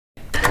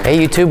Hey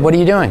YouTube, what are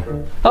you doing?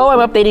 Oh, I'm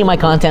updating my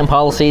content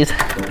policies.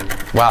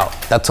 Wow,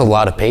 that's a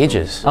lot of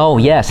pages. Oh,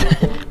 yes.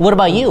 What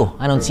about you?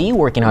 I don't see you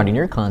working hard on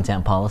your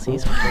content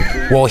policies.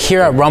 Well,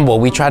 here at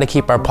Rumble, we try to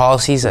keep our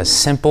policies as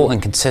simple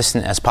and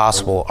consistent as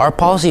possible. Our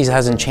policies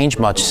hasn't changed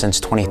much since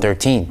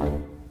 2013.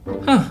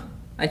 Huh,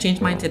 I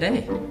changed mine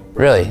today.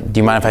 Really? Do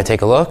you mind if I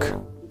take a look?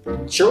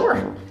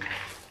 Sure.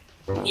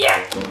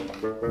 Yeah.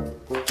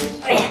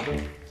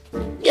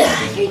 Yeah,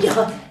 here you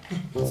go.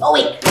 Oh,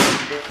 wait.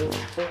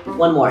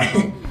 One more.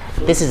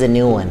 This is a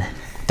new one.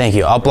 Thank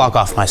you. I'll block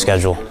off my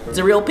schedule. It's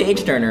a real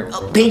page turner.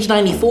 Oh, page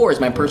 94 is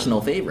my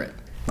personal favorite.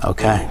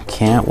 Okay,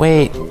 can't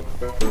wait.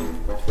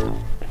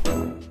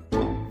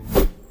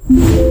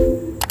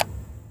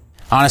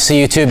 Honestly,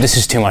 YouTube, this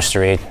is too much to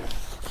read.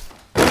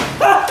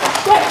 My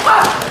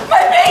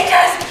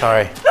pages!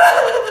 Sorry.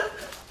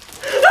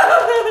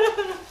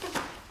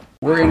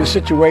 We're in a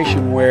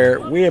situation where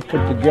we have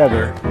put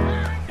together,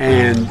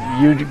 and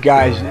you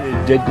guys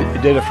did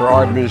it for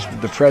our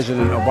the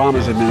President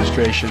Obama's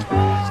administration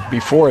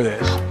before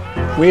this.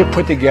 We have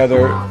put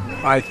together,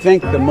 I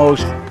think, the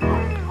most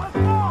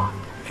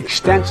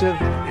extensive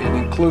and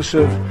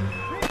inclusive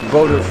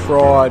voter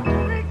fraud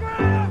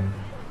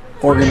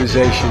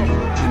organization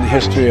in the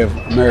history of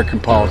American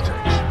politics.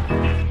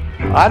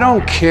 I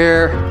don't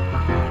care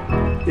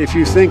if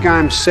you think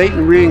I'm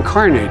Satan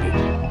reincarnated.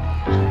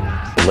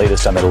 The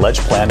latest on an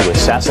alleged plan to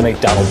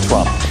assassinate Donald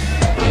Trump.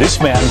 This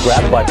man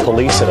grabbed by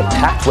police at a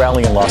packed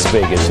rally in Las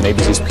Vegas, and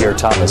ABC's Pierre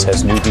Thomas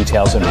has new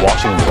details in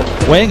Washington.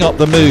 Weighing up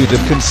the mood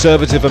of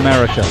conservative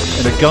America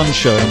in a gun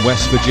show in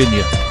West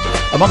Virginia.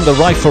 Among the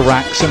rifle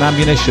racks and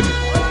ammunition,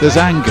 there's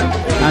anger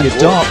and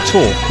dark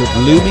talk of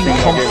looming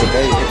conflict.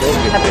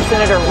 After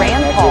Senator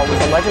Rand Paul was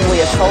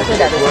allegedly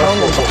assaulted at his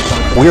home in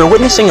Baltimore. We are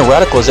witnessing a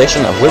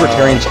radicalization of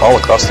libertarians all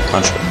across the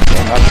country.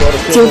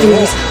 Dear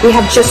viewers, we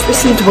have just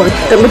received word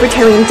that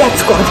Libertarian Death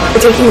Squad are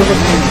taking over the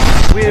country.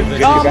 We've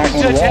come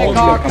to take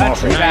our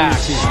country back.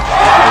 He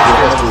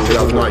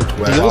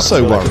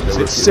also worries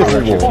its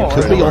civil war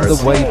could be on the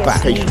way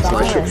back. There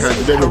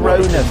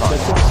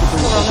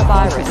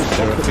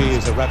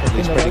fears a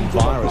rapidly spreading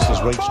virus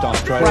has reached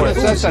Australia.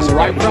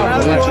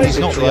 He's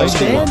not the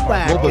only one.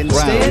 Robert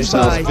Brown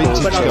sells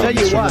vintage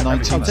guns from the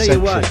 19th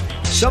century.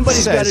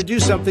 Somebody's got to do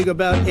something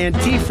about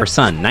Antifa. Her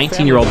son,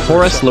 19-year-old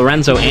Horace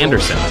Lorenzo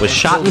Anderson, was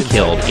shot and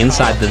killed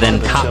inside the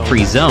then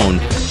cop-free zone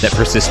that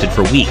persisted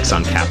for weeks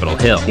on Capitol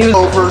Hill.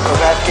 Over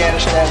of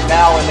Afghanistan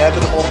now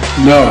inevitable?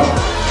 No,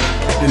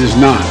 it is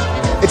not.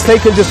 It's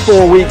taken just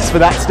 4 weeks for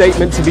that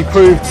statement to be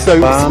proved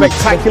so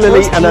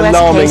spectacularly and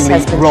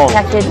alarmingly wrong.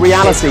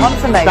 Reality,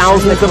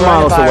 thousands of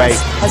miles away,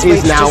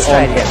 is now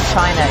on him.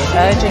 China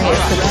urging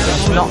its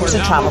citizens not to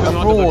travel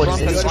abroad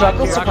as it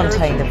struggles to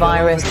contain the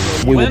virus.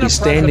 We will be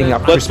standing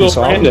up Christmas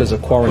Island as a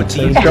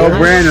quarantine. Go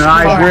Brandon,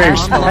 I agree.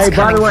 Hey,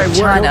 by the way,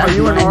 China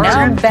are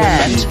now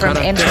banned from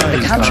entering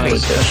the country.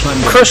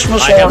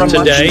 Christmas ornaments,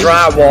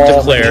 drywall,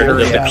 declared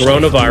that the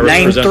coronavirus.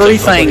 Name 3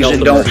 things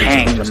that don't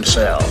hang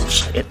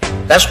themselves.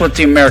 That's what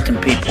the American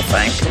people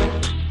think.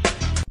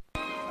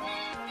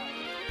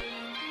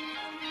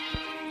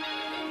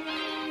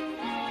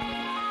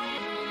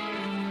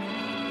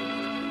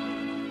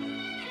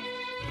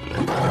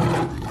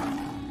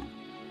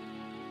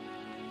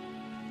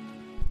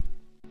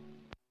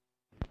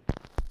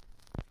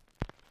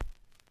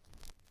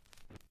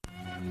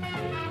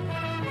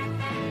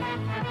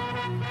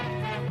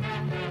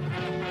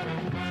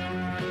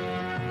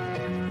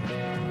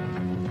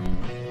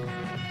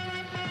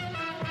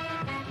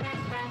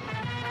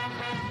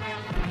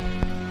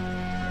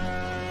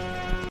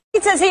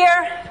 Pizza's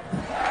here.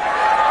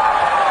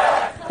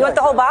 You want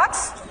the whole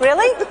box?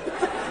 Really?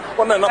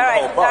 Well, no, not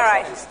the whole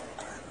box.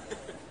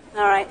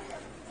 All right.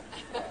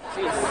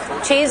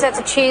 Cheese, that's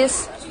a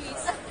cheese.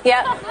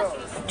 Yeah.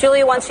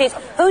 Julia wants cheese.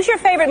 Who's your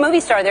favorite movie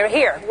star? They're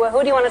here. Well,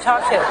 who do you want to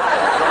talk to?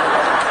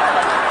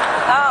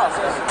 Oh,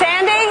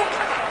 Sandy?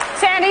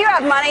 Sandy, you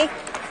have money.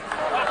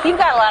 You've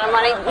got a lot of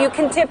money. You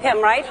can tip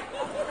him, right?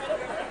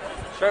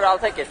 Sure, I'll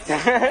take it.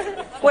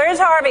 Where's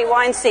Harvey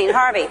Weinstein?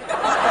 Harvey.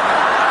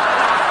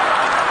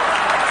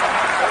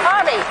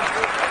 Harvey.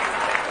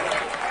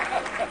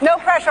 No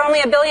pressure,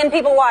 only a billion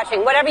people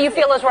watching. Whatever you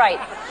feel is right.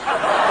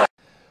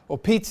 Well,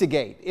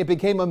 PizzaGate. It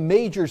became a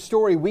major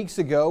story weeks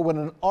ago when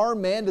an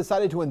armed man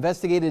decided to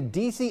investigate a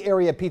D.C.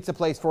 area pizza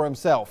place for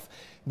himself.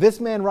 This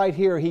man right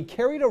here, he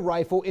carried a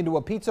rifle into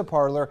a pizza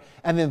parlor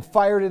and then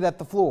fired it at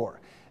the floor.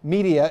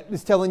 Media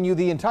is telling you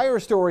the entire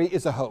story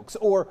is a hoax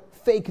or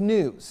fake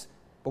news.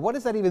 But what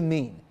does that even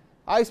mean?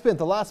 I spent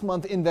the last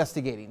month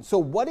investigating. So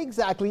what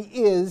exactly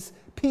is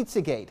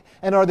PizzaGate?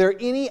 And are there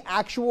any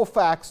actual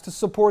facts to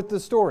support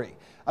this story?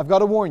 I've got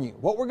to warn you,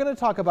 what we're going to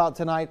talk about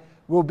tonight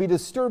will be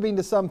disturbing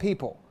to some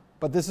people.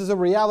 But this is a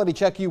reality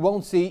check you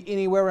won't see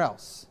anywhere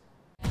else.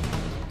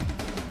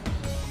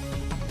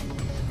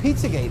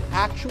 PizzaGate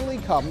actually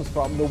comes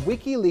from the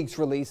WikiLeaks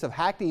release of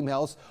hacked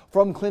emails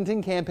from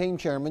Clinton campaign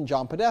chairman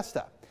John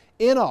Podesta.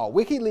 In all,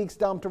 WikiLeaks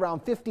dumped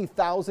around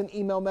 50,000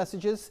 email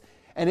messages,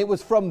 and it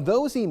was from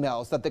those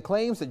emails that the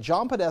claims that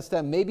John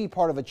Podesta may be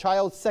part of a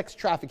child sex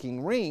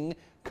trafficking ring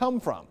come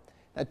from.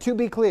 Now, to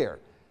be clear,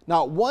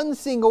 not one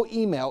single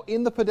email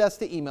in the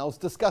Podesta emails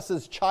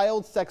discusses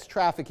child sex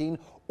trafficking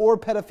or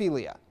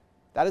pedophilia.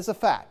 That is a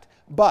fact.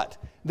 But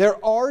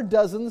there are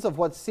dozens of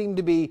what seem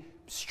to be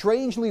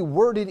strangely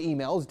worded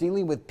emails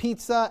dealing with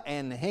pizza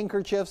and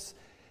handkerchiefs.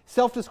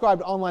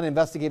 Self-described online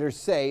investigators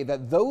say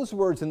that those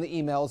words in the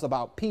emails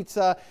about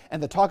pizza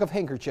and the talk of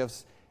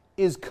handkerchiefs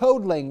is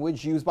code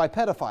language used by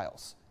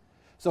pedophiles.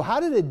 So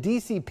how did a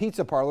DC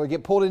pizza parlor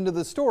get pulled into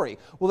the story?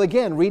 Well,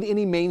 again, read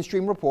any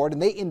mainstream report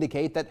and they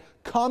indicate that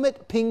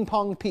Comet Ping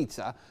Pong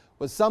Pizza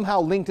was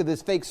somehow linked to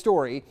this fake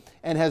story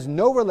and has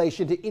no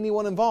relation to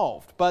anyone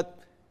involved. But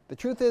the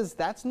truth is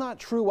that's not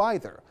true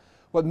either.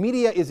 What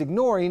media is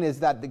ignoring is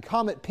that the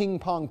Comet Ping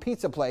Pong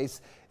Pizza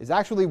place is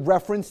actually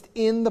referenced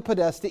in the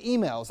Podesta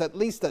emails at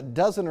least a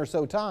dozen or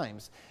so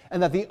times,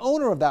 and that the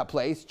owner of that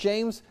place,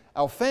 James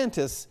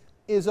Alfantis,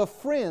 is a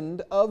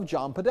friend of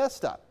John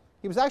Podesta.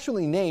 He was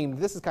actually named,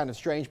 this is kind of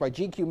strange, by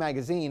GQ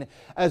magazine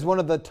as one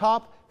of the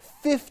top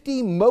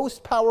 50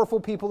 most powerful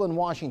people in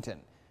Washington.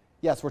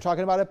 Yes, we're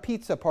talking about a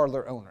pizza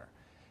parlor owner.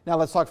 Now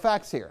let's talk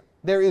facts here.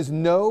 There is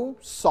no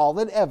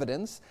solid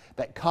evidence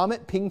that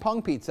Comet Ping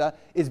Pong Pizza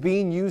is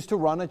being used to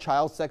run a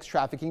child sex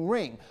trafficking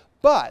ring.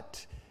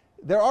 But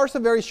there are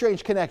some very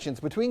strange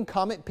connections between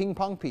Comet Ping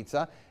Pong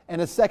Pizza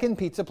and a second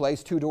pizza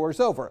place 2 doors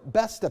over,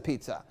 Besta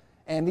Pizza,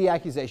 and the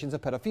accusations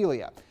of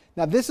pedophilia.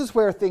 Now this is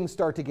where things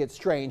start to get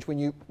strange when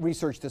you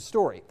research this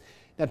story.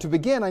 Now to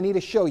begin, I need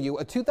to show you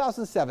a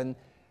 2007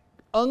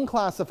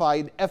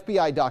 unclassified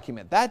FBI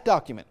document. That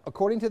document,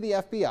 according to the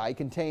FBI,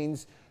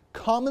 contains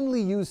commonly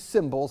used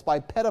symbols by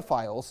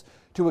pedophiles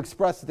to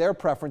express their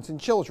preference in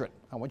children.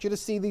 I want you to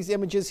see these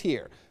images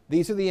here.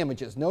 These are the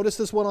images. Notice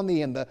this one on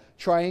the end, the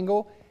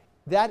triangle.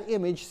 That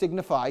image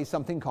signifies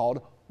something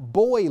called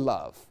boy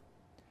love.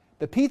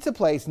 The pizza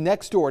place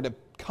next door to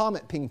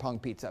Comet Ping Pong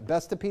Pizza,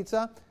 Besta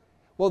Pizza,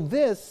 well,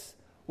 this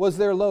was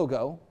their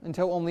logo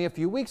until only a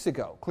few weeks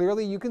ago.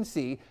 Clearly, you can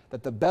see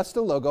that the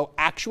Besta logo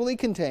actually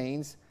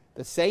contains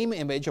the same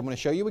image, I'm going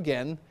to show you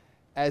again,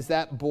 as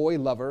that boy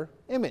lover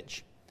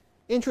image.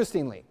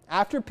 Interestingly,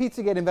 after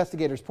PizzaGate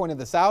investigators pointed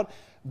this out,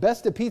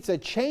 Besta Pizza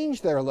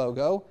changed their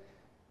logo,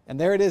 and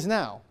there it is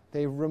now.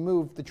 They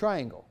removed the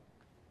triangle.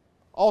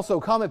 Also,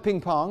 Comet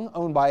Ping Pong,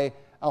 owned by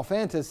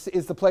Alfantis,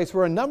 is the place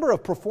where a number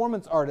of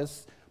performance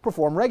artists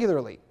perform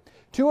regularly.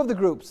 2 of the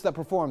groups that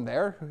perform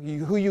there,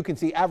 who you can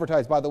see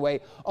advertised, by the way,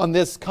 on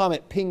this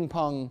Comet Ping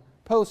Pong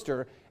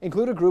poster,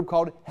 include a group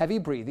called Heavy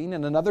Breathing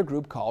and another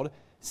group called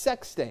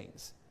Sex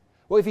Stains.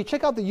 Well, if you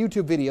check out the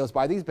YouTube videos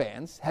by these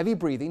bands, Heavy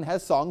Breathing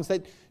has songs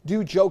that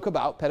do joke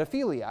about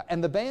pedophilia,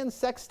 and the band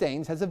Sex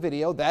Stains has a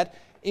video that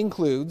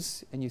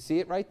includes, and you see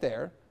it right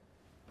there,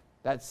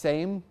 that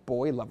same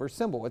boy lover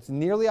symbol. It's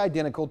nearly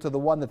identical to the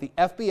one that the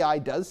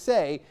FBI does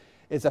say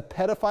is a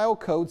pedophile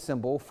code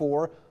symbol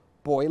for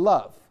boy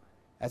love.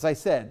 As I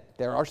said,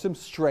 there are some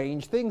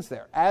strange things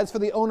there. As for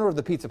the owner of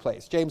the pizza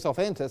place, James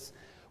Alfantis,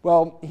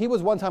 well, he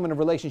was one time in a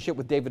relationship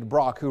with David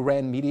Brock, who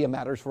ran Media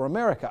Matters for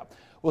America.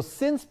 Well,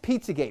 since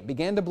PizzaGate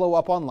began to blow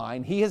up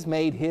online, he has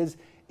made his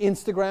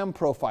Instagram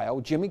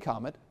profile, Jimmy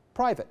Comet,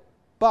 private.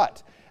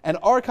 But an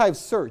archive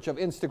search of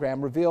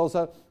Instagram reveals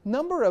a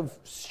number of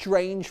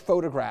strange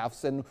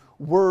photographs and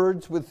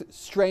words with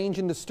strange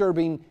and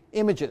disturbing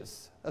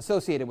images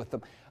associated with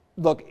them.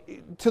 Look,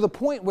 to the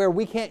point where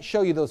we can't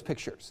show you those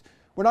pictures.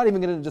 We're not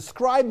even going to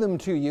describe them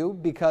to you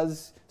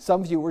because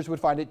some viewers would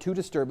find it too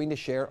disturbing to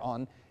share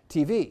on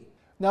TV.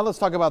 Now let's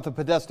talk about the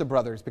Podesta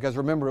brothers, because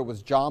remember, it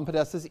was John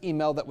Podesta's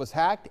email that was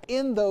hacked.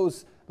 In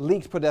those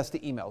leaked Podesta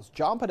emails,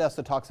 John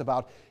Podesta talks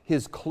about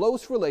his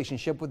close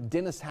relationship with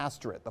Dennis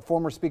Hastert, the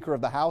former Speaker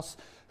of the House,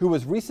 who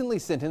was recently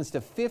sentenced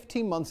to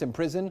 15 months in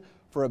prison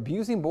for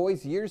abusing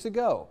boys years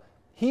ago.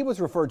 He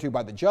was referred to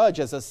by the judge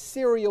as a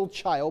serial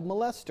child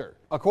molester.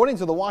 According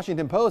to the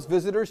Washington Post,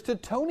 visitors to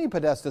Tony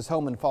Podesta's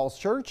home in Falls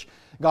Church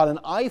got an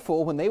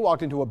eyeful when they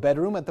walked into a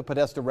bedroom at the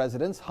Podesta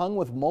residence hung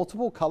with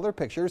multiple color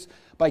pictures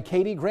by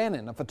Katie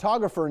Grannon, a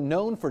photographer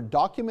known for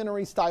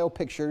documentary-style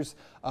pictures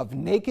of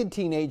naked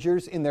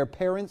teenagers in their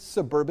parents'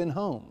 suburban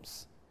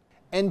homes.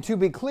 And to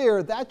be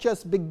clear, that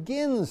just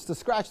begins to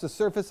scratch the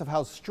surface of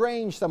how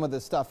strange some of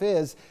this stuff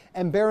is.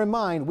 And bear in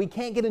mind, we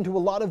can't get into a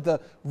lot of the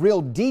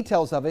real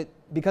details of it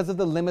because of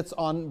the limits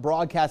on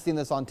broadcasting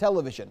this on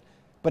television.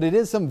 But it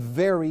is some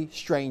very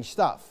strange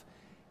stuff.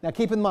 Now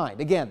keep in mind,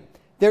 again,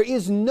 there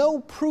is no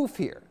proof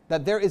here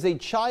that there is a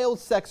child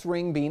sex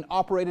ring being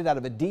operated out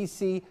of a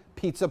DC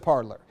pizza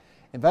parlor.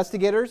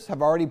 Investigators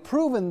have already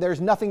proven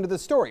there's nothing to the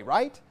story,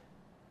 right?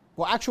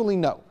 Well, actually,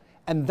 no.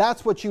 And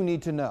that's what you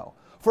need to know.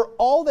 For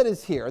all that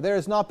is here, there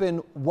has not been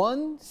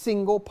one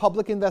single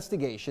public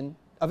investigation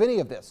of any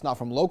of this. Not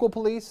from local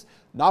police,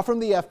 not from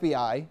the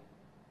FBI,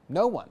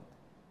 no one.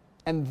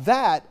 And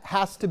that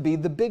has to be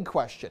the big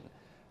question.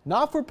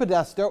 Not for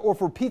Podesta or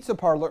for pizza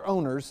parlor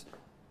owners,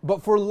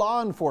 but for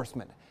law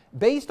enforcement.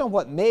 Based on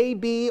what may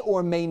be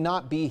or may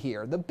not be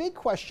here, the big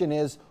question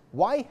is,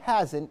 why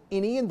hasn't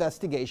any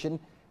investigation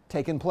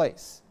taken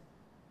place?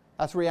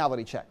 That's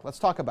Reality Check. Let's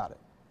talk about it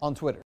on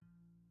Twitter.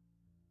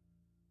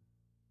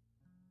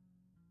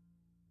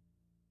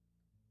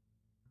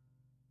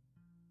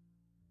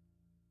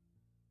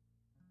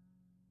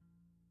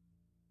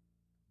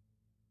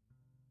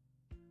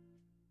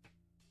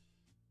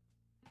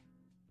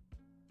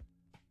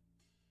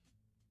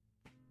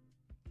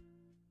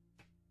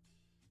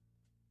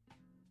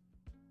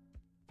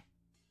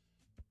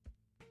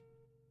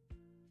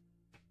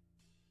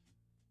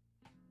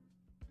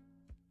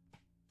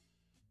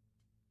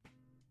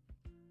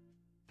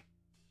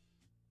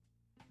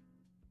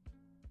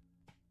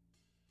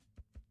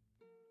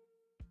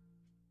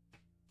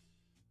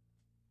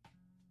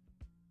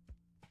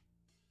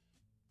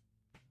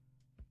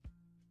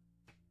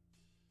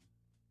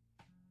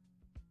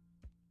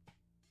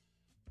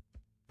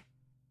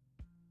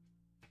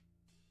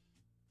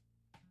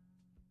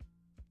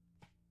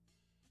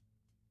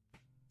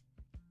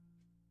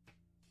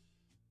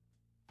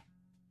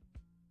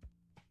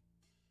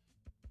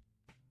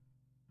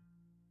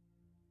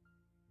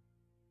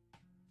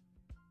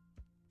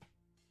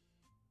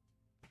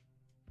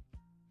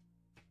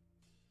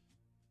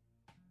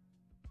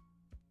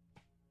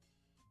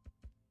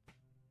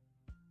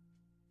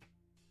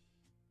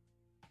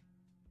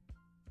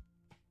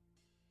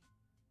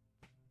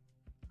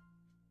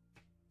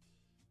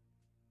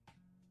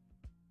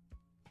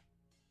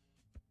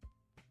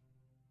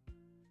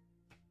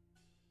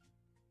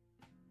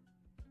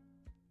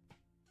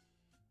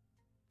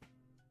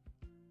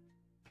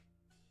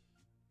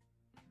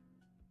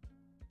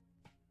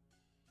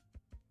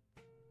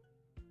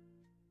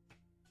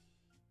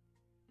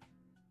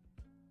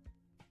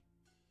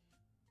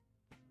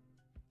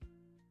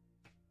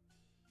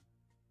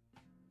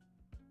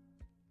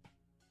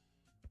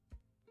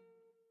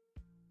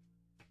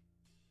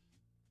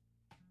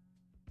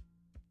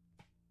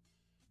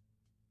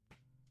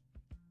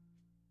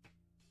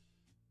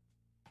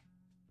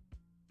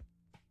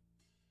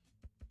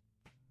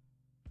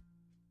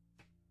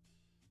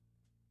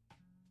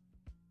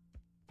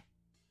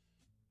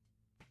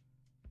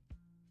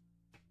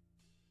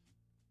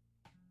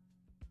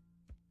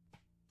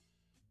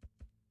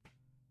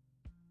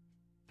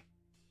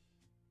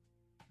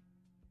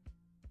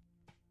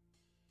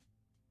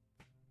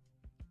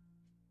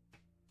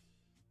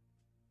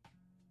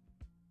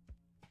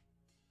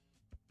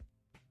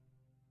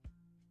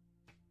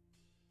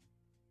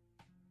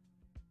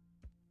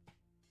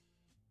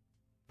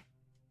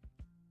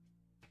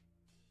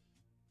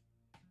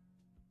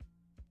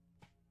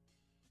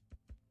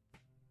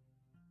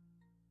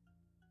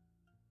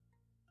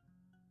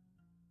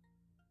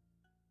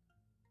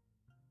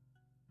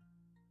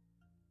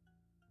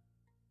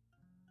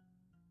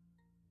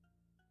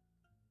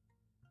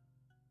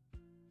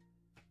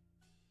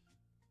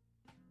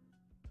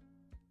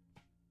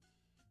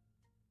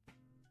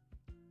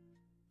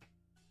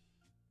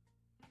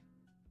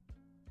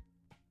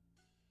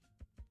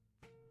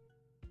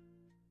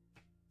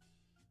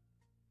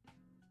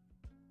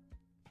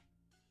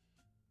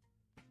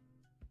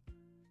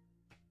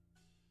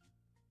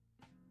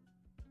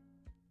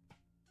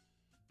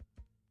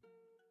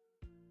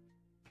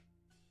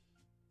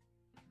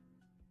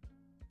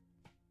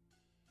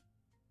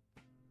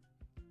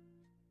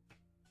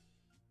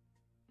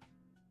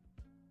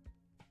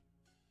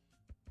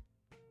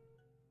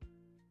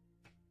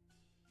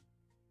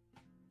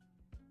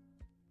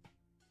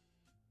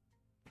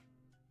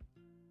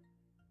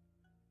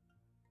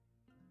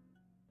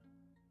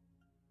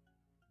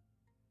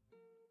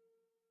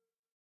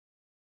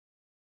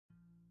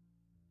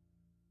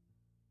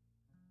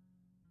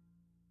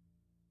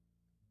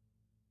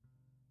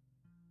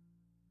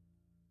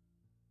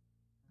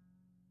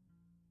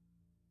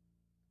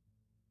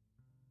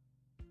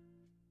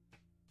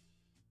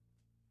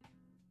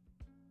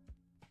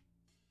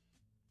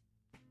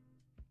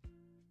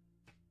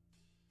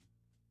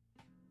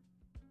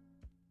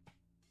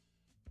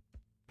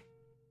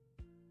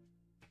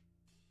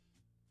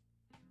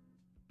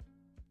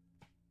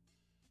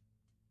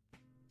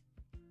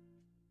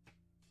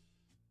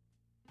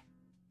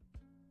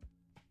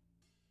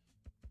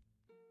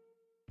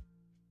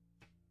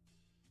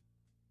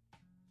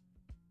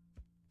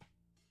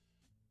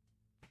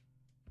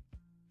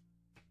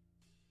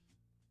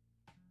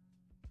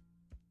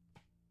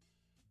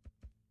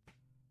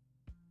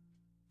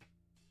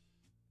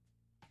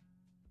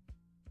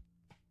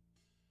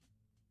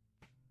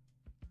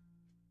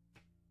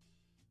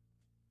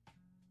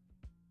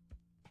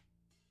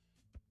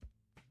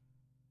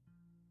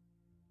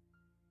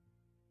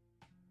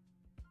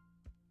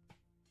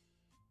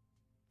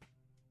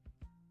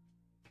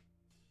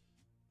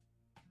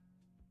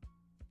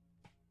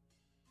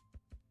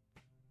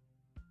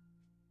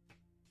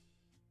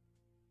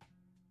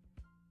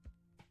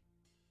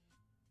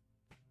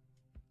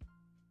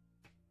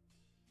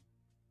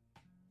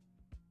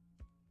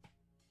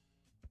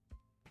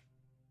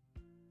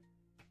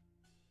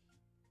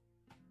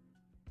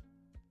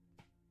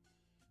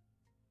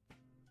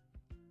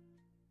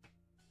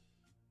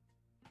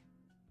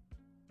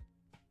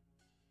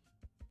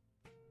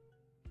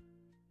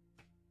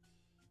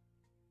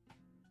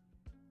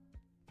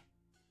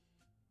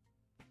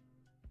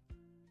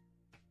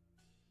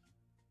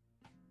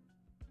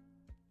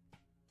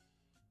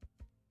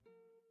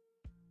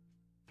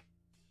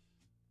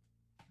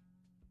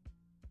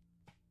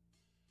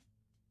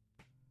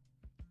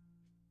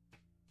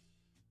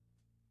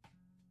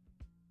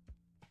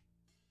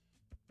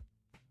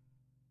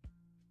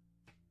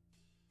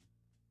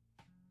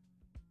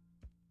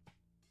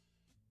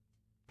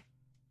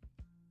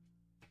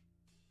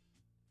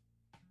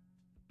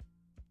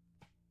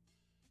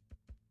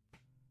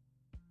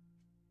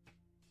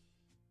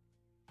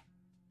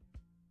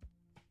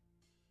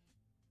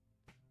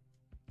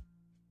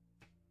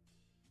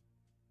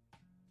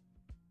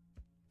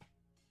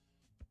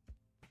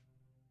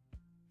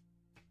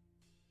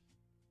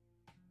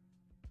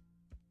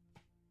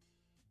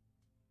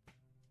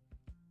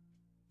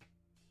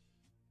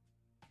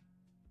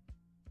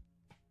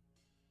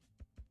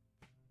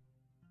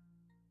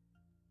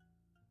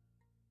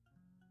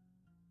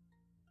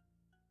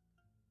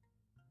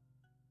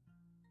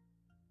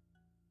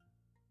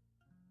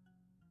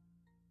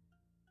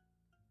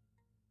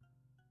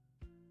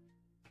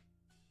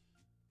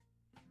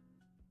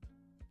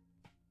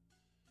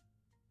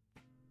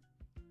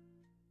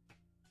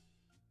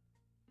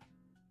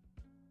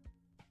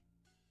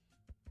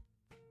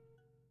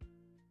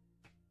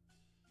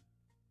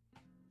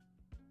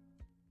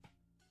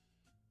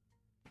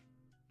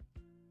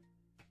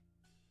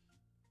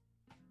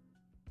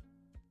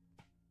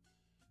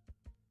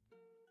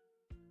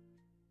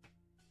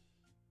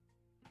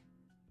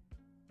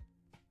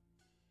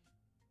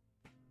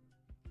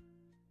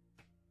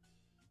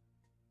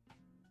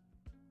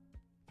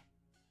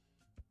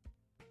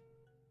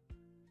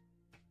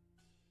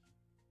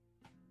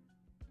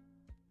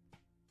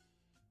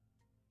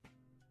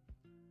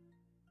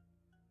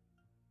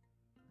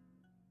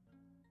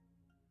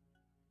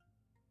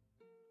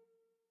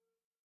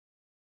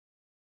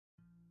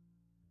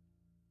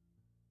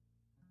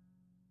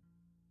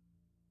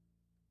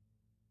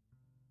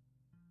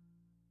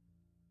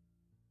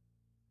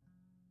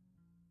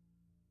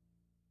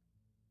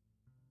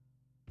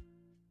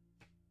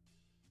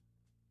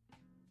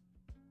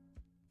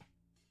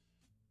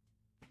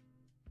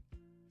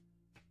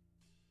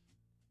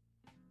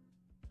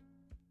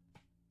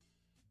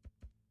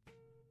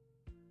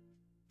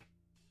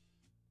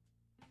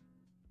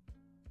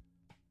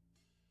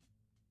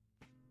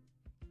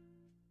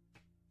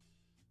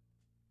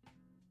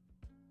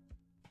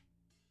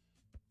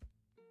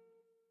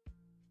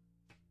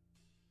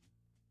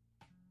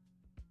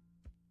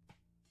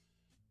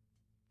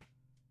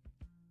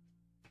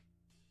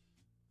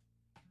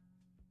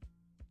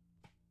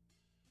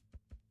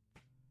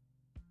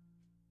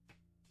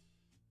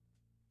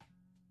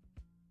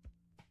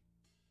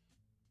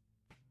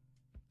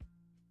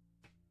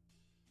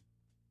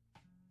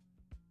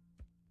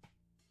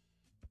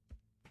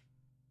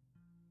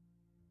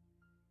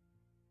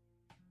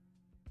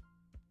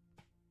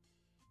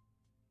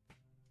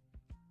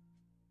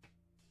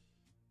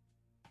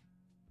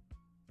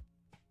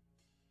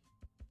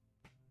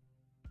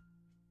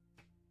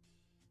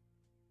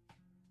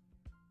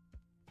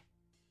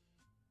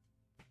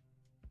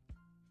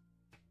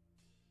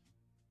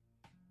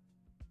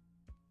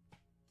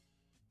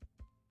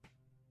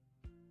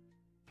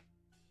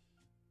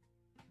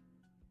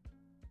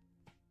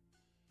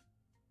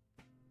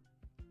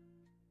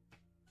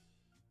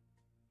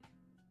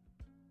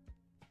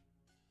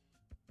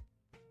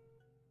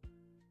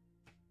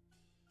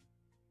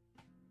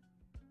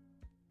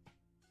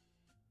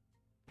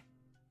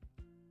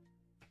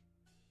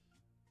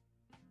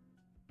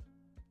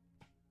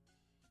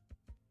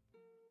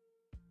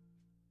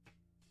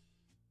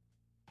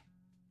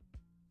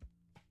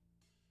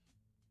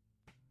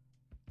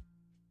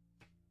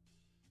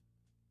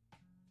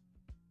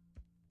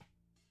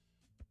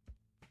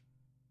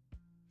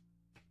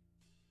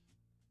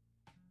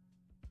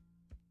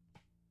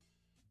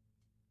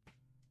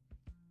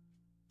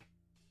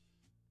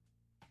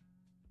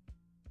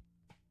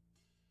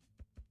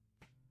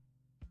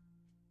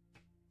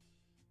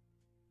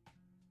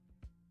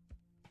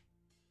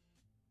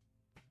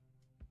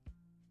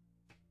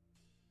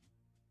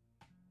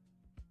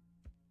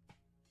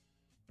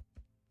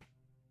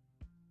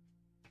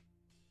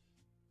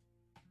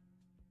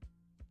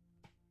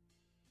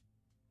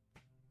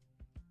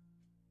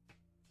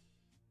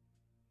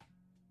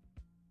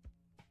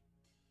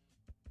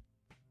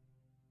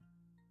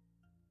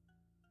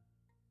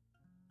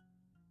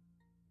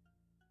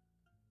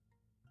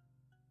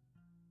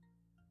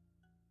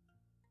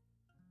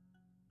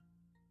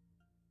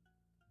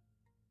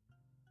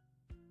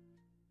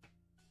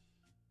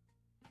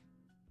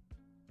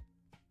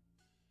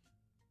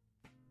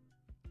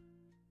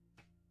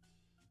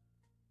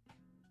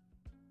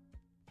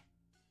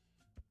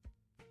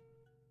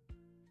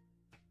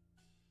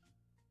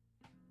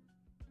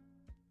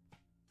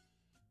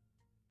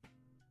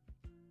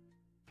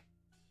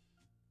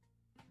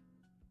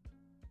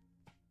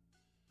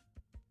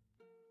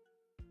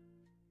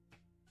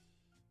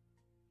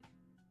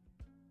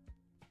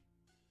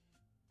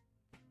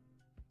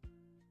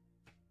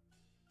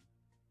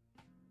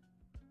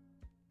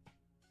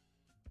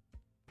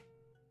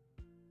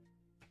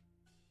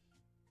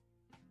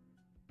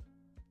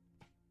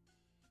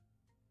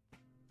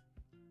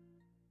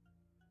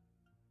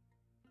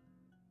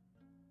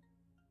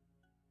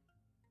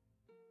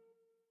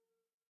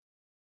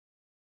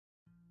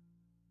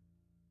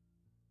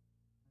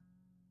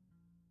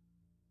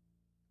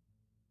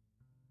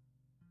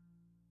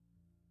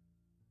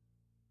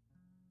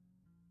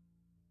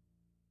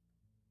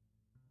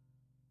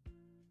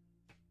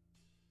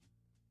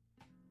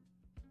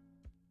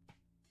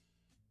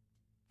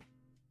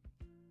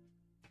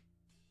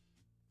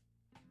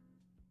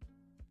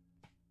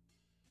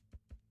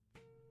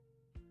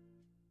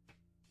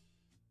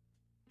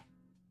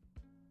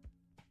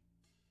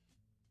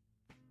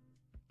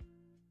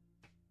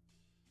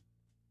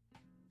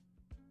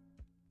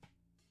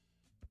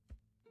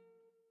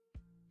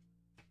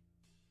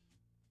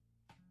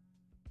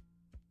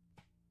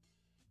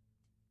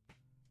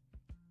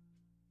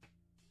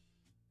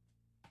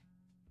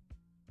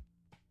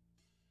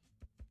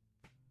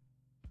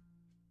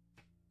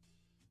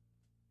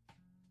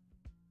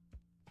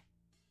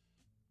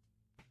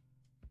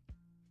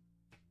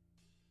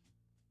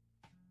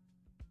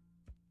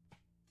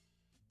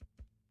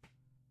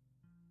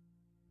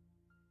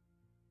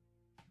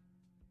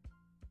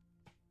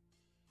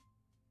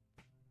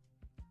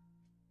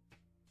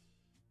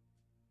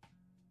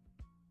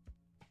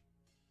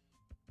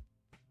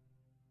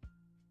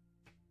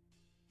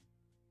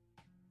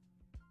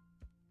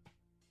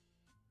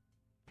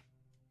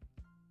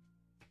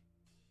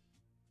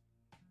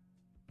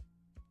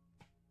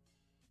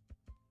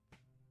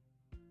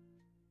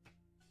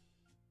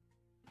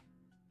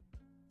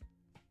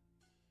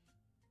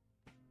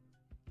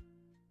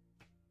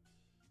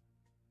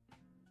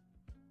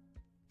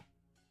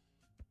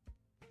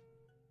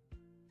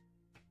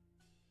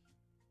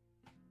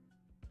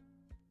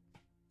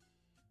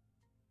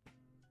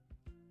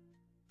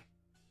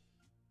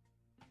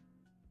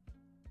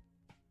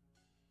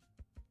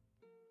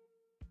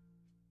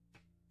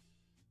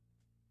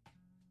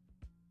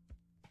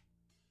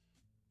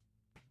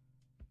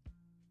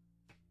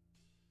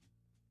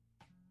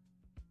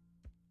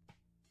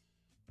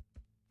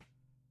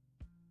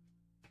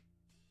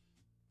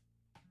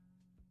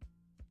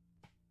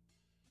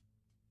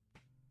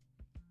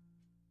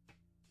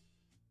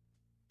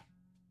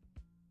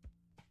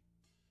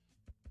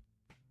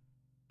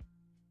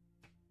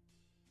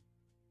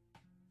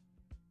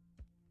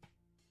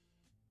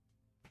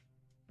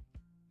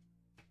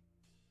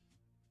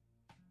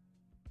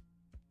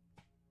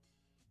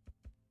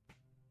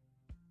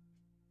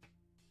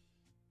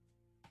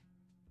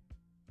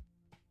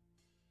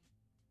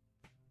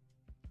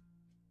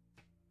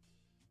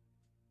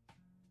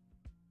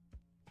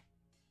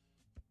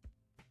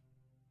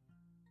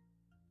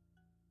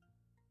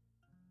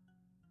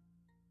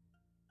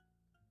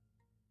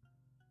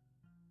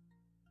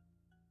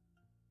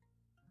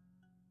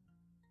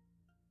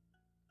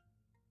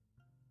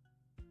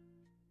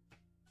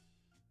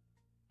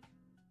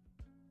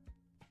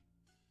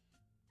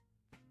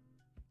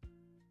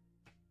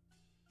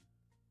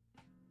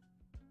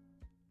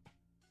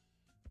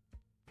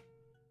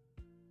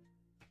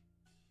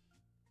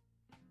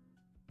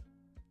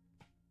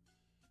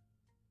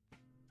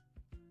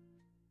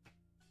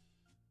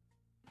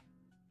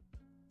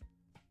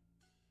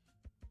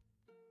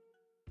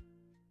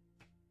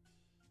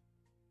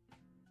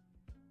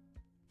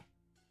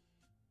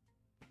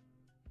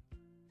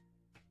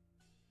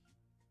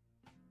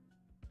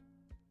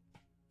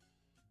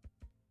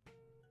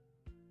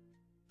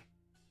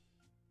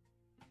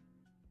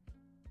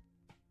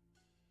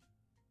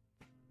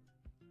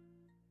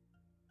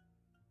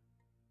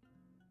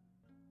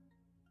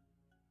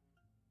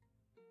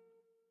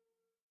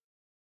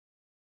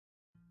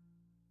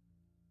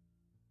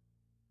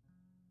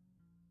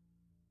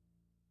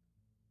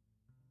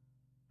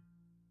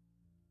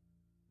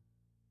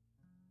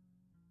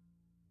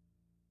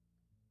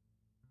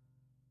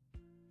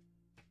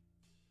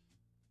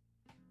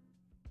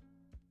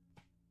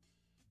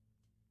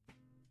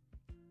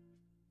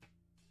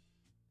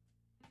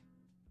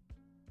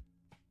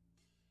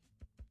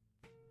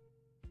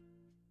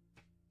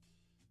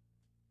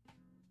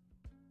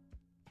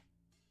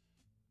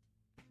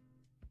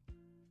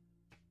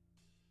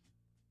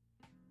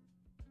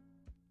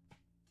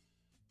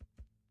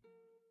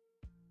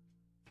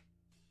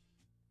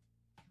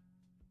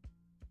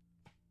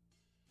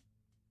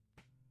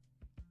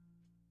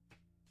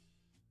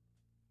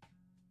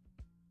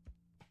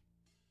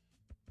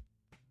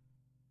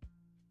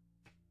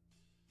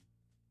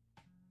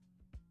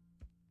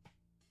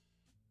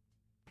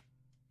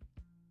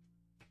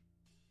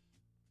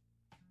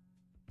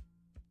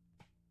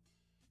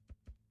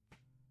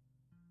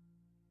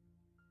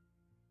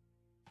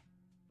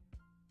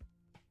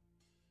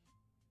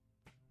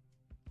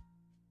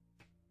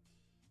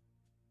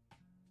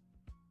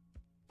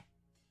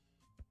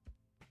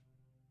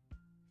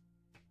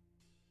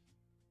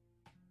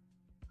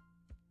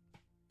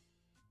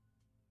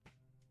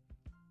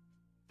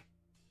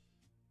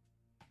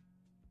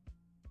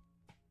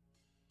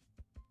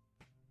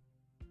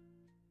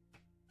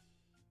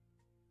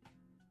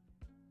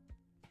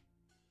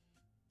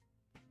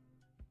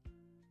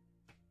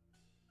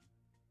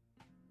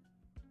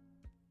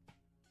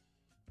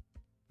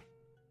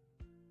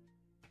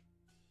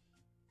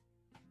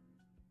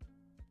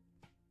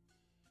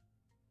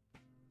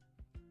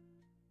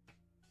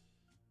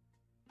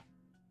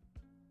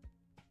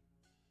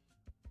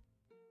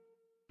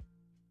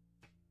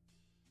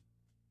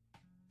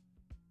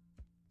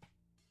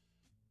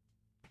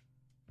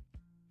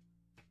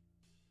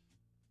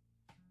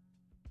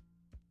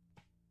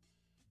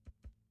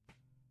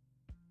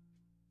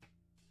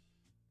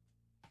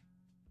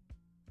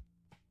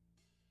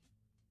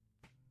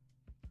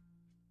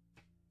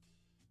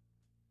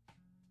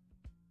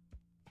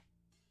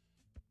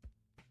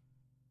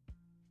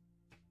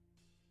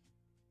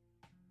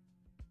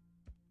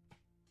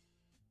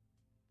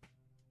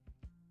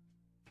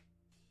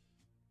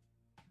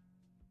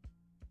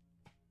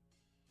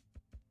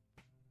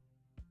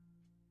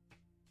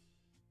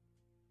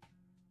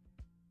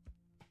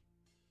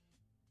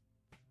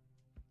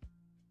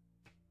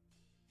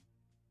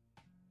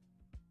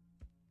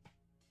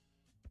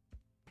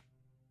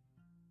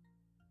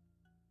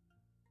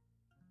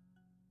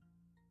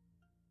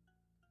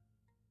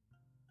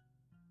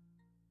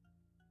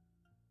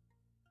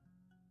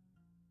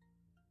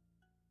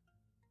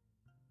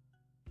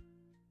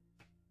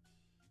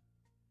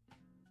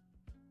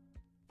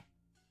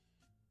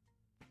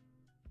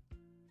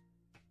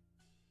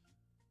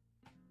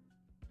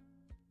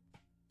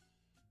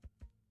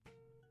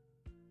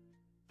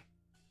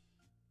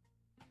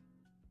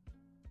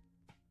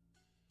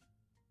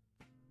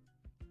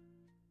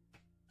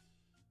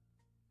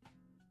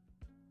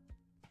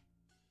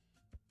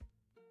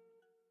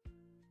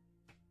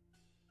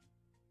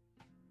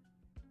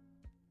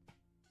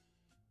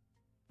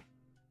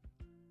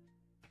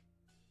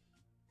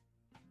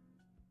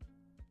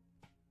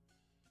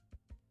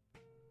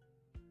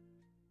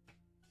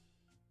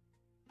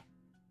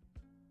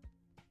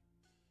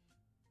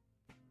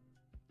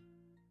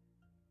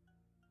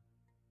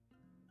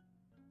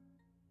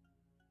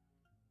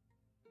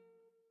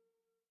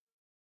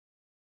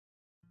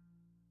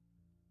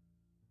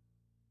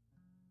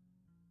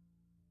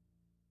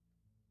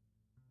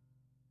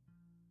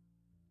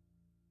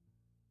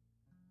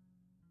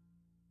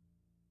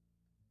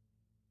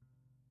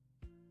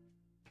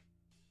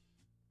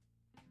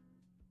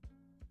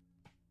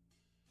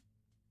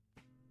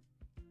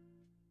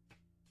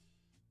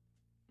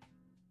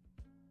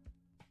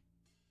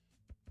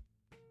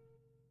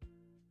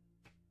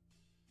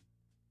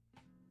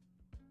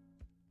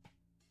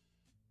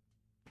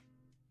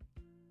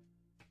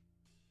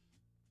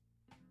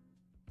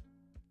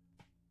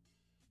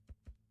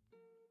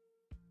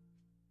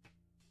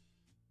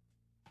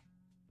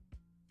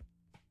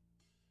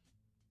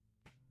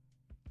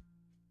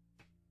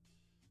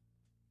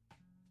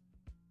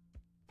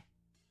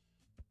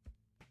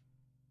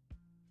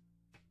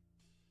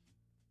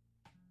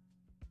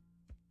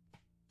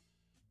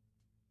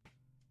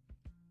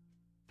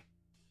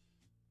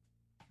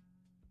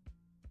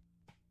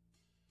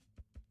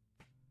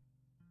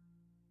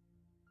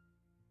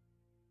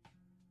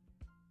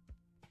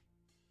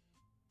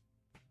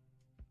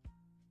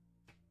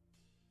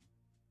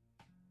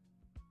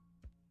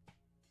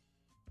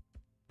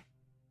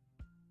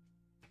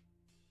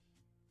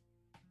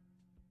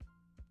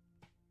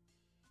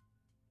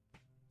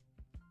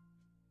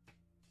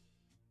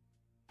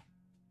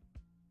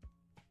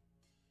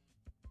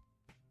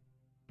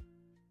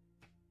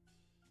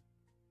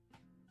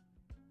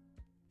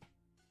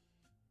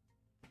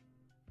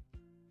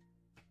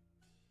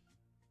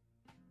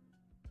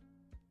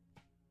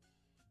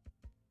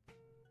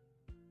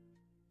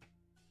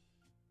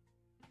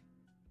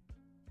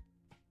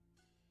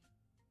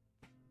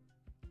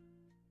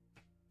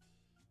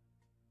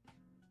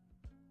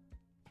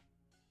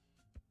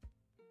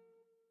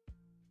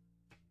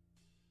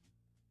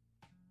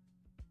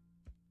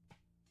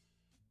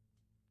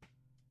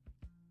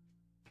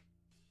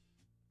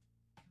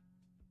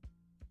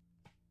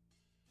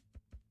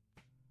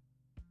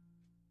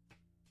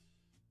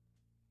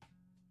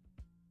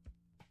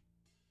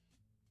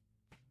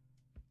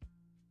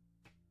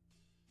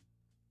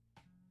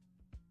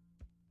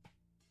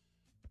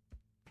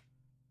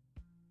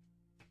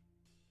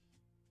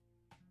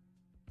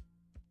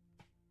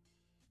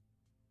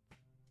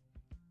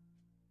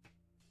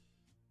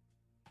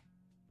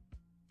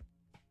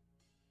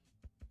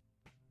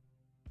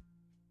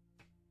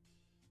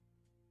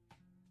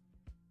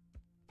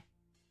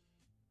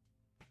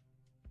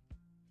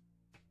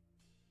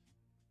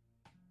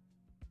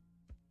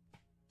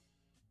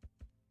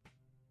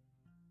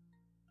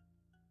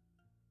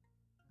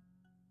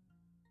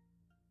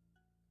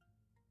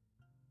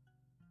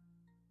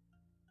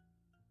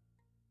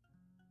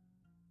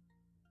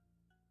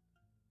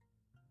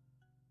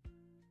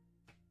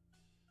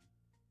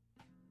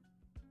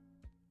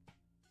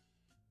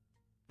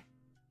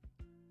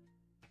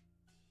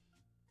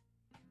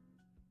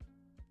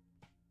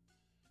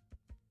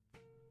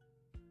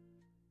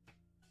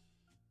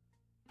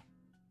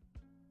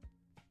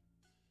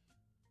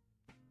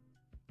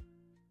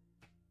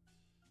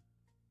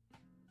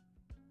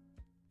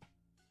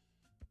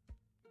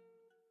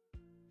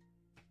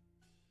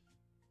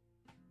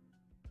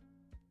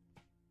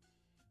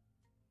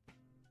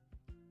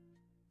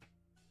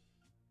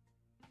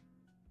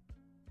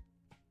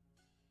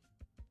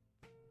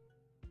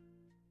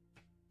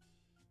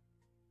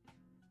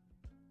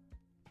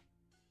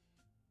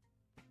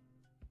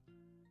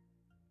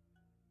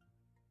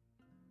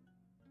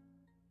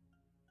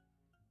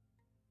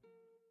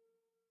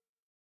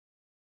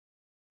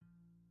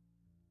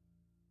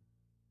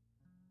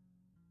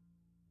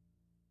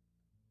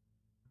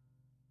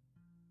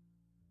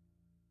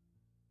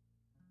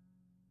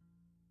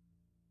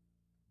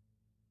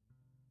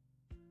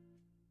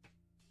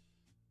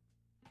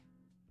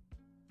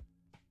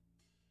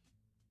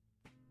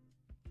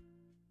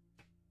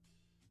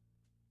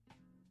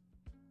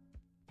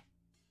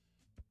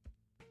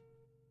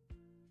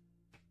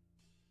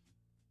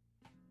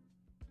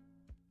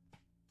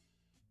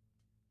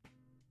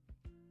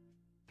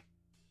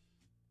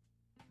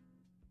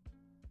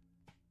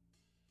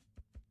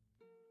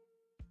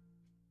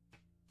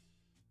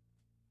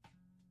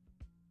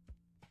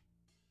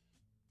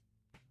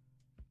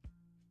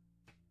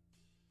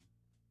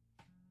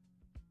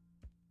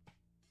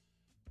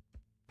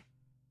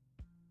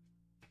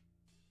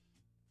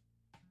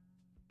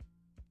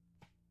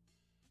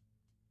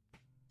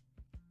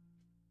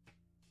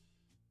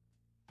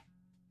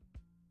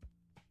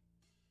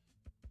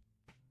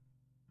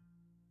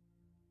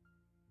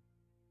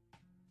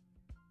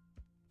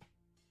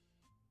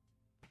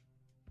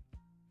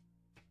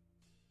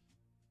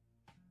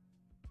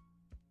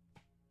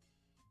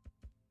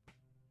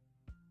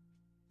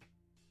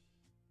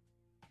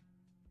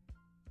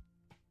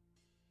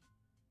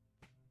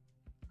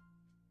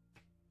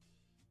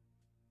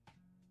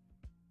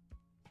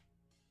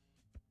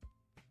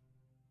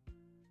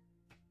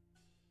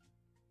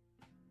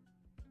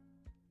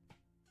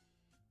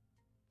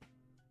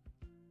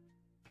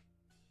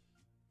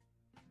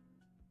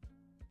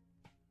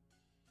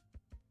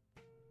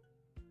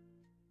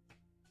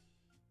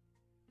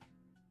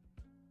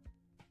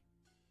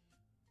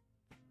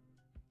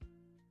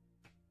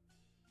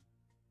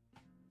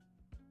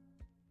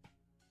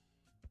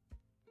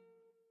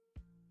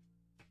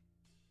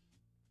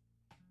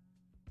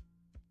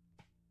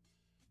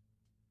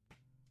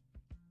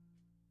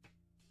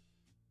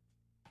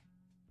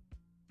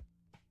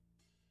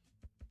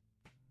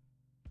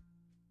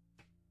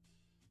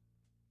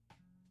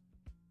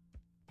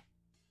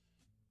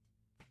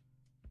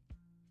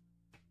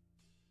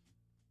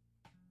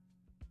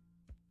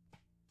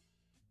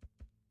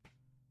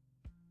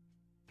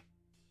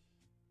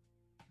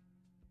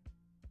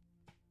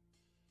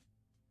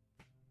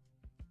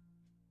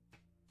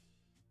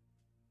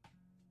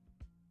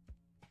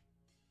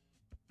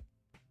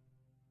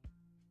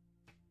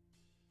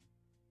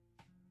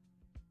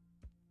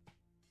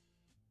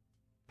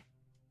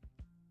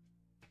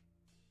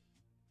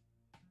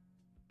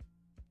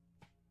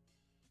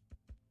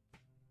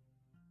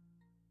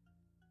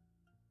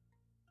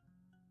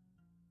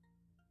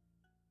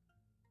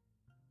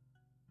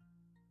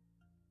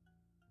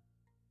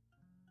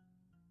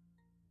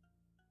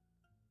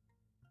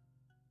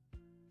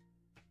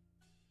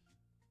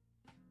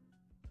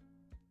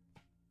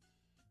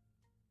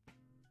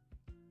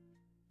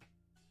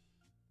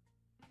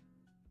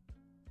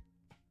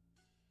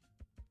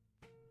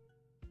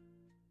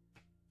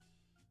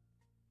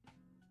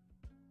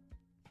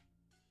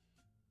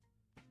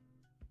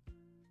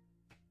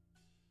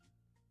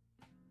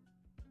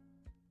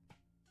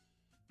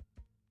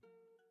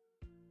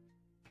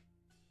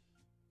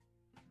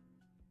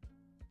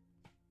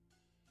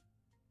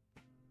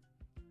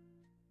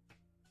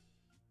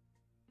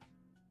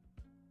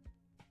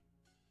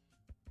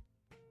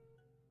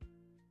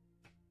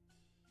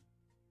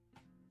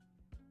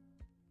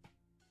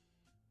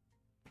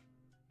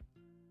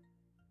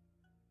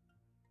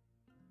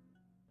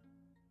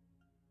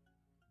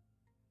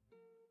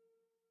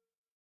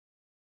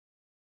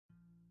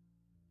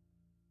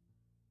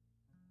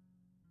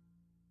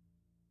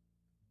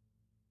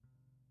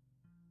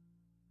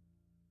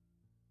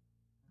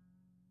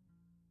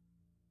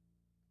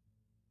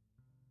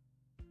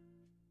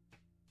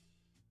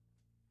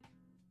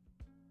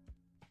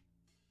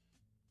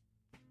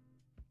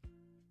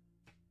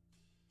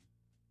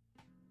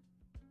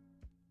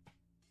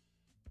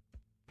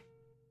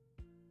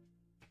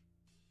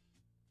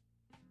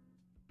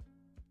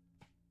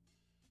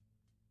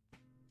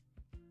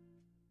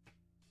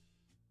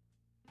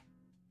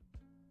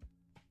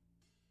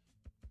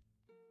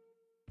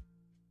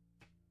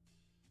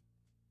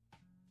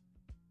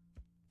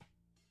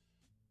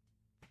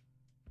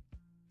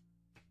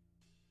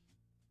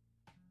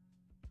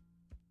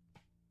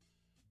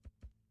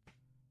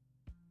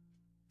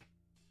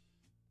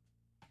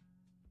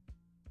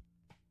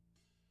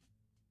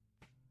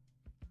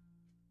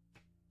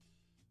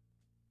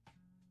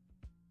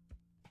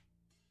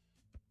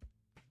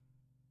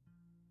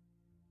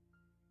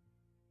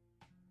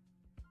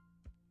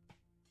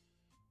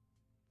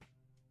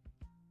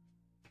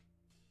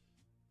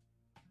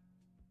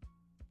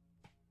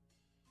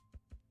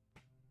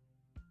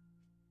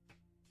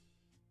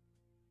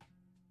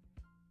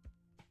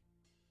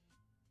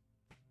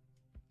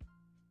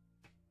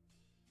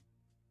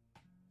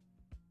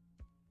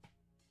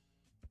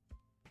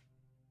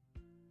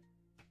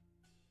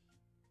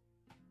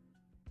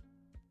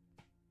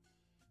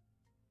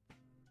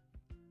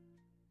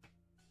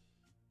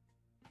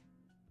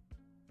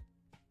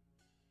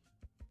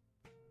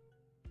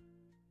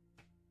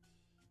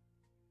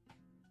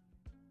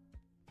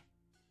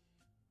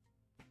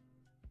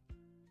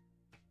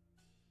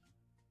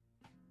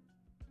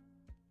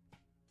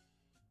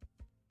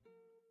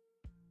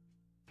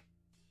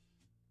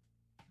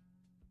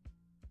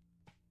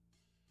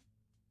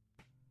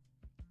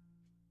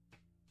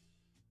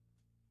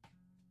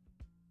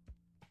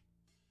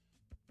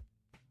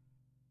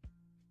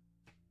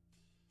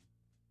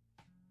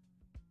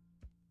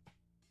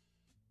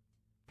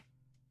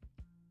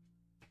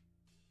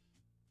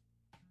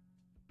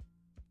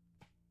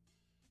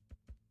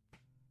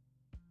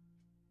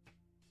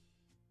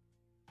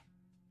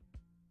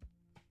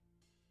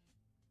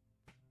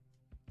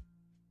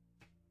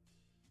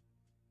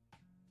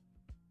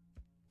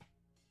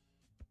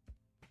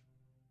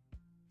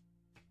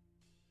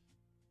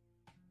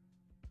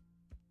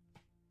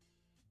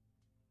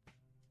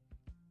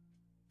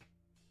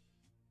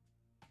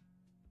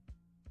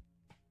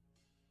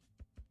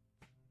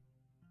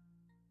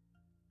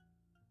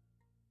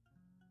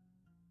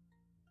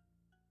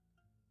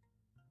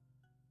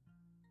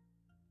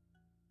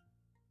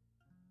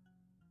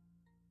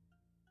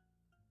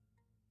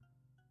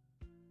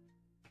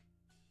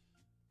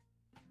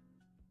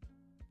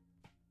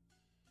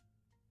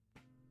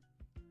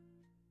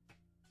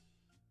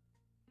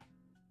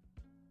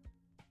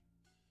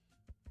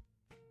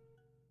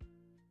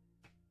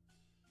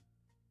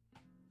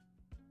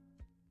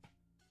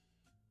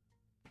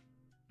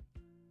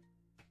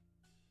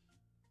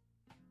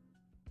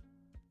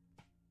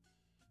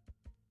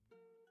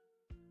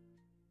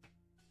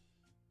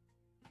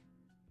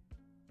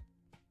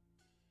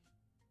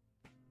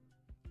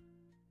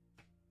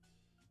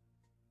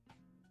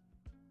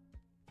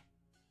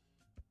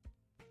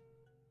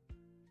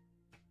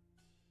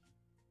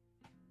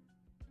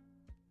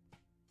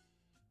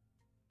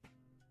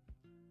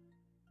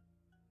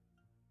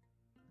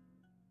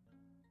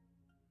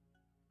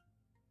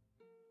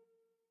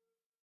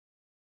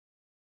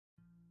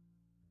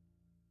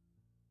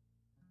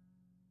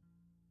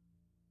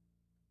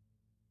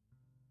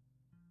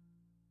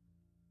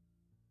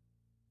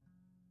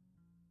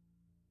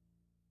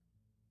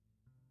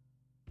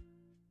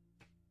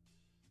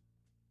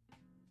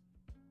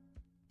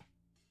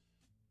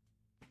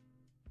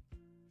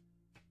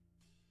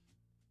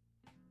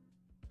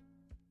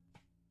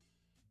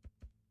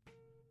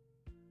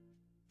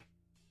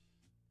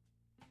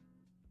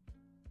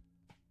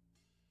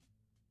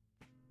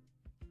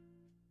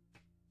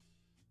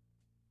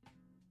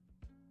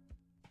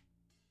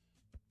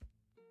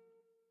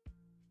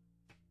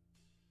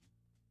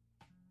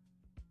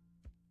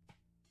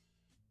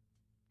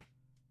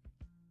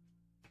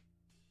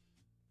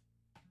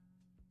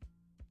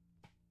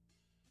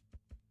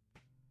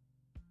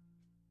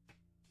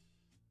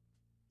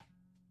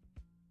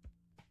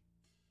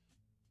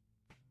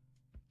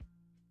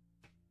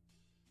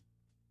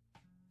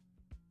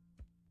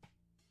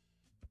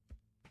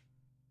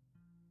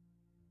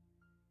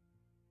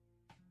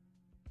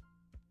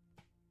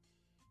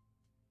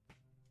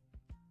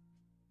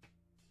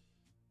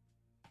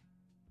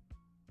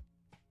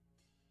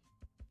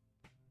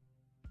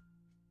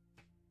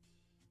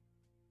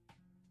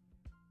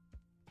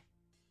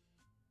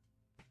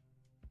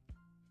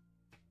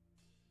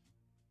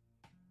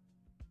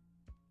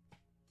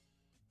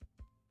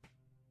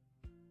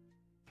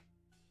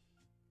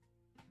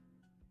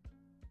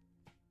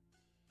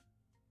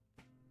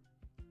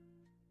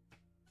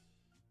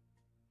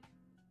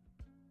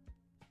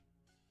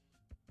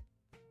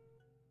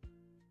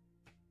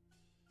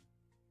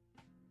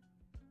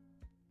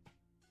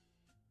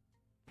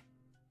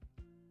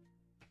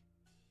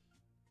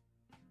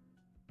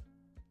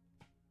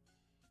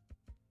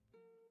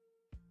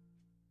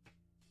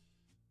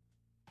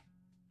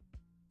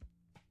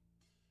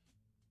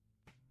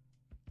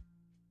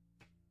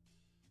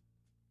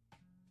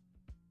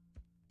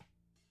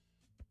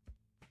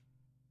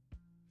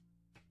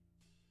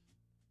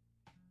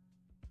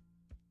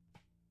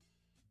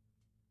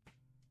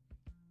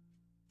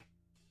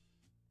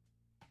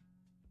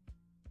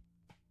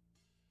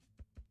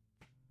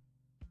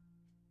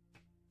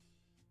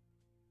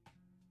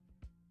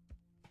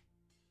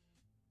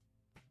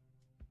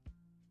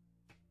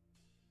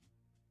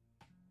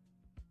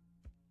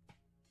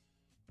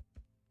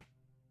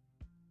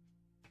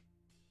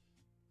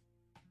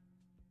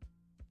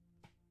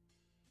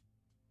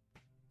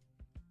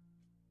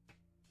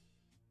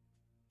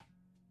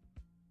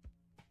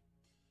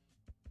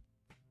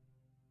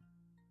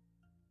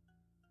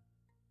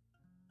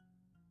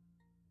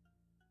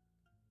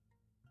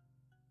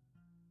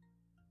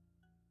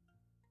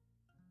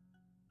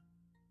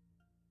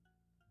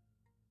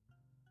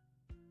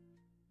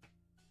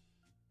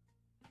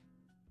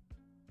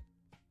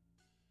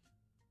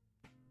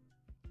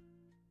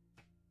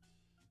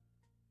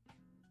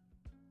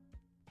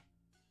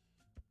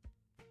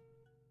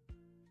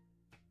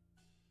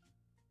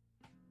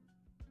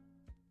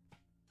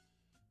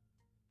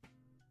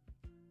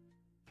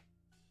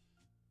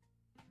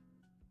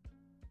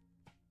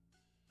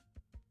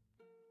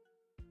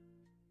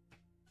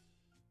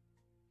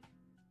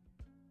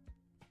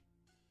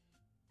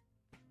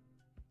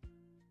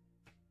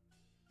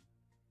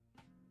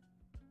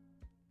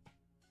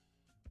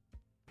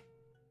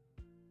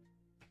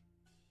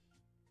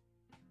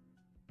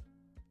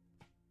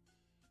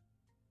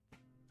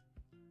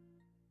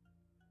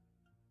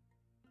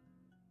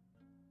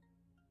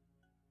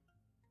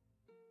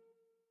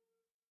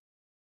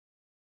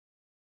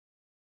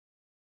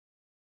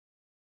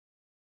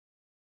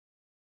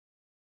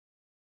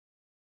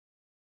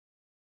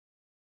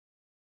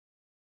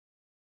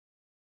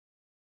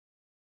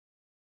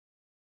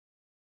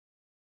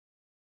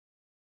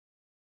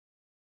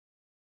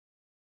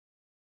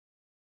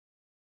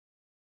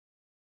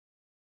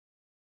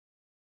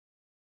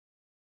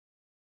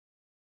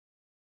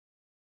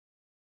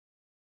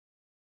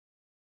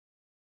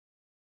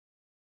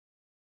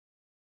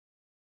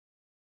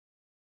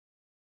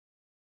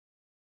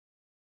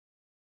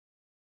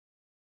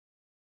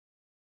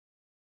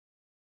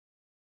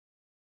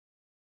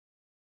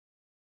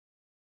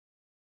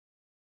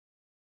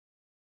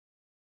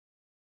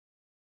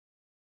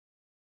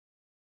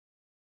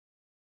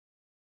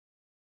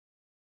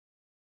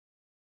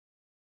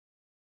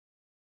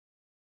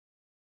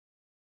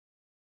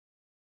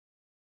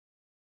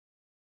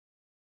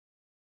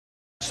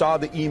 saw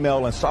the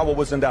email and saw what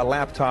was in that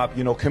laptop,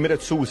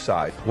 committed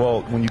suicide.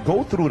 Well, when you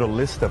go through the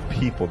list of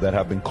people that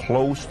have been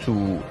close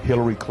to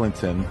Hillary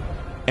Clinton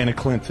and the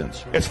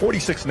Clintons, it's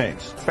 46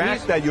 names. The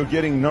fact that you're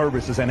getting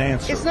nervous is an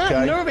answer. It's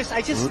not nervous.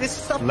 This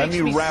stuff makes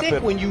me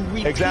sick when you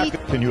repeat. Exactly.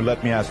 Can you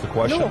let me ask the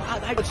question? No,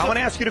 I want to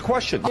ask you the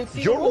question.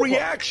 Your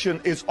reaction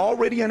is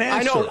already an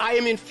answer. I know. I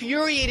am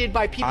infuriated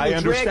by people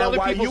who drag other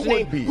people's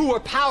name who are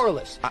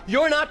powerless.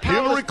 You're not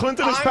powerless. Hillary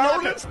Clinton is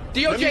powerless?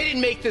 DOJ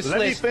didn't make this list.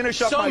 Let me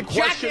finish up my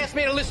question. Some jackass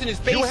made a list in his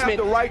basement. You have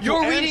the right to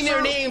You're reading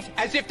their names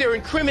as if they're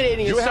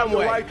incriminating in some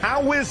way. Right.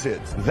 How is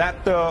it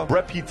that the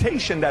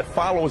reputation that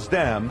follows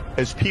them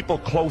as people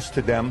close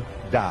to them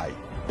die?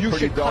 You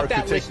Pretty should dark cut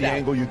that to take list the out.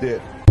 angle you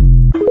did.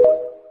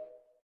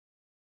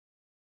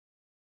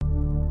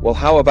 Well,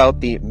 how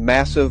about the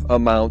massive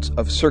amounts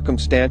of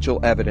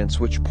circumstantial evidence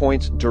which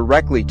points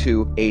directly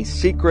to a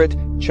secret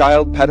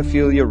child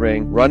pedophilia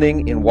ring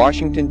running in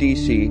Washington,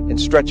 D.C. and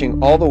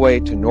stretching all the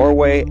way to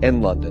Norway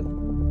and London?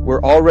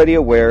 We're already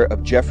aware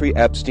of Jeffrey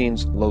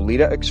Epstein's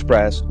Lolita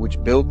Express,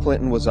 which Bill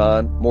Clinton was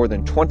on more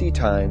than 20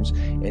 times,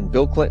 and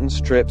Bill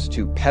Clinton's trips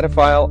to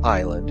Pedophile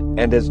Island.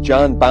 And as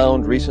John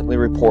Bound recently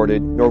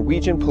reported,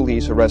 Norwegian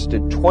police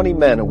arrested 20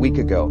 men a week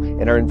ago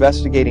and are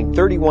investigating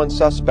 31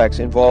 suspects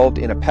involved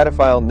in a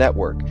pedophile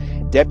network.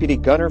 Deputy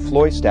Gunnar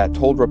Floystad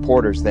told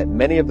reporters that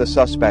many of the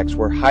suspects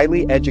were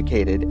highly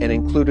educated and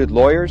included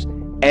lawyers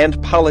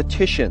and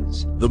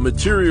politicians. The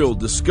material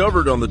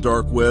discovered on the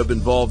dark web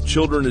involved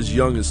children as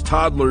young as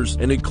toddlers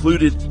and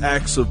included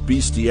acts of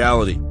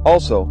bestiality.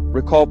 Also,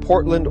 recall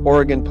Portland,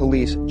 Oregon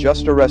police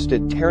just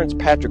arrested Terrence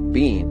Patrick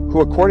Bean,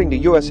 who according to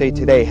USA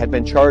Today had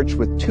been charged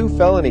with 2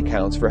 felony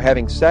counts for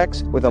having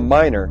sex with a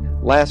minor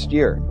last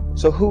year.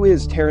 So who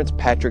is Terrence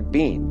Patrick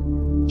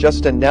Bean?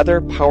 Just another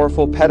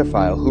powerful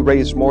pedophile who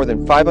raised more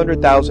than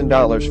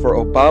 $500,000 for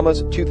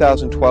Obama's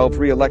 2012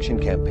 re-election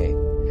campaign.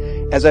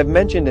 As I've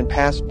mentioned in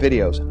past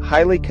videos,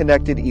 highly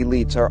connected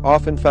elites are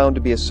often found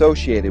to be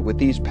associated with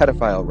these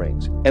pedophile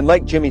rings. And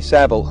like Jimmy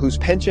Savile, whose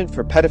penchant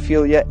for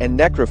pedophilia and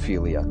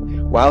necrophilia,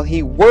 while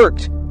he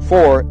worked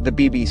for the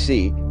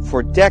BBC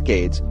for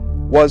decades,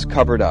 was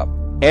covered up.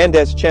 And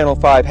as Channel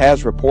 5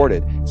 has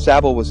reported,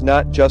 Savile was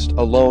not just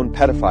a lone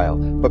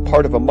pedophile, but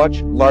part of a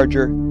much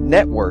larger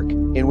network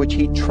in which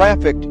he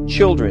trafficked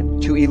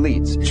children to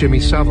elites. Jimmy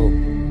Savile,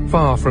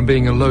 far from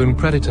being a lone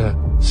predator,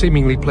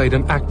 seemingly played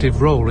an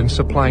active role in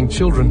supplying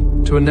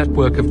children to a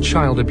network of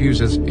child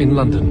abusers in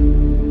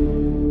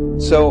London.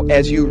 So,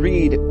 as you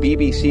read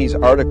BBC's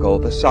article,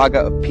 The Saga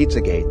of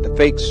PizzaGate, the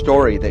fake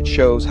story that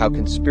shows how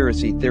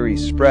conspiracy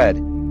theories spread,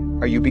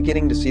 are you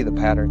beginning to see the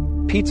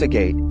pattern?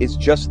 PizzaGate is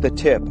just the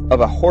tip of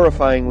a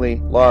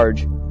horrifyingly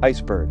large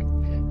iceberg.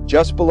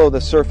 Just below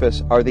the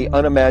surface are the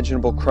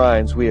unimaginable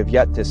crimes we have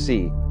yet to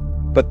see.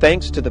 But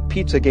thanks to the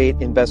PizzaGate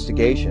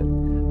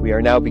investigation, we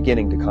are now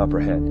beginning to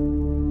comprehend.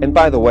 And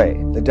by the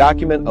way, the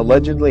document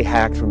allegedly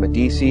hacked from a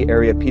D.C.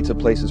 area pizza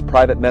place's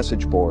private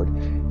message board,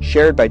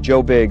 shared by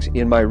Joe Biggs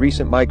in my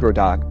recent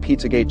microdoc,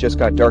 Pizzagate Just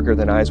Got Darker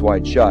Than Eyes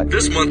Wide Shut.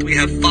 This month we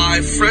have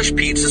 5 fresh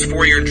pizzas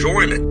for your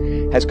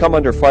enjoyment. Has come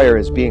under fire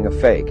as being a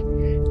fake.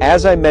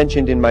 As I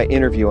mentioned in my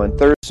interview on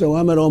Thursday. So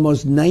I'm at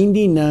almost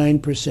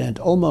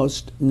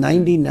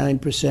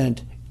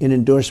 99% in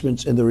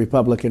endorsements in the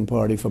Republican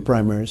Party for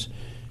primaries,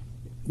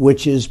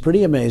 which is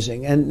pretty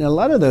amazing. And a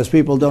lot of those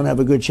people don't have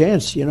a good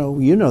chance. You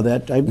know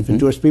that. I've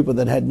endorsed people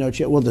that had no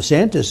chance. Well,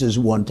 DeSantis is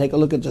one. Take a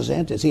look at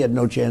DeSantis. He had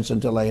no chance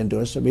until I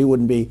endorsed him.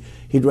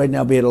 He'd right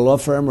now be at a law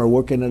firm or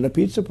working at a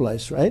pizza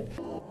place, right?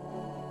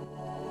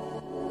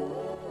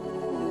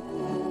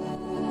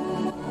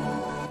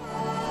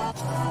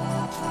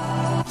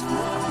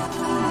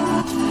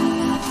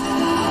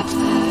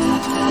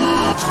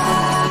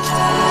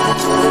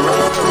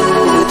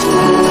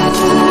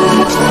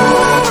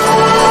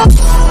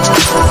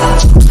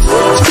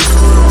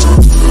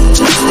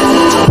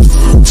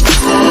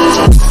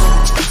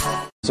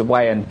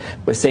 away, and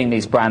we're seeing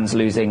these brands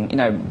losing,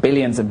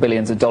 billions and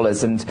billions of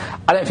dollars. And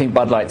I don't think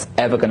Bud Light's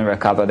ever going to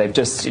recover. They've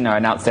just,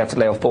 announced they have to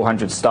lay off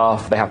 400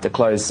 staff. They have to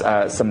close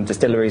some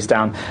distilleries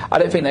down. I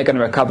don't think they're going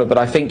to recover, but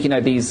I think,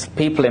 these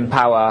people in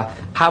power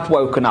have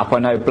woken up. I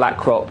know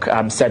BlackRock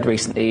said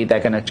recently they're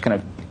going to kind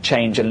of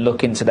change and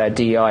look into their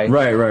DEI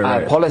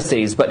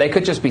policies, but they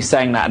could just be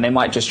saying that, and they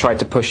might just try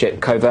to push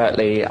it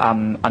covertly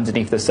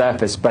underneath the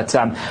surface. But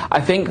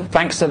I think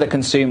thanks to the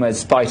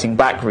consumers fighting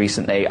back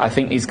recently, I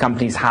think these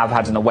companies have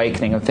had an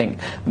awakening and think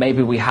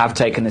maybe we have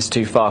taken this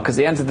too far, because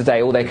at the end of the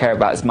day all they care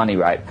about is money,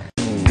 right?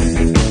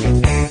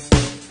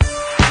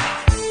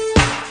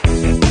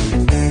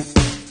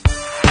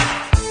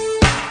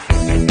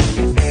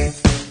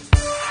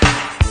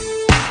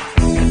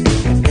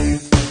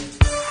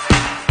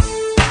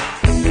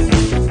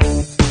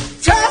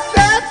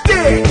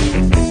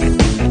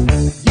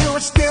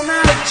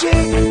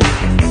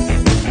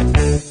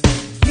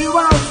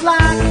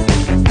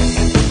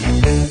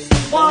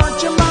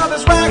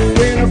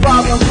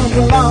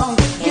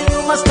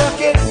 You must tuck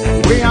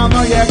it. We all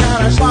know you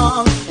got a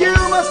song. You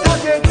must tuck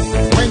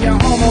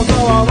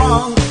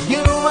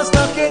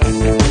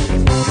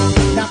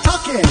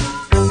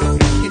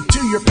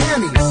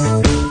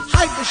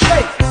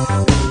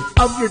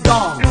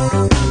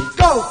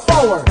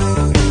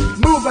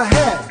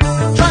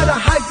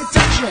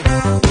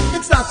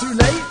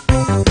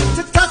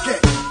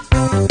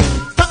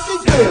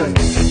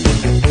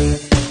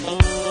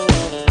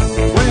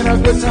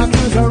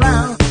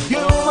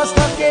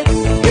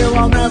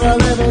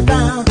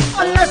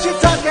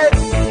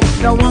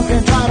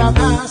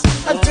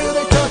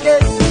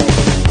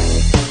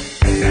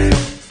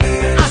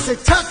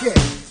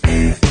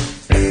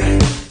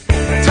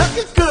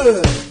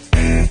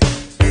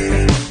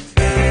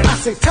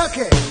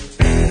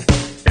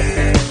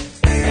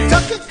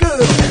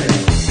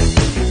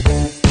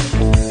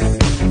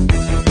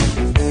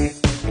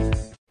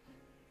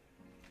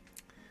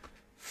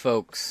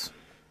Folks,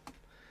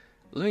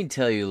 let me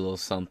tell you a little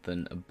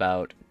something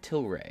about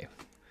Tilray.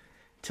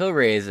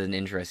 Tilray is an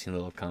interesting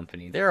little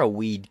company. They're a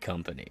weed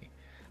company.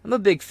 I'm a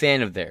big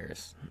fan of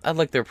theirs. I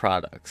like their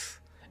products.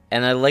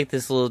 And I like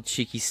this little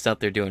cheeky stuff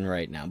they're doing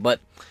right now.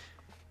 But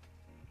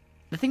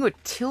the thing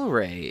with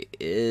Tilray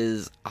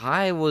is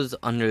I was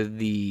under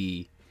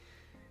the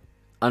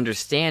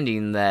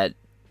understanding that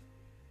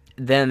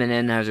them and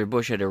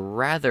Anheuser-Busch had a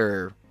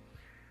rather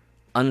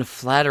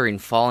unflattering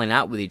falling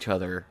out with each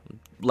other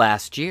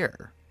last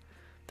year.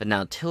 But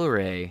now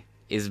Tilray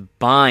is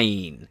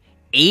buying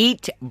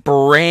 8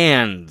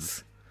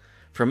 brands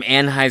from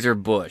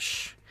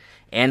Anheuser-Busch.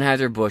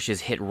 Anheuser-Busch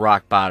has hit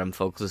rock bottom,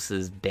 folks. This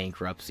is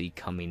bankruptcy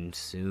coming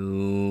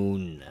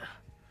soon.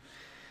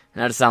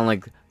 Not to sound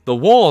like the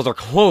walls are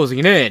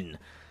closing in.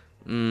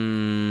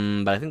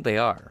 But I think they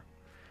are.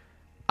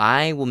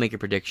 I will make a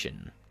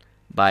prediction.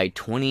 By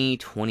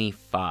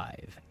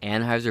 2025,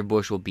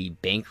 Anheuser-Busch will be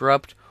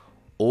bankrupt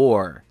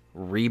or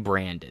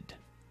rebranded.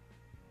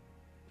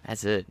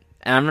 That's it.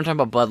 And I'm not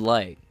talking about Bud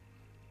Light.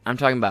 I'm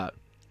talking about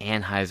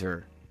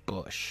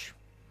Anheuser-Busch.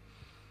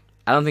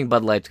 I don't think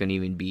Bud Light's going to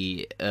even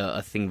be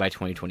a thing by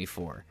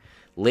 2024.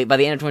 By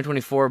the end of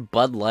 2024,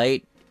 Bud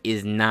Light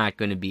is not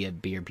going to be a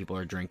beer people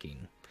are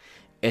drinking.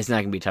 It's not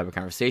going to be a type of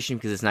conversation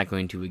because it's not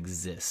going to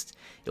exist.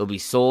 It'll be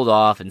sold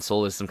off and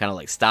sold as some kind of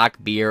like stock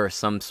beer or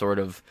some sort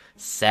of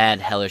sad,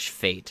 hellish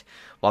fate,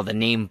 while the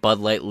name Bud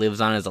Light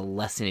lives on as a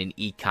lesson in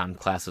econ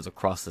classes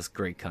across this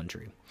great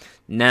country.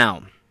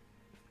 Now,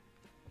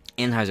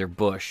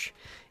 Anheuser-Busch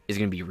is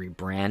going to be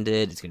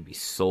rebranded, it's going to be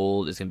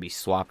sold, it's going to be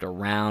swapped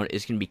around,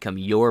 it's going to become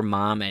your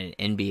mom at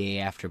an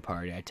NBA after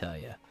party, I tell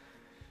you.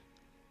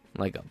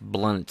 Like a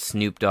blunt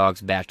Snoop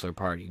Dogg's bachelor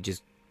party,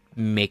 just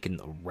making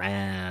the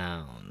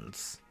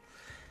rounds.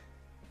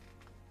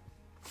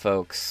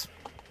 Folks,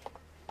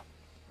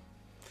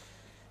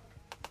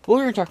 we're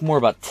going to talk more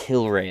about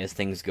Tilray as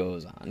things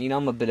goes on. You know,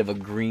 I'm a bit of a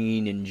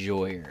green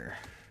enjoyer.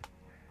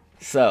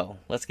 So,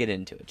 let's get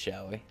into it,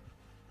 shall we?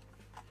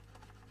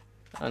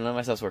 I don't know,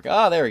 my stuff's working.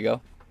 Oh, there we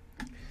go.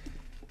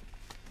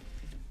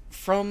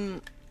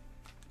 From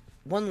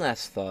one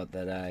last thought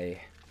that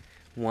I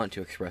want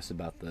to express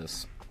about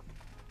this.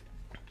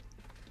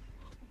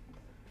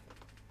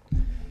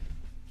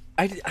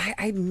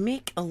 I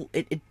make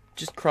it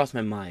just crossed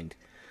my mind.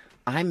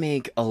 I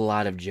make a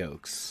lot of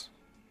jokes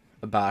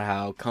about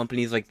how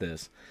companies like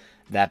this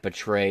that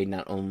betray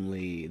not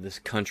only this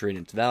country and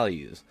its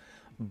values,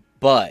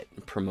 but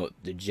promote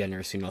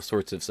degeneracy and all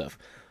sorts of stuff.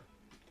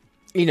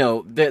 You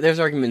know, there's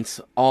arguments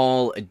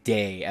all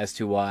day as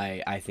to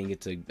why I think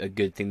it's a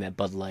good thing that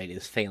Bud Light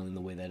is failing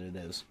the way that it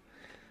is.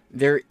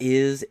 There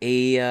is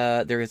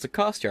a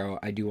cost here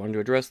I do want to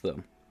address,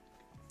 though.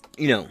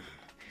 You know,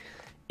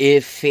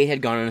 if fate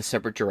had gone in a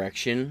separate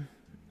direction,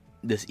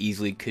 this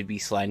easily could be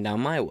sliding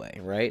down my way,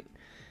 right?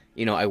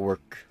 You know, I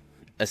work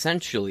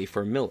essentially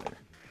for Miller,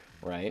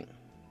 right?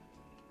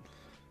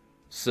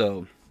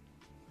 So,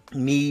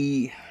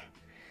 me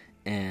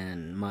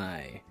and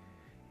my,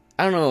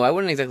 I don't know, I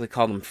wouldn't exactly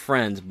call them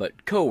friends,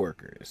 but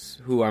coworkers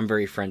who I'm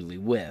very friendly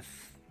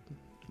with.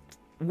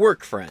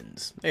 Work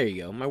friends. There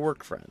you go, my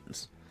work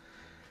friends.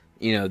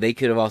 You know, they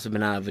could have also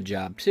been out of a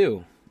job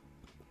too.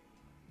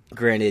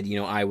 Granted, you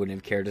know, I wouldn't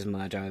have cared as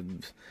much. I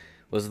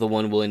was the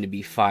one willing to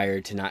be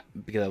fired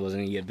because I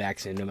wasn't going to get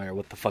vaccinated no matter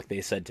what the fuck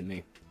they said to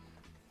me.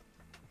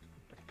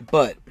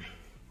 But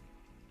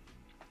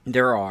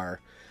there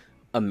are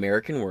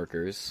American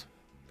workers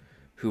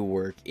who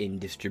work in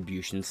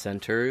distribution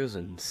centers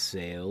and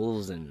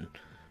sales and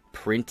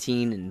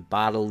printing and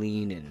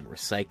bottling and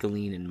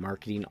recycling and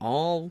marketing,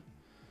 all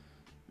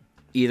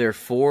either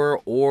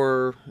for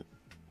or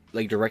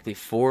like directly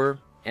for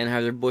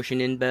Anheuser-Busch and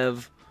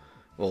InBev,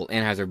 well,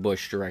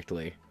 Anheuser-Busch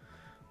directly,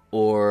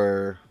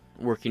 or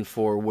working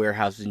for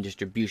warehouses and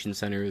distribution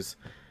centers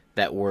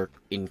that work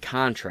in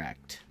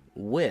contract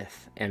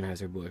with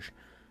Anheuser-Busch,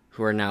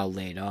 who are now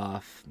laid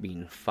off,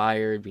 being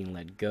fired, being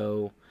let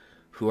go,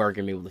 who aren't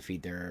going to be able to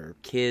feed their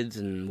kids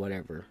and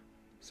whatever.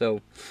 So,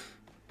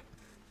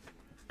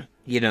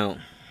 you know,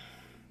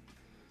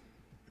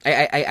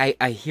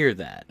 I hear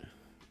that.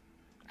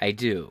 I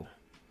do.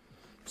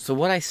 So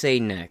what I say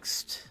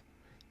next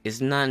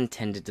is not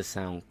intended to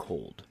sound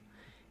cold.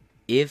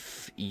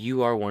 If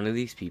you are one of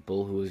these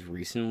people who was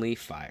recently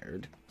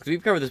fired, because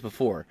we've covered this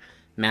before,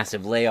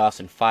 massive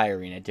layoffs and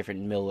firing at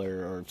different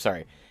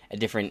at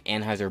different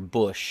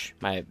Anheuser-Busch,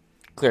 my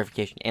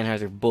clarification,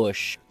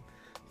 Anheuser-Busch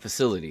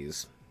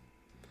facilities.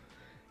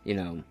 You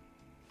know,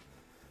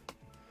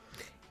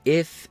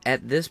 if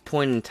at this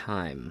point in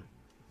time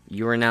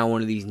you are now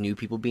one of these new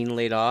people being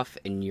laid off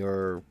and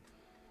you're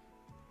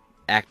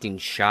acting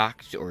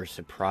shocked or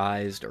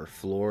surprised or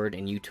floored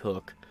and you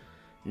took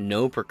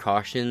no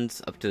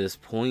precautions up to this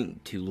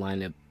point to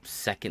line up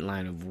second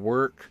line of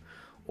work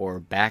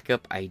or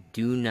backup, I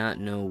do not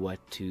know what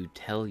to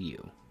tell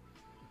you,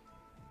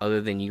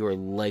 other than you are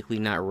likely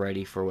not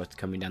ready for what's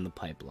coming down the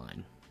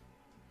pipeline.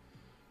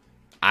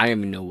 I don't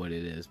even know what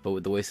it is, but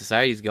with the way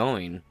society's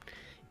going,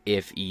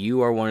 if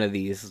you are one of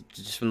these,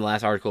 just from the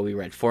last article we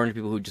read, 400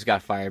 people who just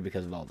got fired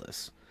because of all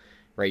this,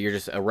 right? You're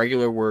just a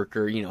regular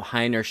worker,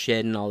 Heiner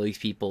Shed and all these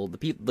people, the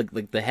people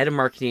like the head of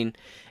marketing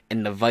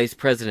and the vice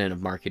president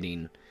of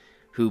marketing,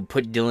 who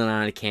put Dylan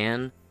on a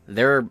can.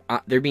 They're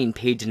being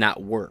paid to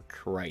not work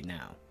right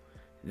now.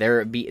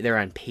 They're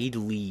on paid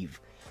leave.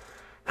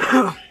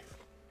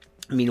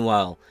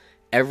 Meanwhile,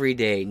 every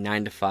day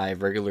 9 to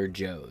 5 regular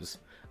Joes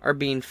are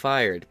being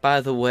fired.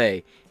 By the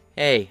way,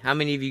 hey, how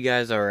many of you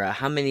guys are?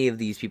 How many of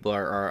these people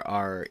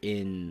are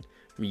in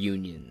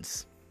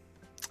unions?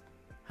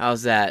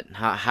 How's that?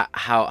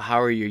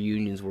 How are your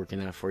unions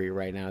working out for you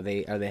right now?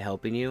 Are they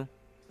helping you?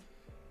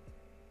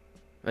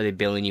 Are they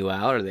bailing you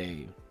out? Are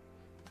they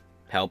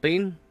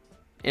helping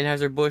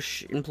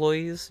Anheuser-Busch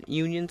employees,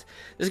 unions?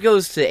 This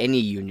goes to any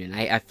union.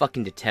 I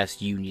fucking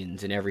detest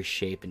unions in every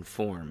shape and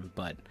form,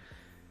 but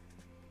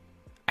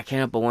I can't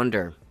help but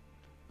wonder,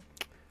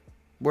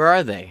 where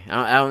are they?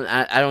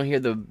 I don't hear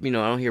I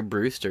don't hear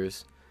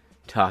Brewsters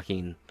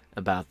talking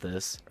about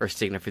this or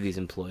sticking up for these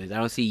employees. I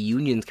don't see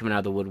unions coming out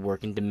of the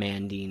woodwork and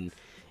demanding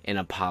an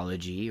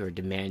apology or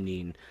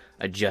demanding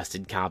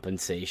adjusted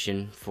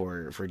compensation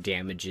for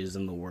damages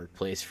in the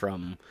workplace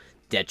from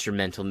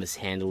detrimental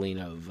mishandling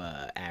of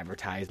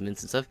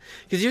advertisements and stuff.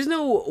 Because there's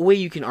no way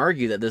you can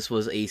argue that this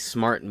was a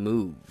smart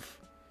move.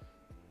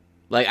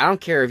 Like, I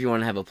don't care if you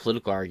want to have a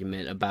political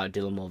argument about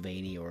Dylan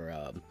Mulvaney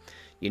or,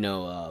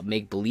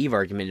 make-believe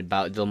argument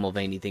about Dylan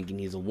Mulvaney thinking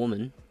he's a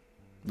woman,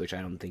 which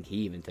I don't think he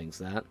even thinks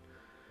that.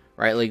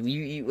 Right? Like,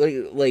 we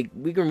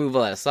can remove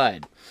all that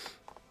aside.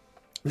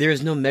 There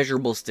is no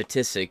measurable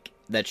statistic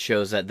that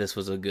shows that this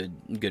was a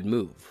good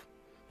move.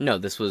 No,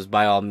 this was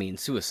by all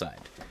means suicide.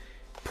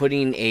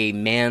 Putting a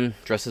man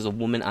dressed as a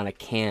woman on a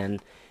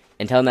can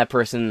and telling that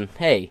person,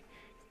 hey,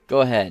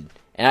 go ahead.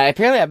 And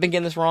apparently I've been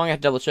getting this wrong, I have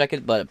to double check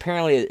it, but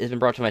apparently it's been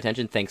brought to my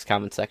attention, thanks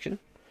comment section.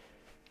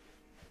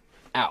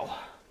 Ow.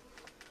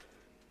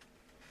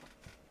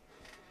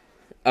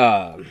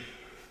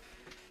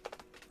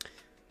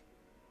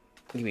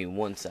 Give me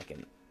 1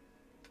 second.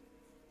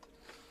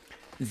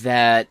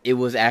 That it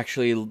was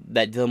actually,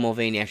 that Dylan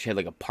Mulvaney actually had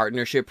like a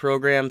partnership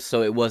program,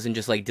 so it wasn't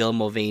just like Dylan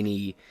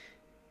Mulvaney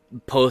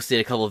posted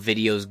a couple of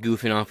videos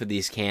goofing off with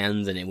these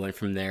cans and it went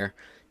from there.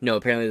 No,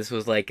 apparently this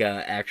was like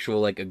a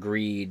actual like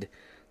agreed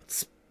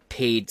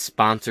paid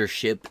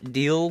sponsorship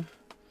deal,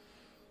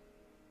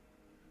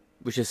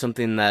 which is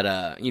something that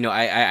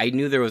I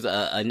knew there was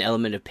an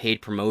element of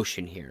paid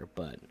promotion here,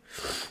 but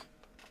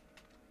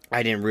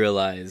I didn't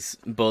realize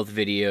both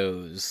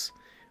videos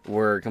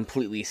were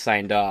completely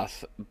signed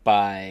off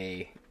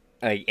by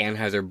like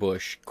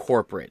Anheuser-Busch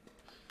corporate.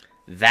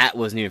 That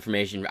was new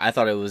information. I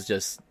thought it was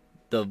just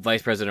the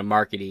vice president of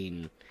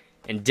marketing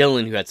and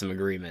Dylan who had some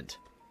agreement.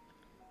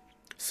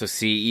 So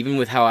see, even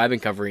with how I've been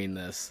covering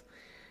this,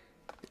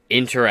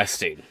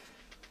 interesting.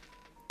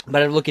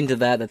 But I'd look into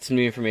that. That's some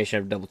new information.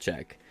 I've double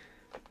check.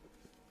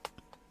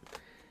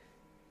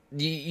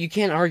 You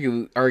can't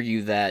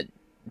argue that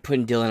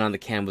putting Dylan on the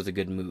can was a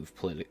good move,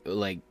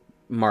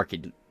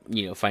 market,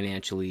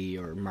 financially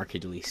or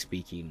markedly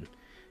speaking.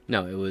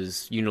 No, it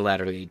was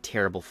unilaterally a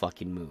terrible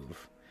fucking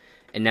move.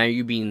 And now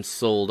you're being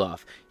sold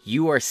off.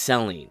 You are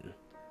selling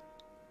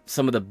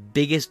some of the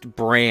biggest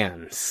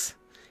brands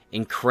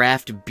in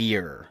craft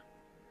beer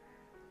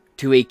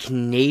to a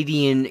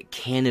Canadian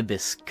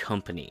cannabis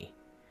company.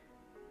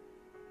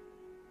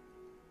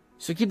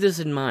 So keep this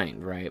in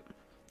mind, right?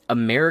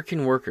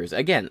 American workers,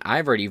 again,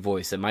 I've already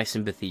voiced that my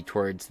sympathy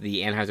towards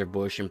the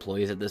Anheuser-Busch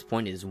employees at this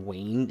point is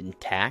waned and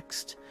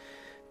taxed,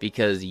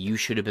 because you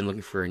should have been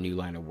looking for a new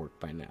line of work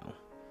by now.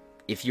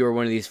 If you're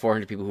one of these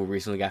 400 people who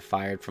recently got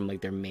fired from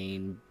like their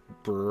main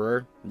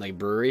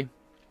brewery,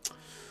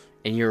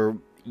 and you're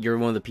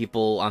one of the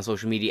people on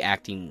social media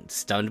acting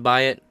stunned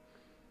by it,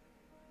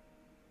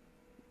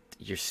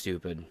 you're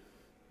stupid.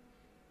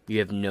 You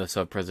have no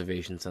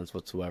self-preservation sense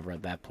whatsoever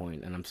at that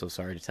point, and I'm so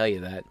sorry to tell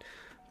you that,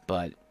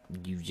 but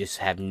you just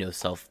have no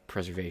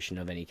self-preservation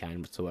of any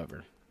kind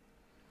whatsoever.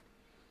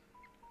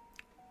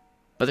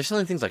 But they're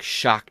selling things like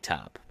Shock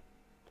Top.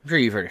 I'm sure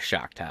you've heard of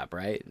Shock Top,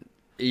 right?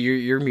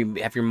 You're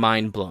gonna have your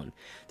mind blown.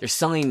 They're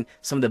selling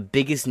some of the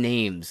biggest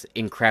names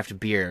in craft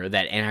beer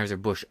that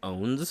Anheuser-Busch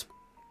owns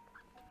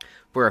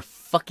for a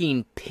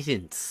fucking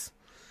pittance.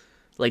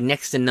 Like,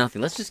 next to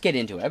nothing. Let's just get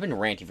into it. I've been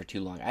ranting for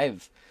too long. I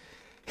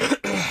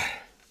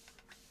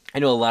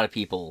know a lot of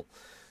people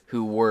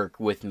who work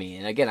with me.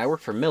 And again, I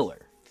work for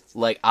Miller.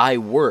 Like, I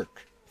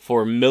work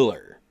for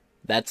Miller.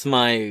 That's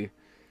my,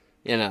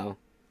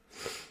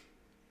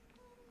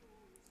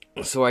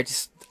 So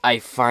I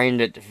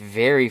find it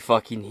very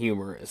fucking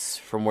humorous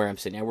from where I'm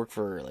sitting. I work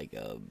for, like,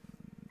 a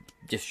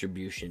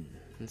distribution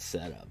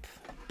setup.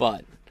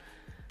 But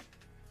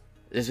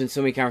there's been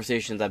so many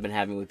conversations I've been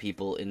having with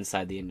people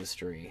inside the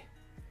industry.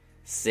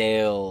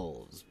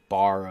 Sales,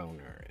 bar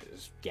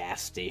owners,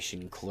 gas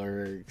station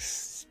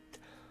clerks,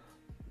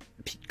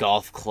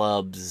 golf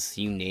clubs,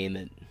 you name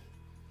it.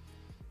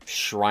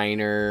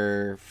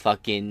 Shriner,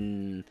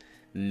 fucking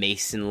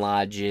Mason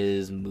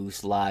lodges,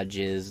 Moose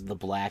lodges, the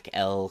Black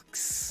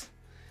Elks.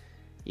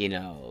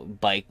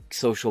 bike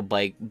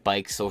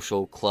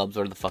social clubs,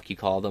 or the fuck you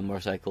call them,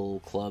 motorcycle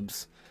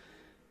clubs.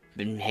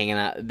 Been hanging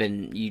out,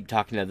 you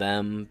talking to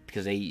them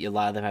because a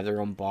lot of them have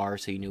their own bar,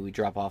 so we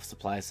drop off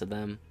supplies to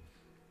them.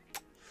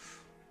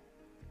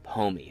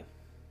 Homie.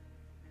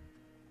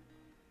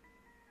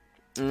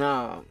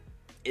 No,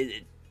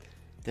 they're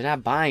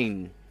not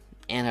buying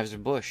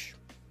Anheuser-Busch.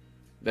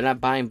 They're not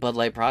buying Bud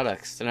Light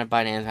products. They're not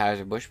buying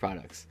Anheuser-Busch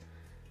products.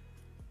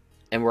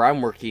 And where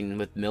I'm working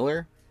with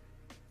Miller,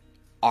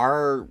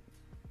 the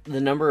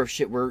number of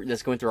shit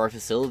that's going through our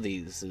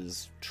facilities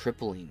is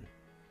tripling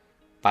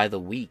by the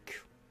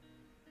week.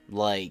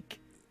 Like,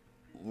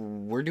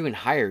 we're doing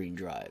hiring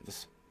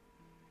drives.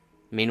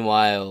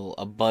 Meanwhile,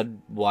 a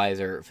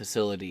Budweiser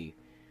facility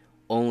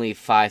only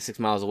 5-6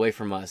 miles away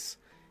from us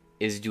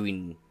is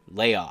doing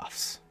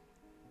layoffs.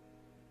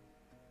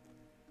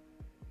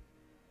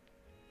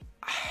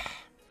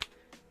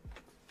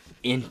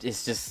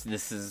 It's just,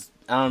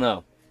 I don't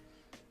know.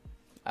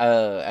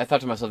 I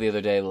thought to myself the other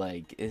day,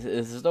 like, this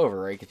is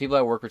over, right? Because people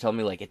at work were telling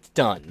me, like, it's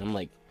done. I'm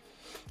like,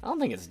 I don't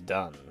think it's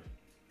done.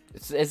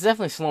 It's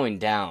definitely slowing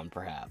down,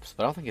 perhaps,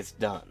 but I don't think it's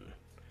done.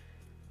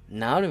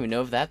 Now I don't even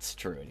know if that's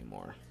true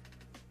anymore.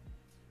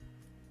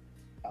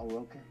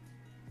 Oh, okay.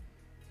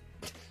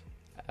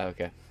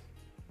 Okay.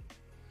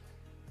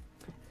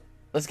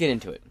 Let's get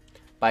into it.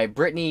 By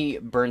Brittany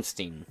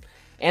Bernstein.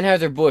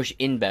 Anheuser-Busch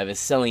InBev is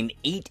selling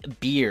 8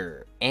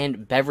 beer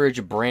and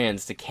beverage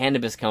brands to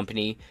cannabis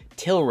company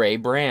Tilray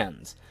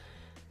Brands.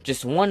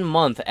 Just 1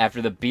 month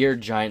after the beer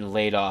giant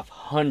laid off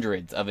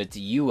hundreds of its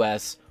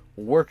U.S.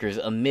 workers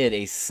amid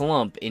a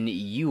slump in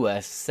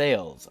U.S.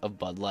 sales of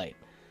Bud Light.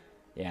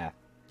 Yeah,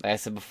 like I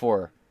said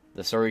before,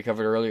 the story we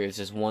covered earlier is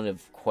just one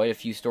of quite a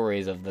few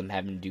stories of them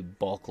having to do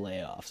bulk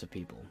layoffs of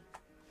people.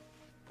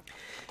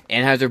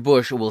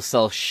 Anheuser-Busch will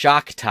sell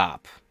Shock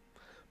Top,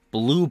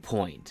 Blue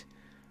Point,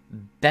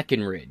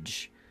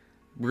 Breckenridge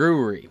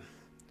Brewery,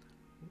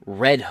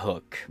 Red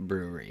Hook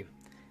Brewery,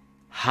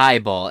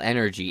 Highball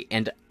Energy,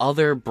 and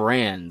other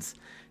brands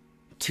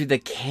to the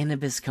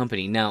cannabis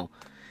company. Now,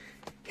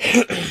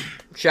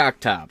 Shock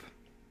Top.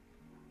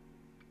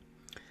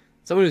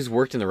 Someone who's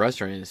worked in the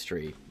restaurant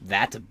industry,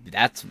 that's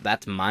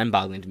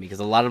mind-boggling to me, because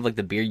a lot of like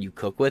the beer you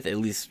cook with, at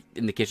least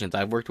in the kitchens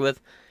I've worked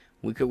with,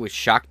 we cook with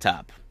Shock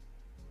Top.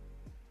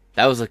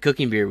 That was a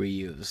cooking beer we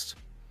used.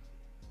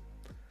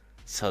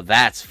 So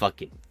that's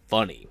fucking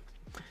funny.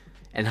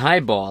 And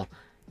Highball.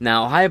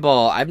 Now,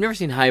 Highball, I've never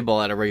seen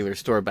Highball at a regular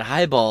store, but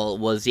Highball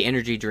was the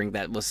energy drink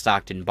that was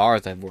stocked in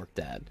bars I've worked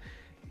at.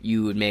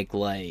 You would make,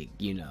 like,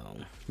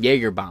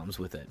 Jaeger bombs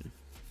with it.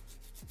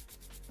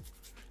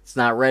 It's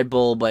not Red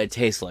Bull, but it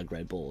tastes like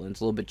Red Bull. And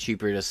it's a little bit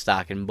cheaper to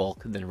stock in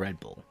bulk than Red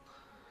Bull.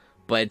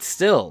 But it's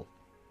still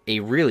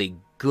a really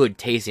good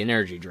tasting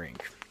energy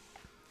drink.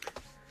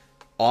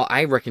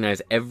 I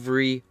recognize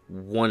every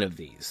one of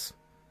these.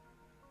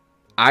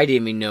 I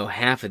didn't even know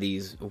half of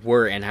these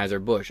were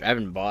Anheuser-Busch. I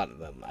haven't bought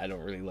them. I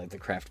don't really like the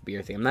craft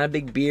beer thing. I'm not a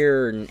big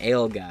beer and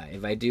ale guy.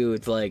 If I do,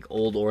 it's like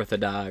Old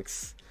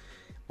Orthodox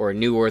or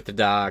New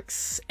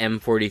Orthodox,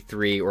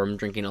 M43, or I'm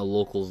drinking a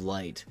Locals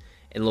Light.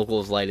 And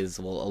Locals Light is,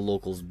 a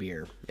Locals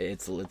beer.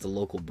 It's a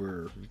local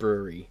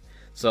brewery.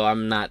 So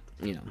I'm not,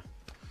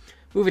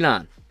 Moving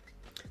on.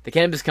 The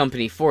cannabis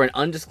company, for an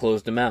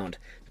undisclosed amount,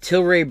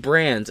 Tilray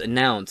Brands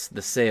announced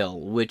the sale,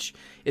 which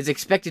is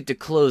expected to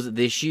close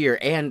this year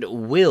and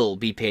will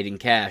be paid in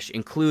cash,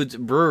 includes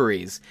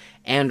breweries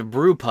and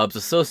brew pubs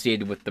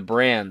associated with the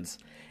brands,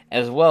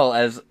 as well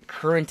as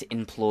current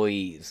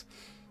employees.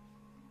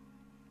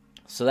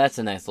 So that's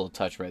a nice little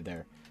touch right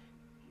there.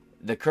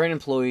 The current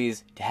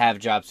employees to have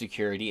job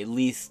security, at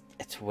least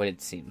that's what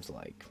it seems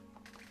like.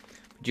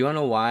 Do you want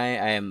to know why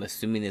I am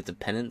assuming it's a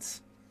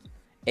penance?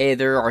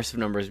 There are some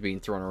numbers being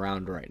thrown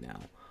around right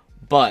now,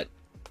 but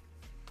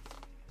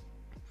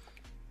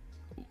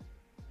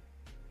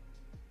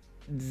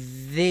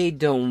they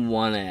don't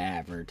want to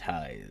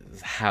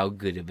advertise how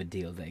good of a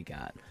deal they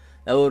got.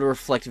 That would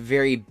reflect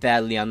very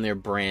badly on their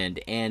brand,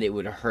 and it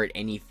would hurt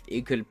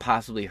it could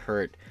possibly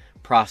hurt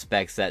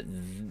prospects that,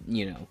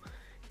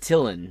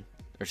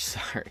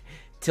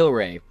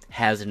 Tilray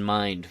has in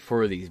mind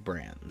for these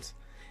brands.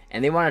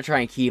 And they want to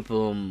try and keep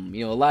them,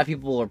 a lot of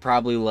people are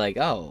probably like,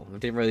 oh, I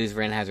didn't really use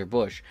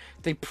Anheuser-Busch.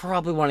 They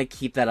probably want to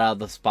keep that out of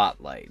the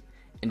spotlight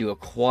and do a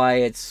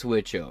quiet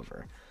switch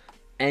over.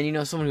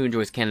 And, someone who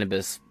enjoys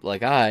cannabis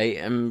like I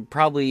am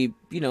probably,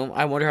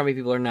 I wonder how many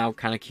people are now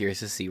kind of curious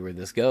to see where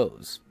this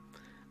goes.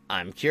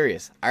 I'm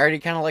curious. I already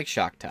kind of like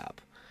Shock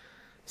Top.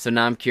 So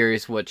now I'm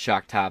curious what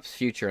Shock Top's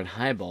future and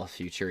Highball's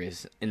future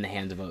is in the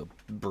hands of a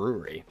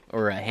brewery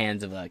or the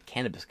hands of a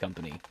cannabis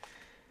company.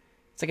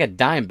 It's like a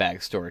dime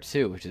bag store,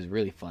 too, which is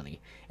really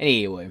funny.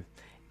 Anyway,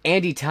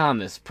 Andy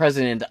Thomas,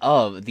 president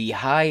of the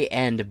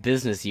high-end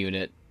business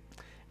unit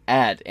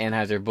at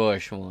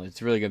Anheuser-Busch, well,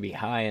 it's really going to be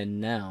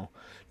high-end now,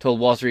 told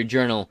Wall Street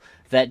Journal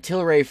that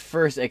Tilray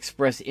first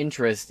expressed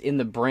interest in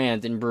the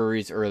brands and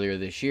breweries earlier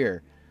this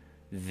year.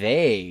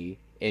 They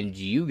and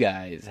you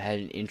guys had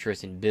an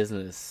interest in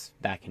business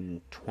back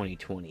in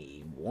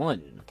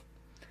 2021.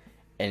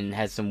 and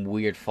had some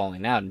weird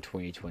falling out in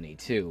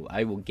 2022.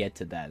 I will get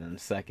to that in a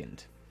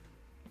second.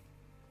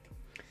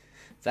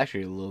 It's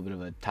actually a little bit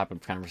of a topic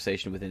of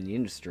conversation within the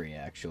industry,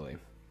 actually.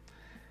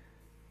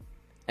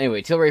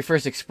 Anyway, Tilray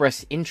first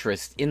expressed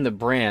interest in the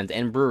brand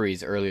and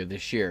breweries earlier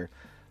this year.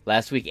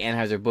 Last week,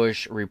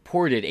 Anheuser-Busch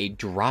reported a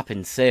drop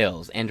in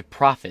sales and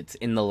profits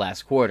in the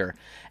last quarter,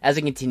 as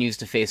it continues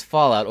to face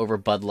fallout over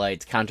Bud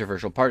Light's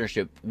controversial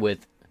partnership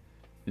with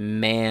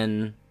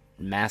masculine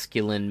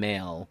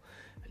male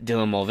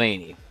Dylan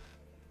Mulvaney.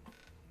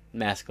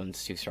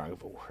 Masculine's too strong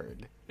of a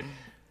word.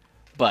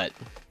 But,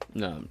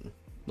 no,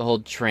 the whole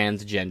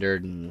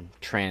transgendered and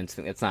trans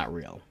thing, that's not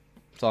real.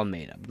 It's all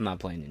made up. I'm not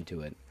playing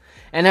into it.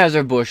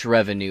 Anheuser-Busch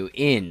revenue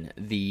in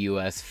the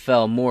U.S.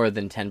 fell more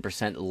than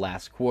 10%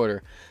 last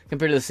quarter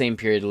compared to the same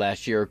period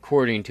last year,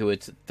 according to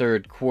its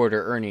third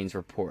quarter earnings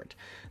report.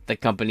 The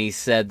company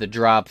said the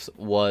drops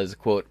was,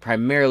 quote,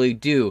 primarily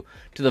due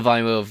to the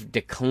volume of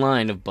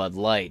decline of Bud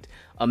Light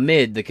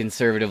amid the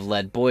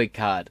conservative-led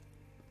boycott.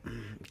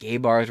 Gay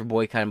bars were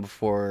boycotting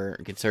before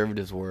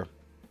conservatives were.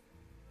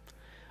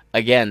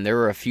 Again, there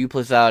were a few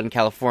places out in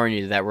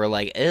California that were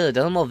like, ew,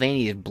 Dylan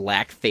Mulvaney is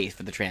blackface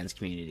for the trans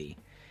community.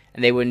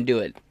 And they wouldn't do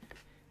it.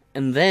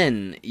 And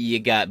then you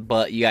got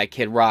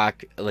Kid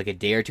Rock like a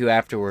day or two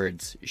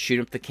afterwards, shoot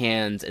up the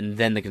cans, and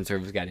then the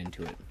conservatives got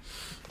into it.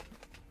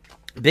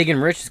 Big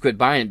and Rich just quit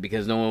buying it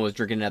because no one was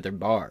drinking it at their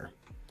bar.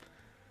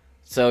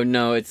 So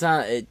no, it's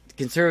not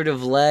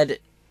conservative led.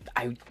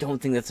 I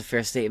don't think that's a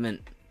fair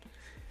statement.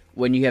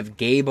 When you have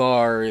gay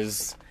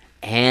bars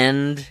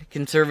and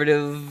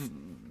conservative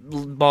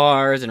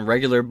bars and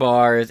regular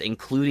bars,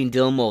 including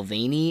Dylan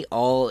Mulvaney,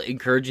 all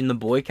encouraging the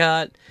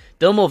boycott.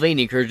 Dylan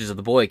Mulvaney encourages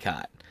the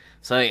boycott.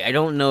 So I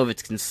don't know if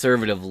it's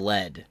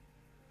conservative-led.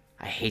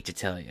 I hate to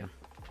tell you.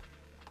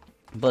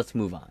 But let's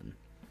move on.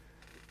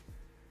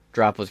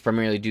 Drop was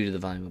primarily due to the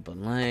volume of Bud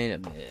Light,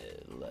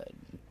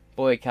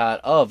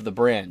 boycott of the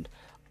brand.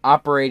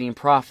 Operating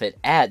profit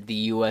at the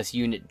U.S.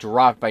 unit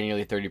dropped by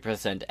nearly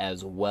 30%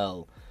 as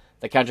well.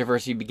 The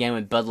controversy began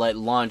when Bud Light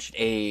launched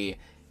a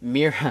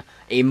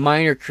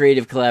minor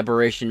creative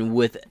collaboration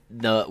with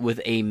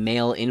a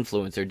male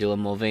influencer, Dylan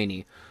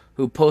Mulvaney,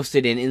 who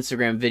posted an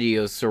Instagram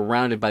video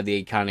surrounded by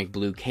the iconic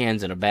blue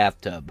cans in a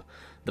bathtub.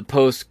 The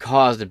post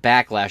caused a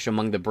backlash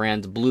among the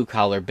brand's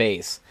blue-collar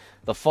base.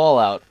 The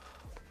fallout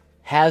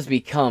has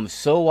become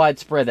so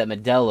widespread that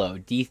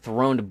Modelo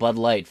dethroned Bud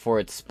Light for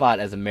its spot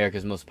as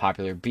America's most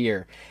popular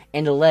beer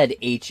and led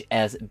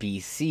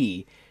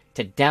HSBC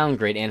to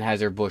downgrade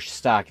Anheuser-Busch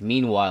stock.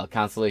 Meanwhile,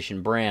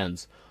 Constellation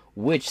Brands,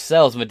 which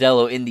sells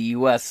Modelo in the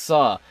U.S.,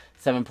 saw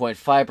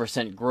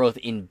 7.5% growth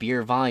in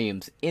beer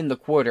volumes in the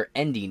quarter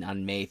ending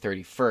on May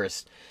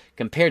 31st.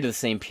 Compared to the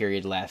same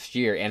period last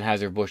year,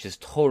 Anheuser-Busch's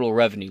total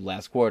revenue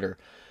last quarter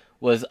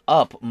was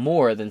up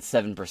more than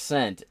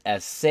 7%,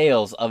 as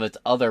sales of its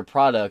other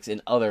products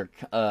in other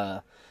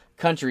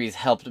countries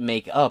helped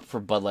make up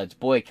for Bud Light's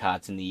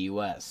boycotts in the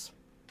U.S.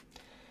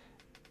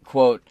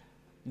 Quote,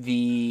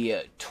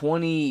 the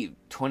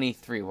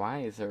 2023, why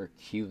is there a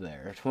Q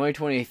there?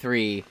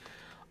 2023,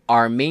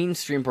 our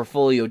mainstream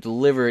portfolio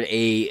delivered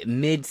a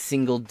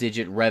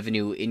mid-single-digit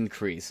revenue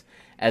increase,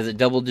 as a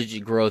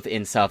double-digit growth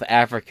in South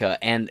Africa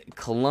and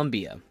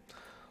Colombia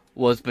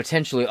was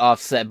potentially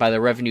offset by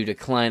the revenue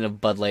decline of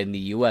Bud Light in the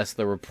U.S.,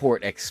 the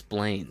report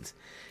explains.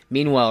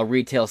 Meanwhile,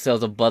 retail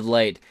sales of Bud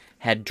Light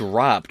had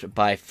dropped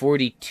by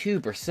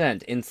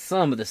 42% in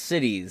some of the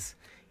cities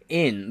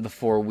in the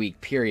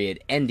 4-week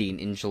period ending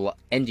on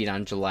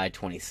July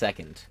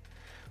 22nd,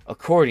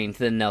 according to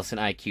the Nelson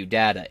IQ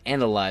data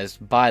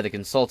analyzed by the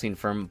consulting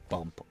firm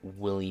Bump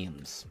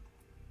Williams.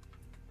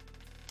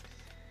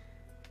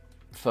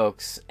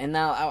 Folks, and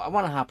now I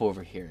want to hop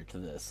over here to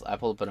this. I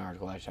pulled up an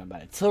article actually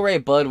about it. Tilray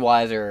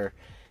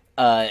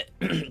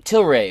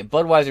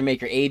Budweiser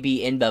maker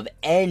AB InBev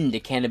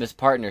end cannabis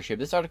partnership.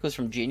 This article is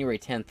from January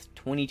 10th,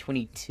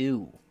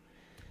 2022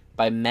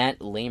 by Matt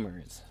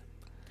Lamers.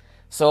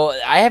 So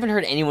I haven't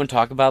heard anyone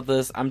talk about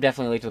this. I'm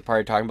definitely late to the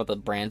party talking about the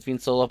brands being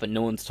sold up, but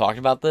no one's talked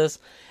about this.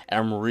 And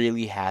I'm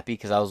really happy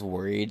because I was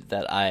worried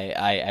that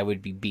I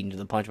would be beaten to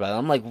the punch about it.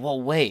 I'm like,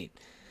 well, wait.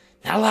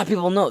 Not a lot of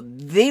people know.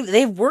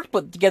 They've worked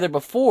together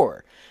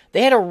before.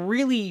 They had a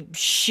really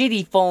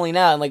shitty falling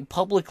out, and like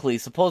publicly,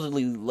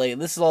 supposedly, like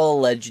this is all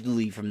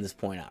allegedly from this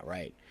point out,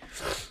 right?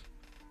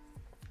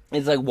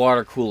 It's like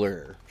water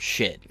cooler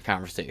shit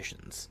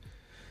conversations,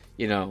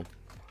 you know.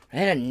 They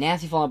had a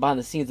nasty falling out behind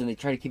the scenes, and they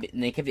tried to keep it,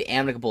 and they kept it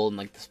amicable in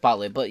like the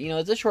spotlight. But you know,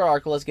 it's a short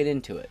article. Let's get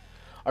into it.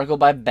 Article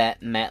by Matt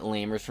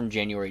Lamers from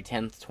January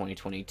 10th,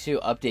 2022,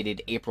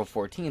 updated April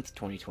 14th,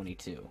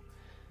 2022.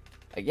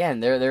 Again,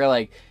 they're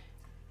like.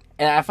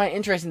 And I find it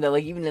interesting that,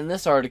 like, even in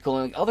this article,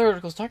 and like, other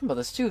articles talking about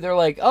this, too, they're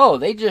like, oh,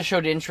 they just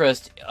showed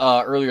interest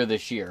earlier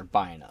this year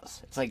buying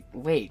us. It's like,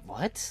 wait,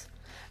 what?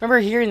 I remember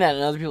hearing that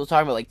and other people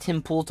talking about, like,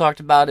 Tim Pool talked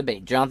about it,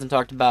 Benny Johnson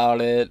talked about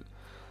it,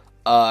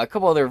 a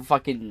couple other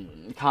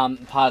fucking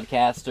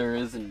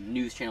podcasters and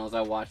news channels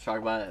I watch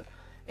talk about it,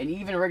 and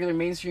even regular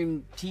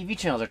mainstream TV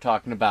channels are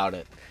talking about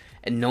it.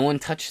 and no one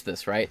touched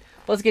this, right?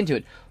 But let's get into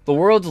it. The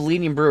world's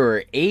leading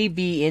brewer,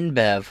 AB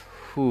InBev,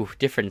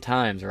 different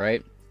times,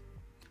 right?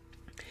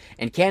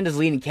 And Canada's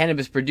leading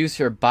cannabis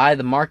producer by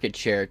the market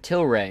share,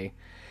 Tilray,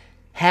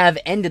 have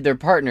ended their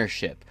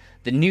partnership.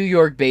 The New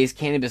York-based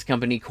cannabis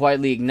company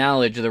quietly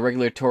acknowledged the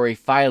regulatory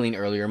filing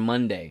earlier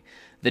Monday.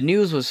 The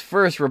news was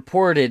first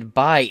reported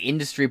by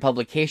industry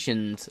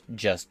publications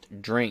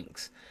Just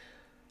Drinks.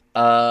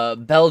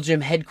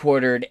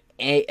 Belgium-headquartered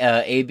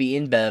AB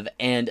InBev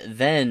and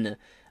then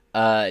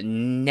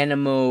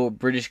Nanaimo,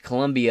 British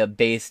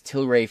Columbia-based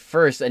Tilray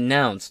first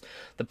announced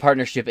the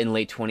partnership in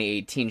late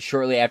 2018,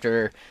 shortly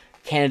after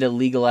Canada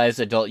legalized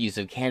adult use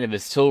of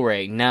cannabis.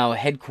 Tilray, now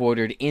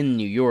headquartered in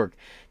New York,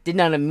 did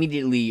not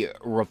immediately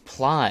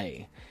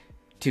reply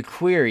to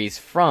queries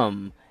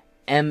from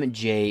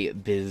MJ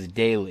Biz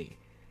Daily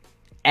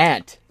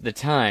at the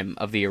time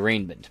of the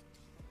arrangement,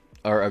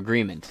 my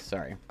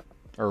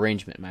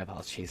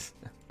apologies,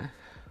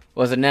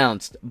 was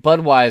announced.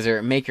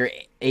 Budweiser maker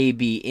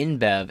AB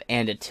InBev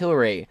and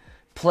Tilray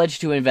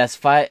pledged to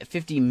invest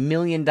 $50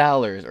 million,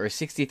 or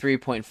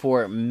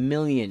 63.4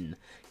 million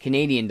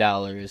Canadian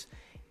dollars,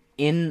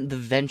 in the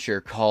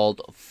venture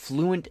called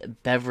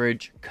Fluent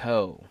Beverage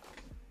Co.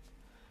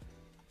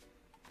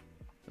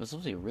 It was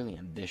supposed to be really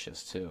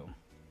ambitious, too.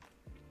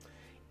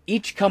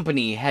 Each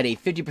company had a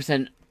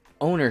 50%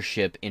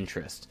 ownership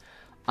interest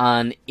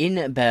on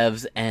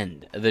InBev's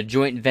end. The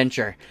joint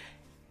venture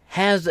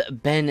has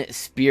been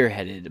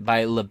spearheaded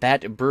by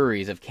Labatt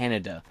Breweries of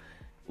Canada.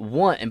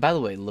 And by the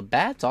way,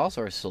 Labatt's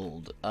also are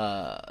sold.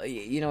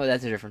 You know,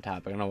 that's a different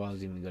topic. I don't know why I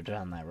was even going to go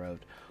down that road.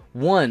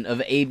 One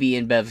of AB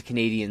InBev's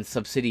Canadian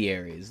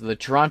subsidiaries, the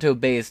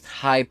Toronto-based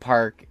High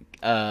Park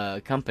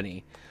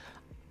Company,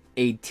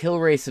 a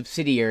Tilray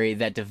subsidiary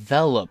that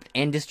developed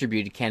and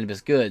distributed cannabis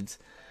goods.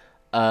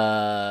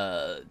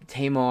 Tamar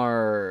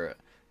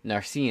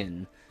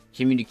Narcian,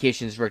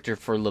 communications director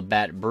for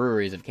Labatt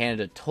Breweries of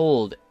Canada,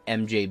 told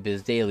MJ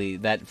Biz Daily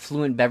that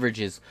Fluent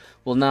Beverages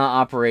will now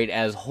operate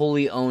as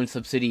wholly owned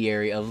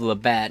subsidiary of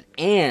Labatt,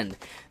 and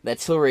that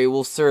Tilray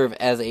will serve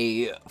as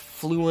a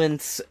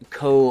Fluent's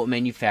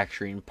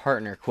co-manufacturing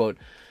partner. Quote,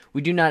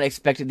 "We do not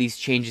expect these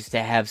changes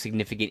to have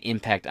significant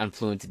impact on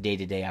Fluent's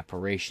day-to-day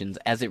operations,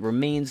 as it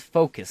remains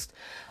focused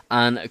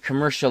on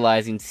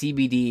commercializing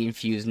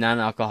CBD-infused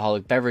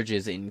non-alcoholic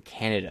beverages in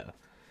Canada,"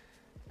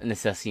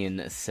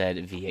 Necessian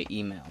said via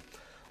email.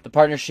 The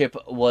partnership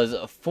was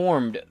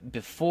formed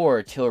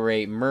before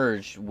Tilray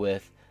merged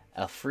with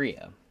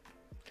Alfria.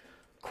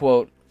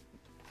 Quote,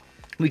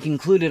 "We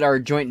concluded our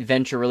joint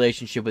venture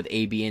relationship with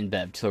AB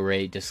InBev,"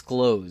 Tilray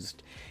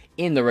disclosed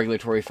in the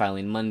regulatory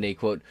filing Monday.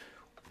 Quote,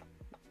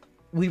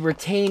 "We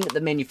retain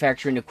the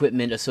manufacturing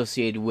equipment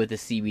associated with the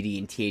CBD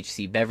and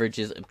THC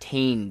beverages,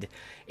 obtained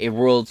a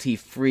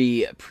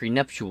royalty-free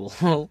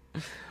prenuptial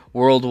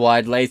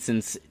worldwide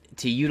license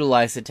to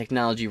utilize the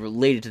technology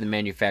related to the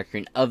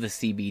manufacturing of the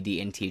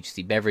CBD and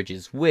THC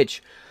beverages,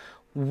 which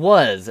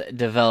was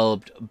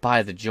developed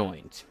by the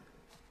joint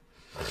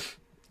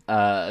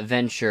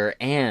venture,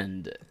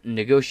 and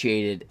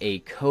negotiated a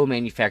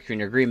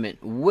co-manufacturing agreement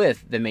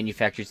with the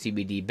manufactured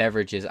CBD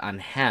beverages on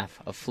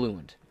behalf of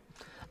Fluent.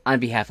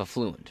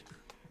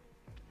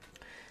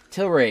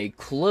 Tilray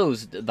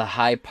closed the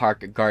High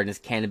Park Gardens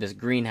cannabis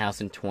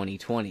greenhouse in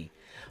 2020,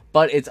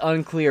 but it's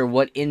unclear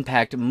what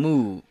impact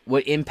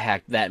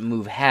that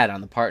move had on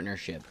the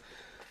partnership.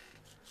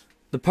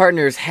 The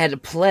partners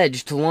had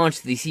pledged to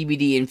launch the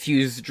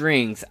CBD-infused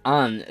drinks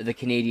on the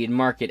Canadian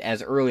market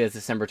as early as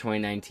December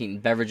 2019.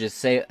 Beverage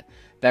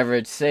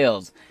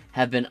sales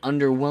have been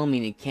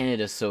underwhelming in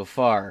Canada so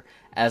far,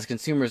 as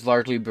consumers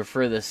largely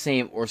prefer the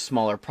same or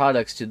smaller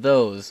products to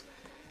those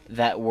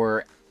that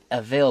were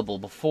available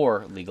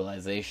before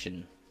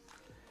legalization.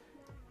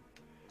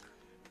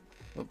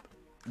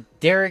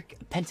 Derek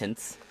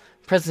Pentance,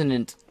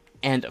 president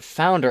and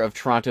founder of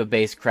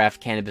Toronto-based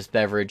craft cannabis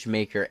beverage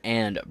maker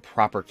and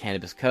Proper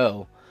Cannabis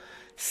Co.,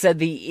 said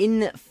the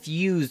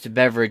infused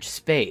beverage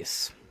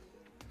space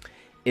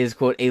is,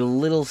 quote, "a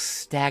little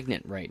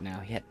stagnant right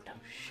now." Yeah, no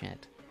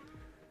shit.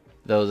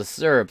 Though the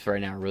syrups right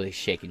now are really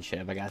shaking shit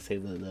up. I gotta say,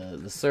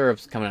 the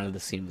syrups coming out of the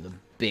scene with a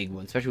big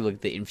one, especially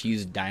with the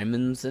infused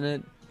diamonds in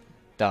it.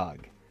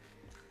 Dog.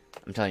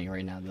 I'm telling you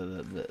right now,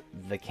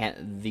 the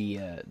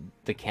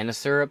can of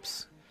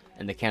syrups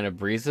and the can of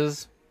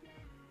breezes,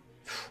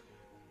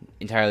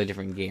 entirely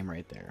different game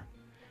right there.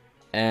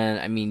 And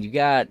I mean, you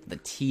got the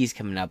teas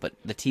coming out, but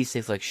the tea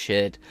tastes like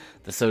shit.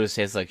 The soda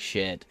tastes like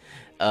shit.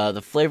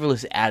 The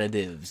flavorless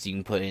additives you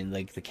can put in,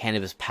 like the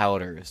cannabis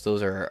powders,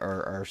 those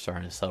are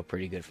starting to sell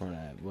pretty good from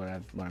what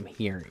I'm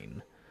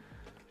hearing.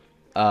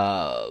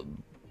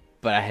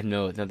 But I have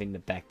nothing to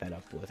back that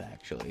up with,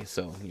 actually.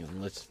 So,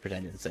 let's just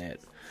pretend and say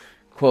it.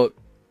 Quote,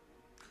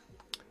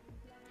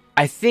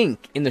 "I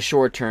think in the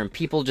short term,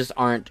 people just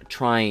aren't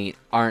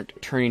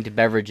turning to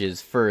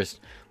beverages first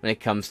when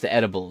it comes to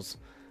edibles."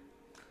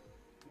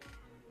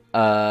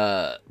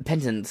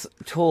 Pentance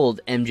told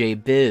MJ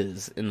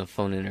Biz in the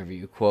phone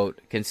interview, quote,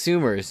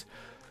 "Consumers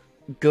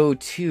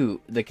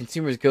the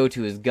consumer's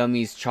go-to is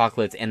gummies,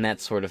 chocolates, and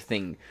that sort of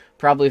thing.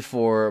 Probably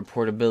for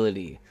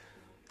portability.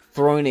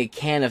 Throwing a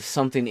can of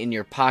something in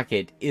your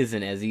pocket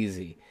isn't as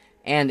easy,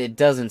 and it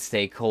doesn't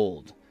stay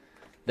cold.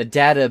 The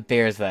data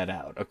bears that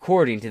out.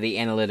 According to the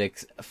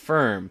analytics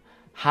firm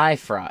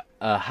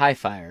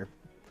Hi-Fire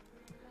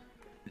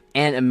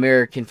and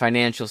American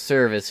financial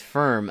service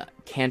firm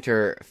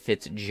Cantor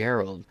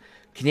Fitzgerald,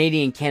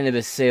 Canadian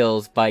cannabis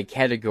sales by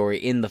category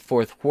in the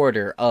fourth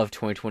quarter of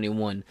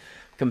 2021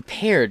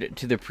 compared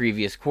to the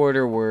previous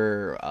quarter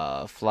were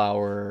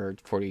flower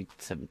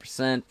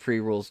 47%,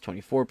 pre-rolls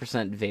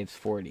 24%,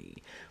 vapes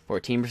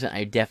 14%.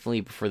 I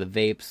definitely prefer the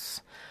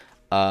vapes.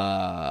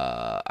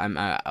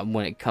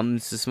 When it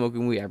comes to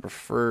smoking weed, I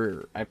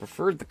prefer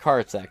the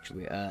carts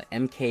actually.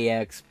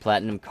 MKX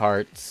Platinum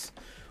carts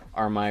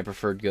are my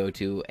preferred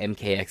go-to.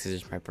 MKX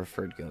is my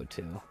preferred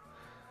go-to.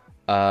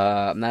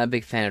 I'm not a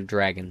big fan of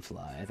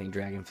Dragonfly. I think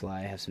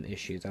Dragonfly have some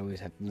issues. I always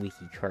have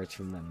leaky carts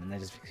from them, and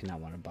that just makes me not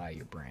want to buy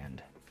your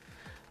brand.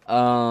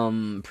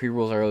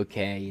 Pre-rolls are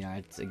okay. You know,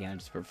 I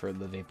just prefer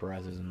the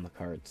vaporizers and the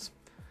carts.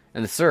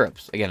 And the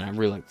syrups. Again, I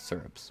really like the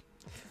syrups.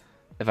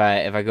 If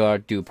I go out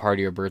to do a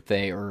party or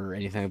birthday or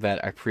anything like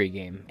that, I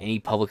pre-game. Any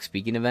public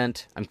speaking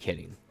event, I'm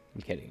kidding.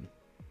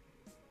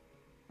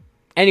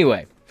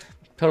 Anyway,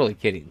 totally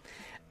kidding.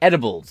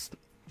 Edibles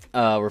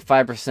were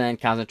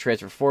 5%,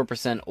 concentrates were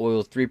 4%,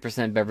 oils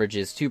 3%,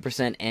 beverages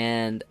 2%,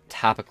 and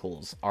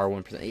topicals are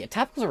 1%. Yeah,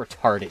 topicals are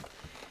retarded.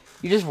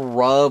 You just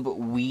rub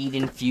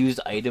weed-infused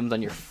items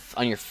on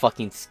your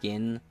fucking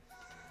skin.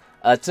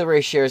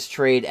 Tilray shares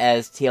trade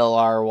as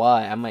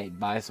TLRY. I might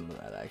buy some of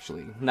that,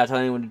 actually. I'm not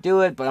telling anyone to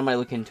do it, but I might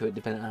look into it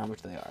depending on how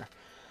much they are.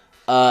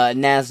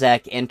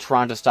 NASDAQ and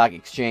Toronto Stock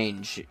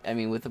Exchange. I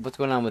mean, with what's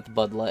going on with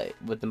Bud Light,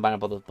 with them buying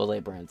up all those Bud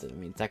Light brands, I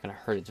mean, it's not going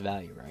to hurt its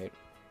value, right?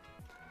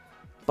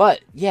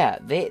 But, yeah,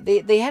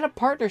 they had a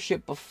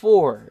partnership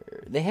before.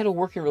 They had a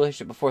working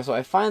relationship before, so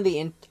I find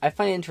it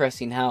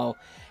interesting how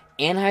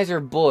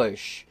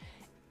Anheuser-Busch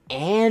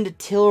and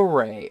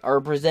Tilray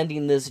are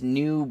presenting this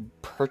new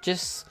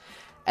purchase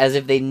as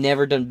if they've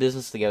never done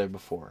business together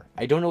before.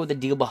 I don't know what the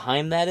deal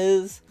behind that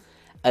is.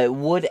 It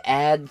would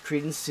add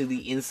credence to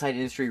the inside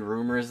industry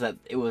rumors that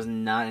it was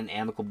not an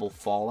amicable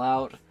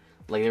fallout.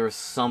 Like, there was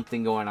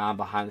something going on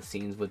behind the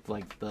scenes with,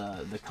 like,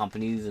 the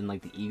companies and,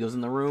 like, the egos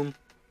in the room.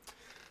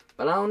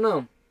 But I don't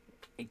know.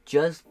 I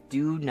just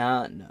do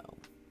not know.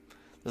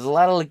 There's a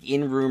lot of, like,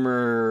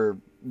 in-rumor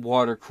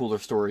water cooler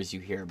stories you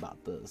hear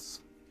about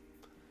this.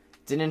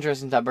 It's an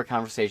interesting topic of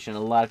conversation. A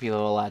lot of people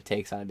have a lot of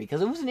takes on it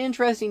because it was an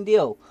interesting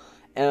deal.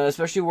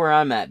 Especially where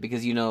I'm at,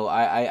 because, you know,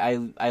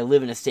 I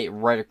live in a state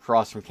right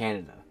across from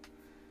Canada,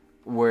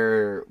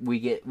 where we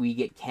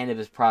get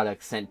cannabis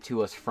products sent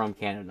to us from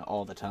Canada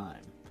all the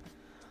time.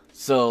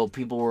 So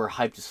people were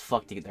hyped as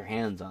fuck to get their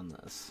hands on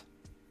this.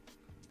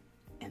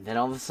 And then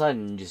all of a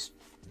sudden, just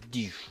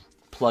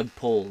plug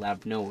pulled out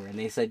of nowhere. And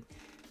they said,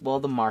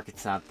 well, the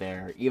market's not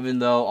there. Even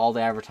though all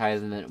the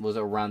advertisement was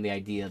around the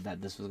idea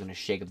that this was going to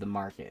shake up the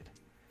market.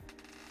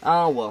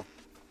 Oh, well.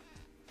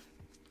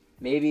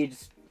 Maybe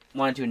just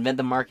wanted to invent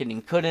the market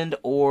and couldn't,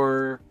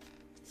 or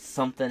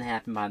something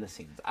happened behind the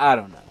scenes. I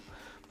don't know.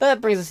 But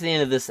that brings us to the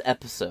end of this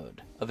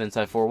episode of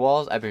Inside Four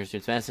Walls. I've been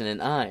Mr. Manson,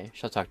 and I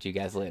shall talk to you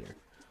guys later.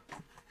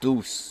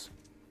 Deuce.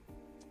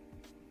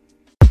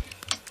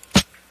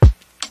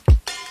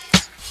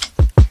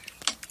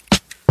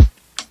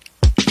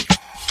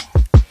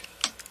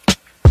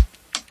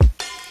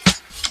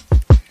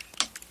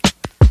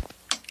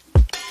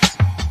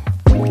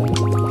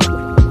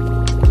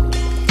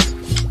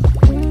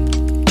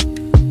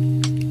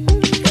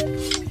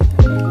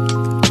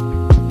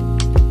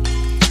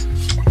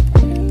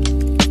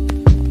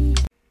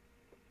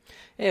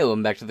 Hey,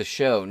 welcome back to the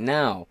show.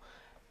 Now,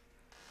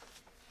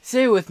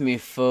 say with me,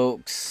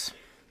 folks.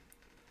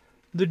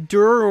 The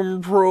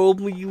Durham probe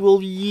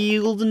will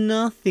yield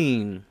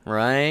nothing,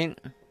 right?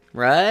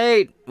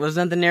 Right?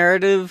 Wasn't that the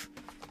narrative?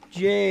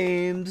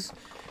 James,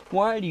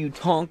 why do you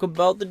talk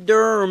about the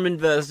Durham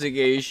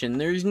investigation?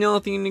 There's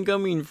nothing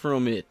coming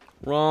from it,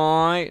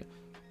 right?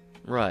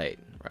 Right.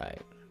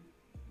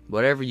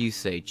 Whatever you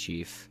say,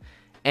 Chief.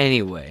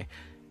 Anyway,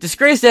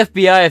 disgraced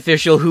FBI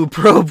official who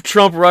probed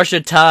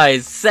Trump-Russia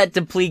ties set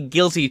to plead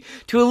guilty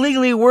to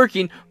illegally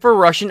working for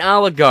Russian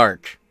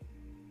oligarch.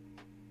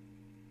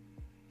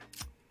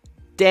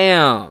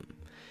 Damn.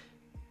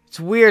 It's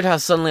weird how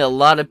suddenly a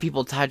lot of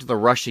people tied to the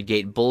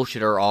Russiagate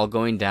bullshit are all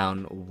going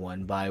down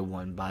one by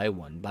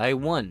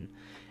one.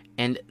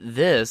 And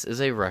this is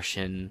a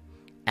Russian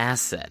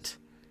asset.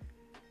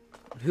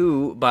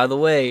 Who, by the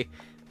way,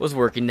 was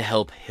working to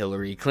help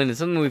Hillary Clinton.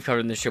 Something we've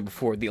covered in this show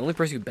before. The only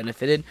person who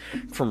benefited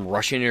from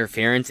Russian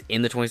interference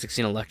in the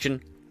 2016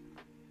 election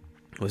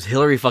was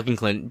Hillary fucking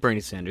Clinton, Bernie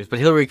Sanders, but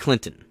Hillary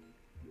Clinton.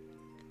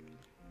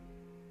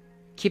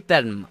 Keep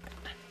that in mind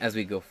as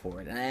we go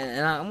forward.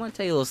 And I want to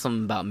tell you a little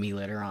something about me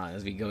later on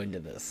as we go into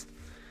this.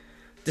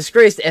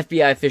 Disgraced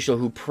FBI official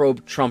who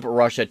probed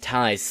Trump-Russia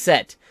ties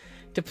set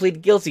to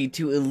plead guilty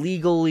to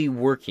illegally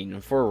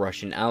working for a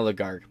Russian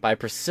oligarch by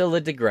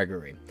Priscilla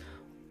DeGregory.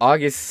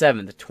 August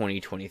 7th,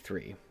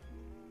 2023.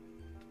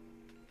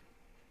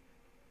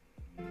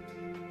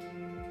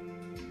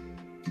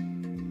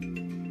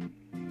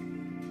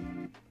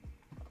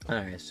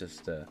 Alright, it's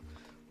just a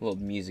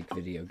little music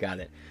video.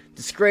 Got it.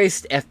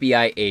 Disgraced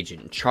FBI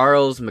agent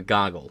Charles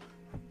McGonigal,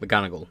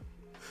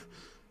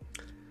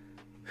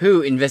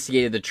 who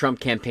investigated the Trump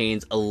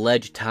campaign's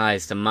alleged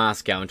ties to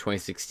Moscow in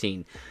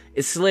 2016,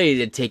 is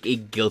slated to take a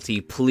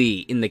guilty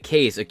plea in the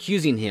case,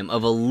 accusing him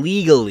of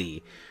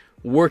illegally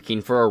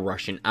working for a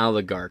Russian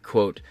oligarch.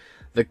 Quote,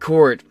 the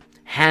court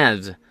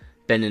has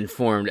been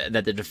informed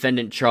that the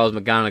defendant, Charles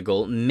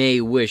McGonigal,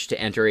 may wish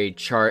to enter a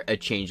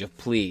change of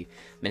plea.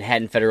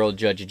 Manhattan federal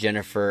judge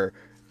Jennifer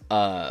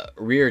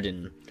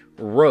Reardon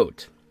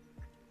wrote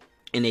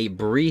in a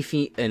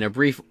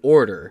brief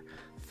order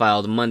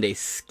filed Monday,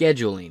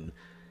 scheduling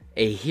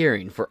a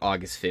hearing for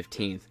August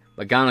 15th.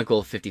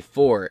 McGonigal,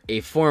 54,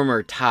 a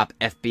former top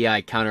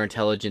FBI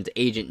counterintelligence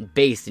agent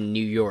based in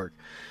New York,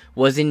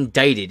 was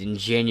indicted in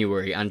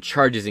January on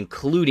charges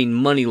including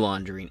money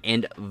laundering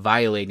and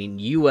violating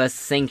U.S.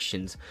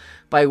 sanctions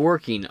by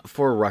working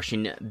for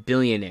Russian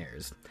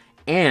billionaires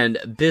and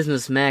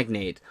business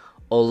magnate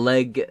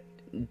Oleg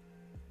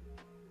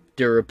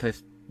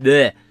Deripaska.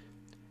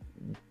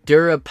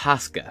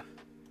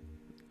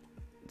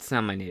 It's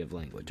not my native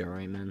language,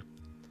 alright, man?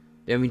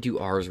 They don't even do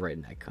R's right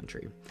in that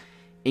country.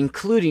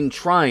 Including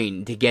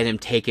trying to get him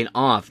taken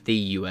off the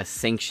U.S.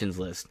 sanctions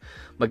list.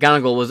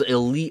 McGonigal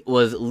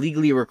was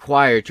legally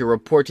required to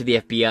report to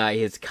the FBI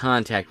his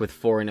contact with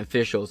foreign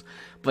officials,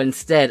 but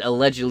instead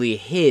allegedly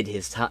hid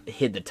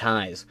the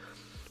ties,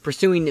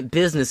 pursuing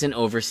business and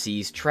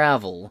overseas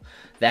travel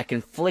that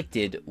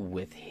conflicted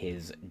with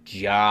his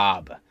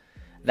job.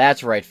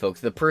 That's right, folks.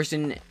 The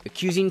person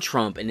accusing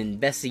Trump and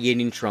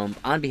investigating Trump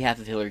on behalf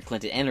of Hillary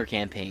Clinton and her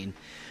campaign,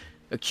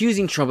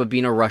 accusing Trump of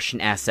being a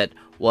Russian asset,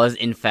 was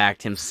in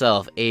fact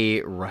himself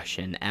a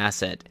Russian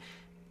asset.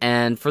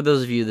 And for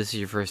those of you, this is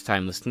your first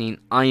time listening,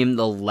 I am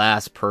the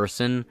last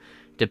person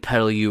to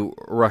peddle you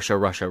Russia,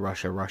 Russia,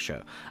 Russia,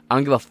 Russia. I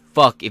don't give a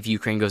fuck if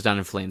Ukraine goes down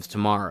in flames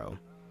tomorrow.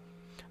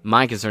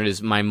 My concern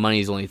is my money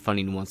is only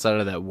funding one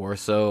side of that war,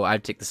 so I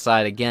take the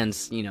side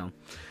against, the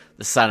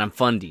side I'm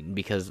funding,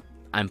 because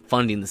I'm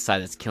funding the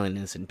side that's killing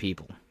innocent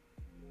people.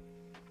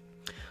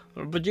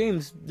 But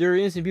James, there are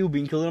innocent people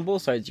being killed on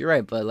both sides. You're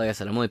right, but like I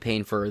said, I'm only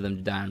paying for them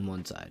to die on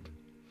one side.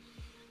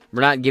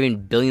 We're not giving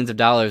billions of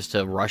dollars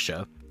to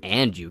Russia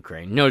and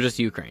Ukraine. No, just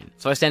Ukraine.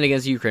 So I stand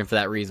against Ukraine for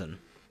that reason.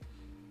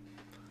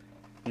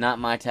 Not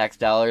my tax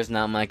dollars,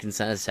 not my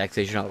consent as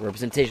taxation or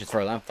representation, as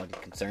far as I'm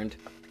fucking concerned.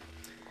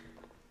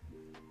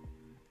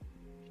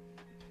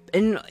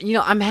 And,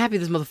 I'm happy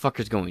this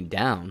motherfucker's going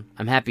down.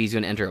 I'm happy he's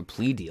going to enter a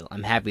plea deal.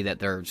 I'm happy that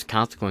there's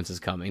consequences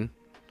coming.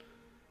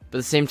 But at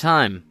the same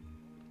time,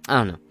 I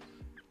don't know.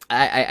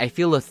 I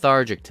feel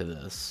lethargic to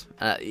this.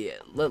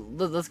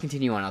 Let's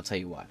continue on, I'll tell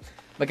you why.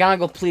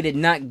 McGonigal pleaded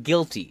not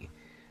guilty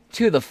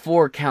to the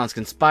 4 counts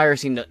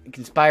conspiring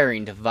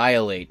to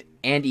violate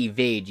and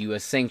evade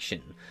U.S.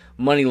 sanction,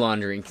 money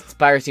laundering,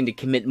 conspiring to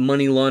commit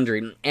money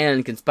laundering,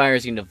 and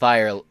conspiring to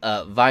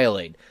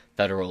violate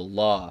federal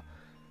law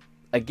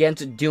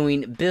against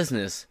doing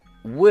business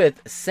with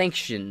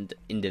sanctioned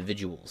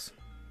individuals.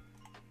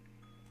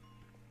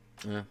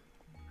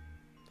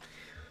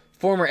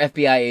 Former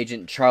FBI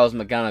agent Charles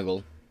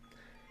McGonigal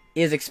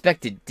is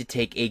expected to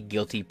take a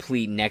guilty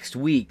plea next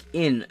week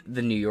in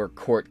the New York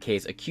court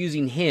case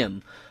accusing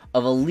him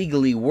of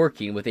illegally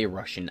working with a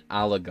Russian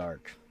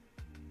oligarch.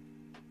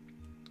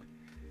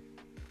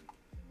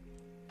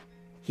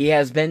 He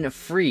has been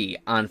free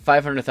on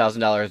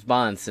 $500,000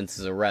 bond since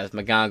his arrest.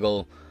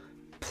 McGonigal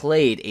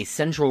played a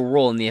central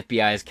role in the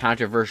FBI's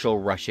controversial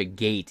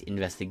Russiagate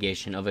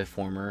investigation of a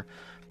former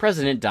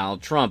President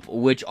Donald Trump,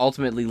 which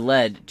ultimately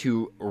led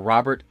to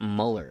Robert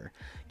Mueller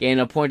getting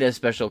appointed as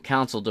special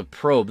counsel to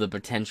probe the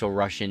potential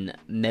Russian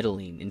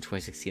meddling in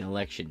 2016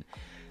 election.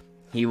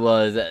 He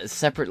was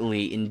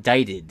separately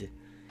indicted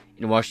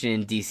in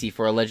Washington, D.C.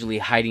 for allegedly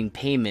hiding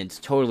payments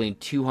totaling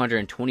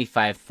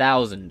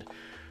 $225,000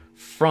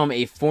 from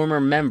a former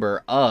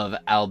member of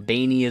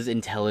Albania's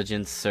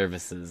intelligence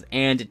services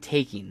and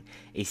taking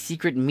a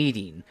secret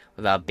meeting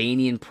with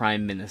Albanian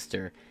Prime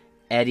Minister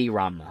Edi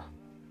Rama.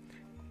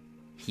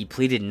 He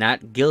pleaded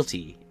not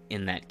guilty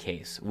in that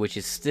case, which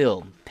is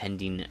still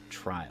pending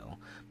trial.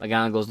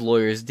 McGonigal's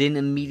lawyers didn't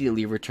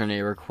immediately return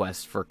a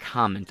request for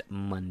comment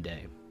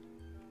Monday.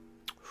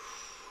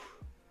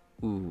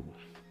 Ooh,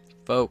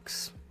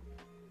 folks.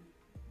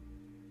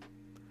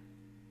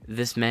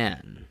 This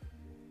man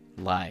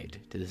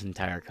lied to this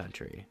entire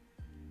country.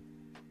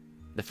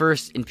 The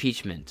first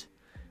impeachment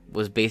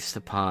was based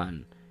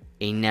upon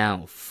a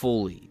now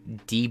fully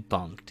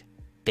debunked,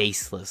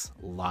 baseless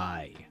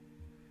lie,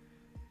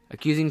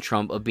 accusing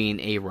Trump of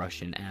being a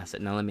Russian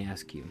asset. Now let me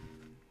ask you.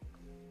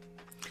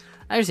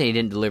 I understand he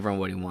didn't deliver on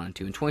what he wanted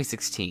to. In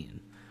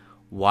 2016,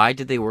 why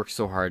did they work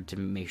so hard to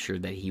make sure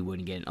that he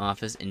wouldn't get in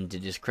office and to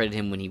discredit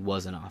him when he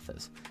was in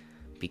office?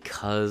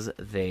 Because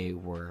they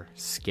were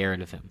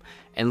scared of him.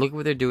 And look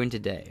what they're doing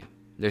today.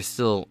 They're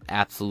still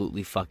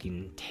absolutely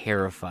fucking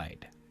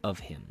terrified of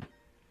him.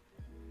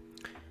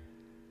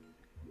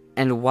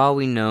 And while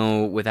we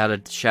know without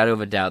a shadow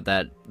of a doubt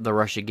that the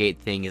Russiagate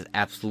thing is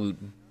absolute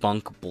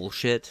bunk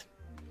bullshit,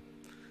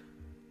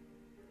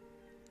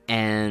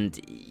 and,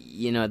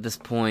 you know, at this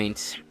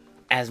point,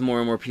 as more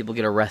and more people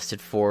get arrested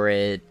for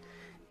it,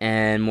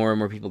 and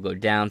more people go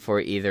down for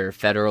it, either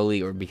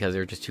federally or because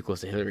they're just too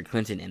close to Hillary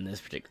Clinton in this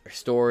particular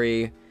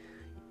story,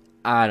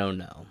 I don't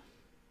know.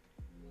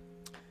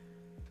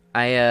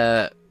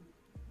 I'm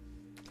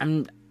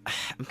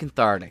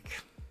cathartic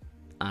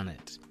on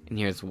it, and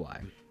here's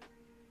why.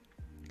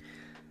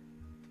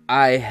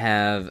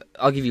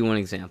 I'll give you one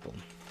example.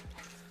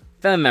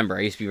 Family member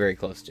I used to be very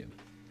close to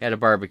had a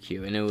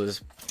barbecue, and it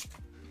was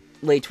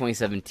late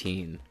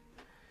 2017,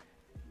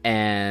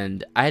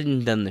 and I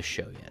hadn't done the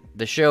show yet.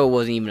 The show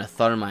wasn't even a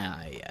thought in my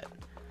eye yet.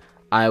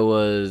 I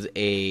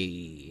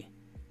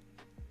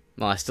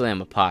still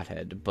am a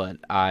pothead, but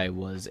I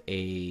was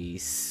a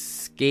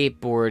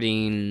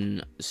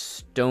skateboarding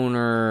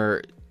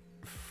stoner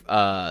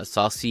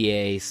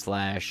saucier /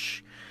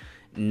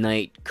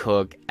 night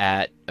cook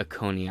at a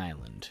Coney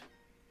Island,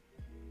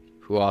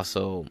 who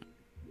also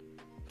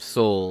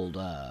sold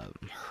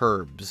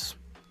herbs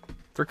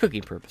for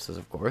cooking purposes,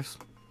 of course.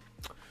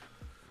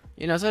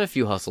 You know, so I had a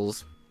few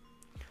hustles.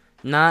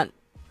 Not,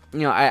 you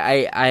know,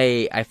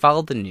 I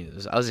followed the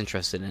news. I was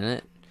interested in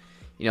it.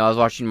 You know, I was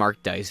watching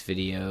Mark Dice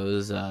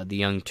videos, the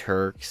Young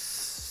Turks,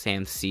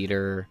 Sam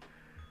Cedar,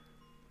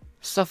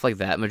 stuff like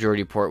that.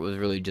 Majority Report was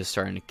really just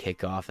starting to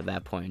kick off at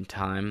that point in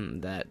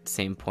time. That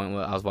same point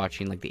where I was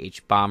watching like the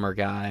H Bomber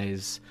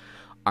guys,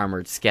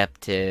 Armored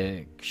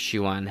Skeptic,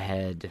 Shoe on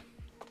Head,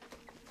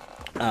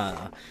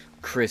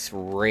 Chris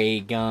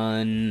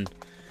Raygun,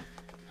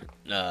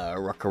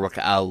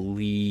 Rucka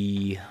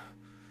Ali,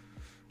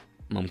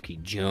 Monkey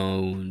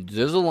Jones.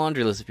 There's a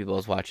laundry list of people I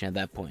was watching at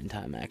that point in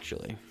time,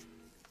 actually.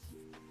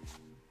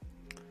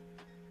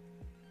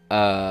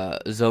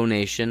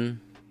 Zonation.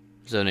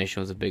 Zonation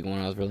was a big one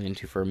I was really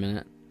into for a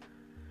minute.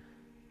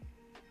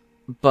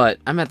 But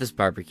I'm at this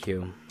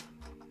barbecue,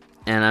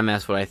 and I'm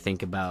asked what I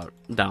think about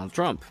Donald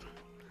Trump.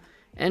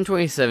 In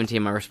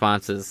 2017, my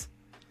response is,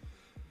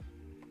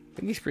 I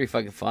think he's pretty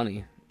fucking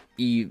funny.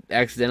 He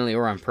accidentally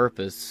or on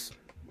purpose,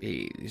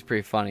 he's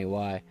pretty funny.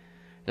 Why?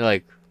 They're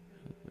like,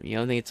 you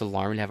don't think it's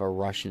alarming to have a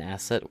Russian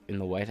asset in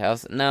the White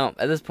House? No,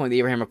 at this point, the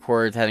Abraham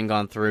Accords hadn't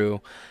gone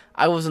through.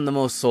 I wasn't the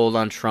most sold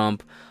on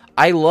Trump.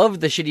 I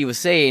loved the shit he was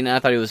saying, and I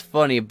thought he was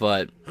funny,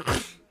 but,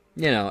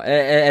 you know,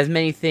 as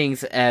many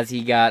things as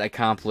he got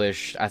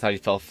accomplished, I thought he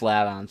fell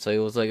flat on, so it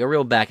was like a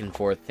real back and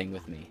forth thing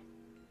with me.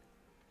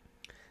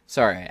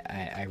 Sorry,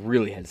 I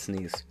really had to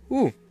sneeze.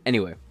 Ooh,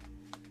 anyway.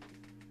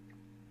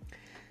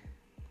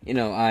 You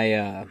know,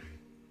 it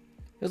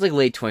was like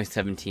late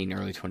 2017,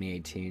 early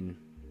 2018.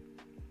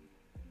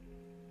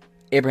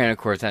 Abraham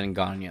Accords hadn't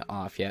gone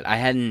off yet. I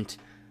hadn't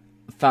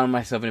found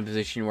myself in a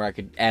position where I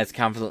could, as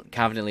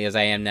confidently as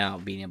I am now,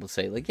 being able to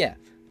say, like, yeah,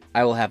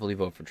 I will happily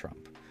vote for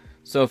Trump.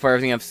 So far,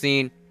 everything I've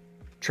seen,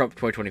 Trump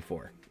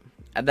 2024.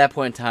 At that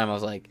point in time, I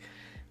was like,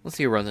 let's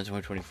see who runs in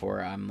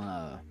 2024. I'm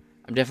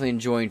definitely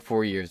enjoying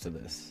 4 years of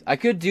this. I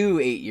could do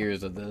 8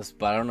 years of this,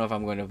 but I don't know if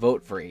I'm going to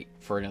vote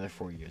for another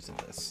 4 years of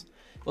this.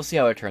 We'll see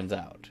how it turns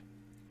out.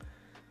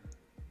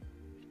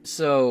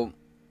 So,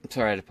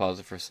 sorry, I had to pause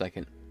it for a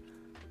second.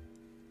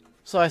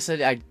 So I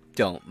said I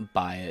don't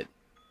buy it.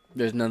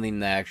 There's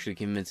nothing that actually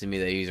convincing me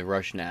that he's a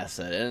Russian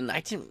asset. And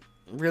I didn't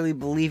really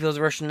believe he was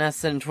a Russian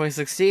asset in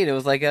 2016. It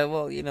was like,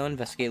 well, you know,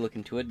 investigate, look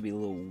into it. It'd be a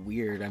little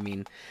weird. I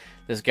mean,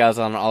 this guy's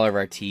on all of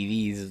our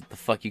TVs. The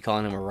fuck you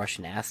calling him a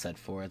Russian asset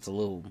for? It's a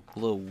little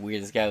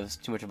weird. This guy was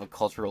too much of a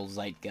cultural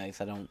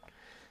zeitgeist. I don't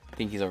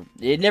think he's a...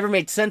 It never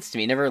made sense to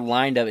me. It never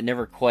lined up. It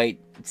never quite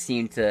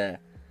seemed to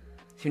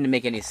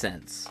make any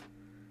sense.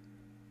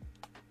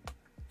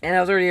 And I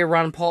was already a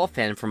Ron Paul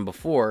fan from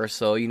before,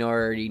 so, you know, I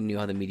already knew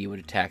how the media would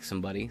attack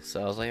somebody.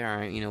 So I was like,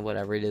 alright, you know,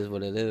 whatever, it is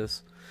what it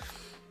is.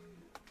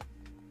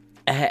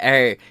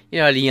 You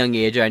know, at a young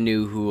age, I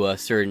knew who a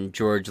certain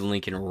George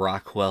Lincoln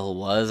Rockwell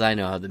was. I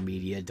know how the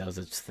media does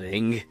its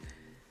thing.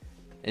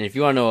 And if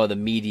you want to know how the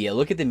media,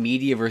 look at the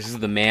media versus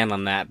the man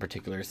on that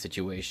particular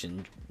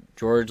situation.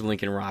 George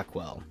Lincoln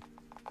Rockwell.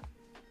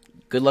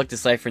 Good luck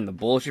deciphering the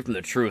bullshit from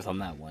the truth on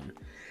that one.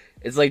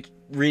 It's like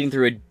reading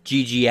through a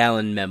G.G.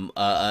 Allen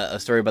a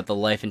story about the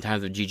life and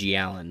times of G.G.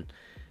 Allen.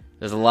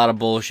 There's a lot of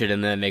bullshit in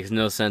there that makes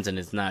no sense and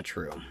it's not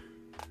true.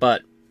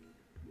 But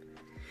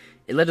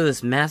it led to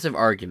this massive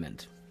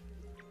argument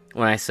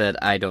when I said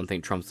I don't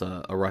think Trump's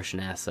a Russian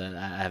asset.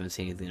 I haven't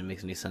seen anything that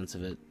makes any sense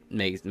of it,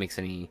 makes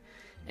any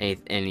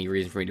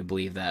reason for me to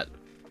believe that.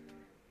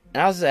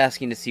 And I was just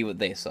asking to see what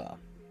they saw.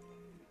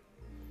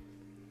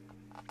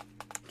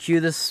 Cue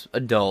this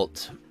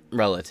adult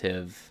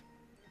relative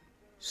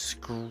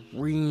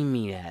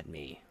screaming at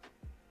me,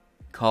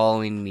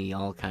 calling me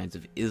all kinds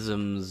of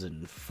isms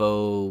and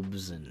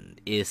phobes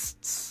and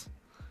ists.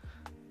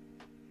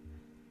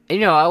 And,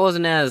 you know, I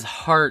wasn't as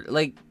hard,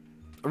 like,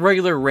 a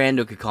regular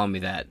rando could call me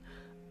that.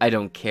 I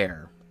don't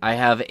care. I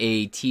have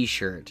a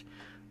t-shirt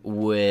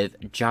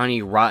with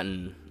Johnny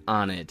Rotten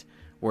on it,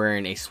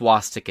 wearing a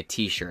swastika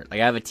t-shirt. Like,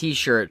 I have a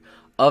t-shirt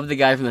of the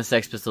guy from the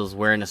Sex Pistols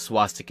wearing a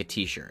swastika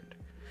t-shirt.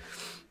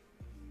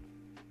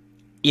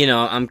 You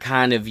know, I'm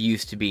kind of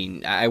used to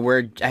being... I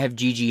have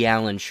G.G.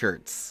 Allen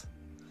shirts.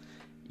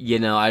 You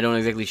know, I don't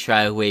exactly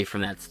shy away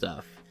from that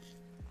stuff.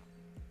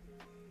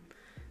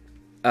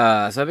 So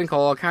I've been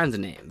called all kinds of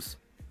names.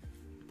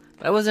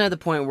 But I wasn't at the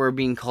point where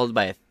being called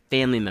by a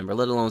family member,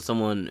 let alone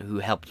someone who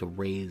helped to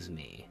raise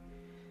me,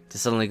 to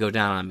suddenly go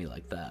down on me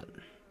like that.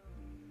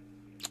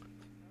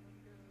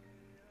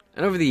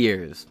 And over the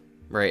years,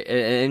 right,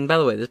 and by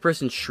the way, this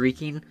person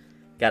shrieking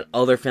got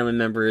other family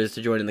members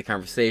to join in the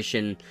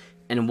conversation,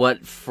 and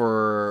what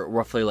for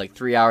roughly like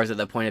 3 hours at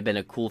that point had been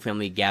a cool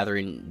family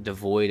gathering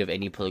devoid of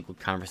any political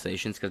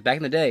conversations, because back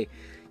in the day,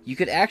 you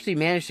could actually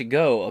manage to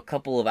go a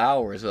couple of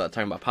hours without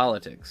talking about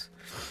politics.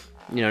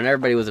 You know, and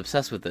everybody was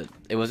obsessed with it.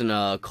 It wasn't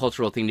a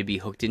cultural thing to be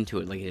hooked into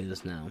it like it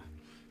is now.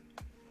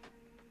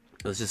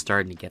 It was just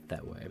starting to get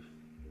that way.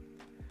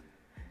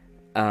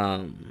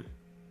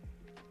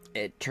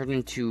 It turned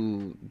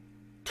into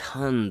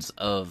tons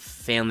of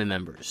family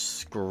members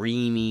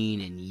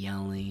screaming and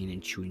yelling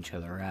and chewing each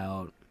other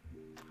out.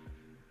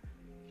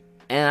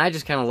 And I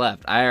just kind of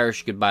left. I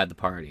Irish goodbye at the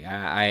party.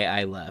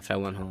 I left. I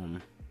went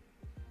home.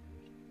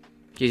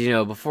 Because, you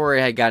know, before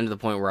it had gotten to the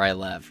point where I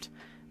left,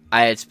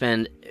 I had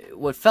spent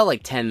what felt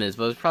like 10 minutes,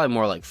 but it was probably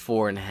more like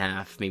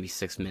 4.5, maybe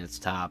 6 minutes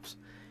tops,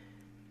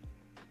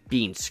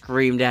 being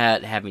screamed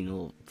at, having a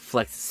little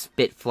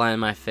spit fly in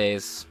my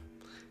face,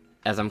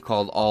 as I'm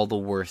called all the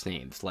worst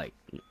names. Like,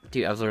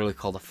 dude, I was literally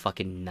called a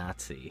fucking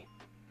Nazi.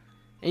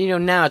 And, you know,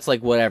 now it's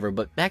like, whatever,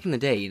 but back in the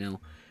day, you know,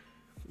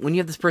 when you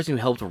have this person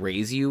who helped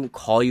raise you,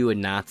 call you a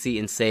Nazi,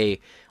 and say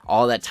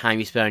all that time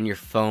you spent on your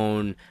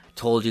phone,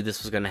 told you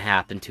this was going to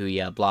happen to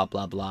you, blah,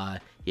 blah, blah,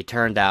 you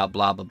turned out,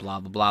 blah, blah, blah,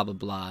 blah, blah, blah,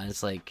 blah.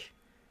 It's like,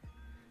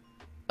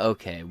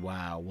 okay,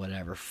 wow,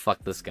 whatever,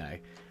 fuck this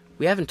guy.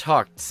 We haven't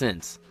talked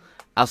since,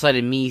 outside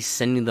of me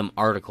sending them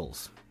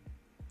articles,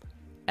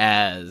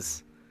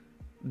 as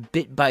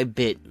bit by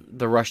bit,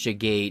 the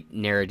Russiagate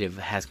narrative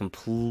has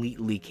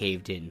completely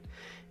caved in.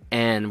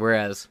 And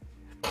whereas,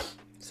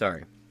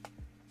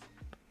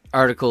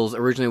 articles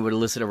originally would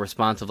elicit a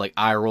response of like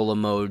eye roll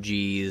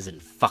emojis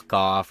and fuck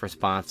off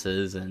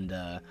responses and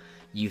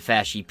you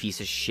fashy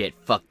piece of shit,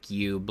 fuck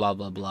you, blah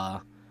blah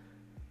blah,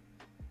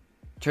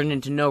 turned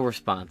into no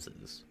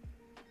responses.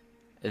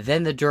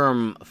 Then the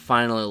Durham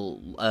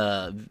final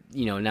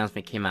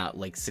announcement came out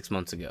like 6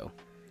 months ago,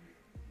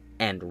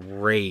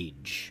 and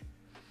rage,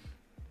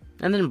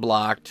 and then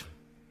blocked,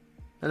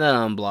 and then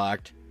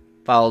unblocked,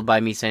 followed by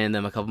me sending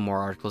them a couple more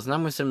articles, and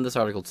I'm going to send them this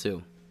article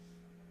too.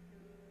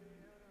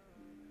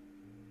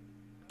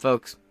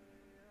 Folks,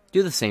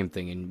 do the same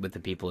thing with the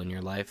people in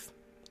your life.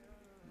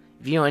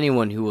 If you know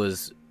anyone who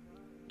was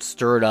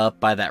stirred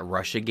up by that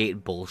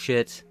Russiagate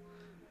bullshit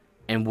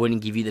and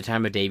wouldn't give you the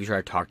time of day if you try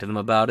to talk to them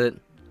about it,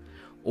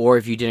 or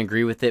if you didn't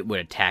agree with it, would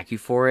attack you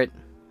for it,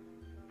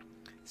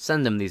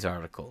 send them these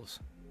articles.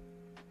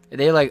 If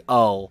they're like,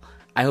 oh,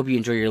 I hope you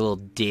enjoy your little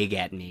dig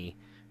at me,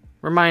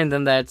 remind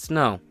them that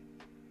no,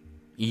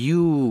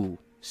 you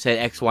said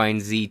X, Y,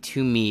 and Z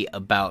to me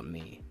about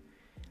me.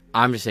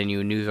 I'm just sending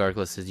you a news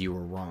article that says you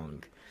were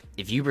wrong.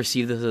 If you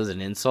perceive this as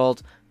an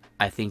insult,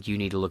 I think you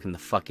need to look in the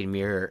fucking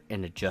mirror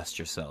and adjust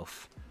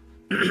yourself.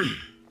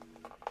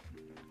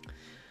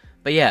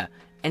 But yeah,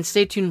 and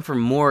stay tuned for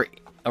more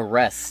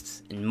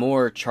arrests and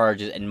more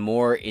charges and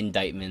more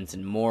indictments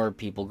and more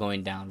people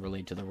going down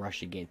related to the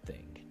Russiagate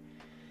thing.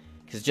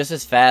 Because just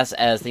as fast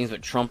as things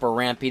with Trump are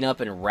ramping up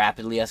and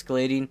rapidly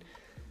escalating,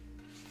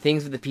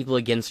 things with the people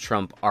against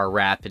Trump are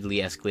rapidly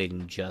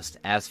escalating just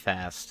as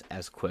fast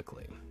as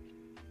quickly.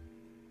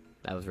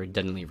 That was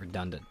redundantly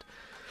redundant.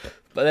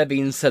 But that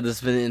being said,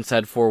 this has been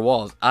Inside Four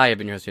Walls. I have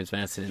been your host, James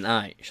Madison, and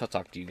I shall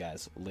talk to you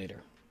guys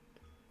later.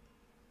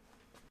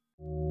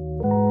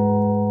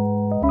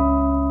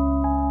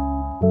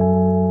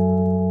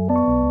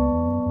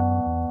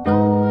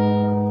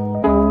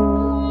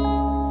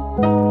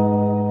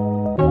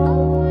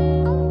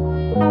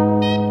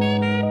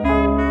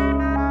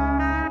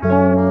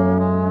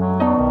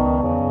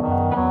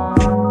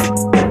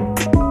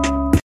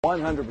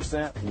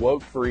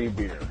 Woke-free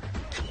beer.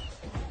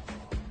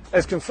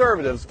 As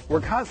conservatives, we're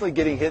constantly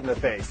getting hit in the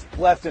face,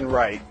 left and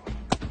right,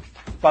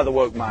 by the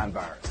woke mind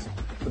virus.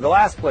 But the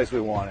last place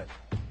we want it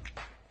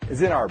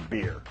is in our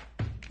beer.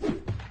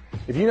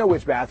 If you know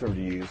which bathroom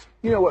to use,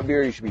 you know what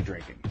beer you should be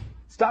drinking.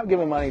 Stop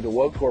giving money to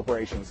woke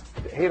corporations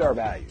that hate our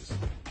values.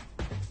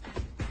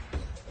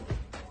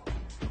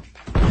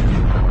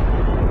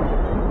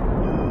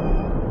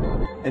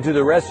 And to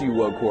the rest of you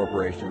woke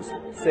corporations,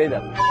 stay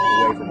that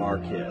away from our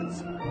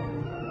kids.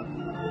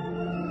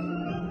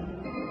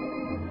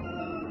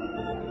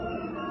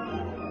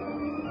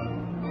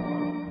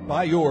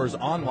 Buy yours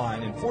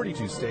online in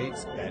 42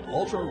 states at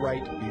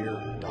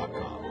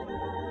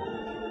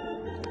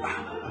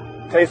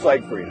ultrarightbeer.com. Tastes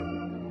like freedom.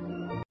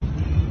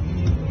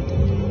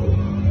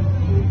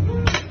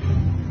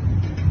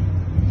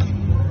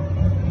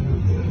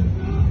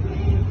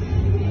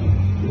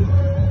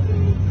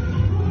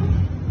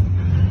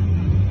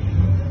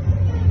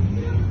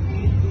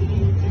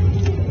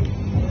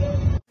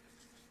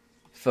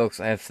 Folks,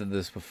 I have said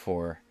this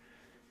before.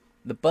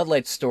 The Bud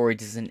Light story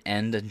doesn't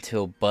end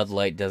until Bud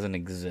Light doesn't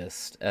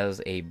exist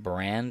as a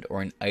brand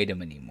or an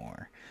item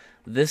anymore.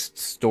 This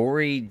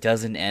story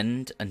doesn't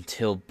end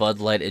until Bud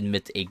Light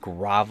admits a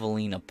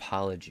groveling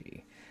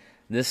apology.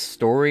 This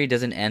story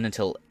doesn't end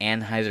until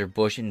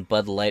Anheuser-Busch and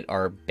Bud Light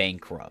are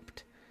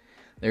bankrupt.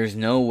 There's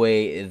no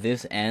way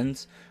this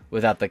ends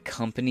without the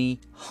company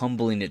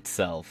humbling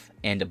itself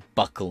and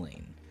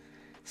buckling.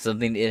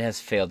 Something it has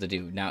failed to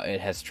do. Now,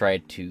 it has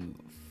tried to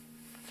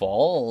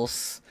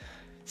false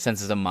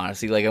senses of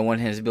modesty. Like, on one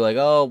hand, to be like,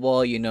 oh,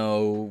 well, you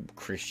know,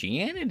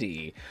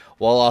 Christianity.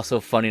 While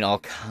also funding all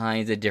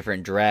kinds of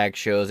different drag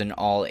shows in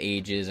all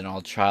ages and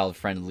all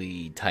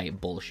child-friendly type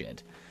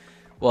bullshit.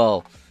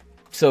 Well,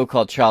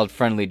 so-called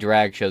child-friendly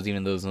drag shows,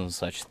 even though there's no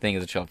such thing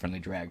as a child-friendly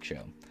drag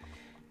show.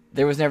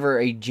 There was never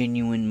a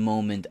genuine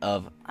moment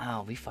of,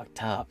 oh, we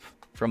fucked up,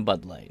 from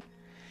Bud Light.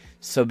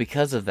 So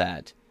because of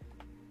that,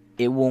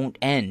 it won't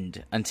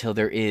end until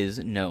there is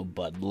no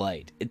Bud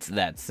Light. It's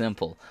that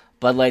simple.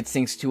 Bud Light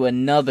sinks to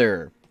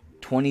another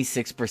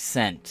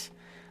 26%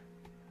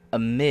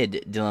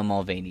 amid Dylan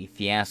Mulvaney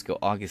fiasco,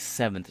 August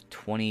 7th,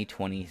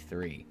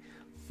 2023.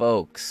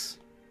 Folks,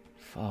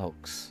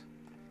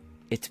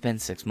 it's been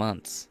 6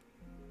 months.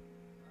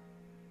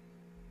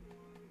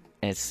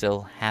 And it's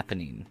still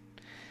happening.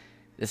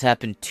 This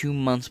happened 2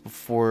 months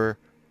before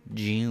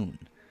June.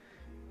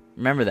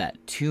 Remember that.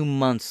 2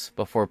 months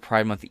before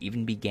Pride Month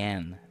even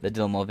began, the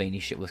Dylan Mulvaney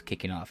shit was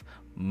kicking off.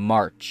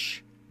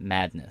 March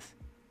Madness.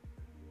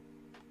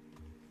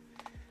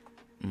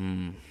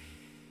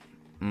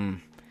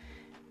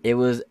 It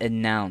was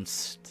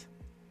announced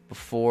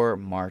before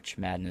March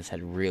Madness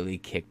had really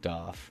kicked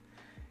off.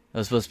 It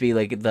was supposed to be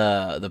like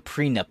the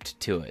prenup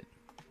to it.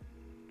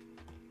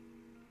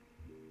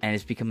 And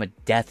it's become a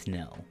death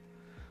knell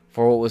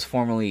for what was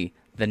formerly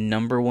the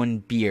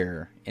 #1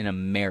 beer in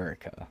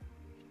America.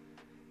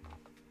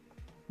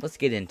 Let's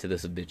get into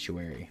this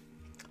obituary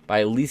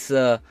by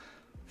Lisa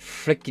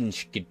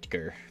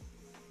Frickenschitger.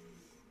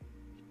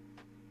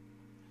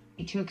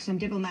 He took some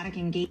diplomatic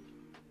engagement.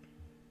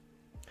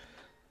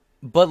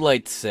 Bud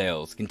Light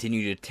sales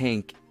continue to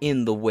tank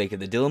in the wake of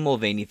the Dylan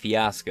Mulvaney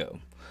fiasco,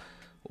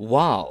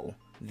 while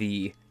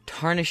the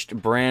tarnished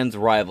brand's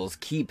rivals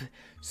keep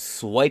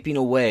swiping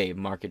away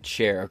market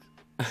share.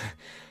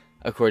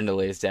 According to the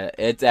latest data,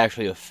 it's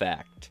actually a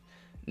fact.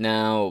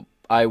 Now,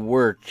 I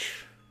work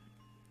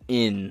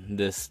in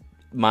this.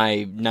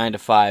 My 9 to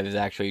 5 is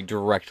actually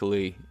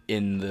directly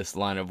in this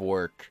line of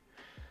work,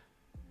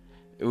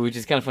 which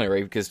is kind of funny,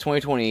 right? Because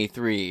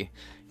 2023,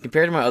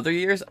 compared to my other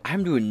years,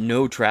 I'm doing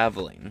no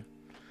traveling.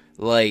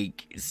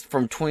 Like,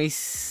 from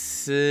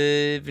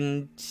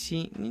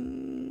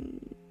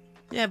 2017,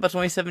 about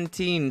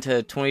 2017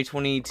 to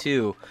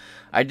 2022,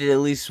 I did at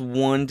least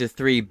 1 to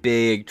 3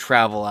 big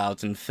travel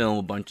outs and film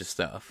a bunch of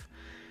stuff.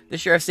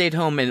 This year I stayed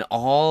home and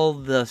all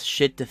the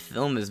shit to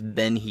film has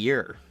been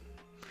here.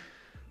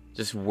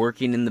 Just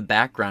working in the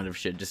background of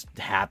shit, just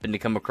happened to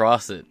come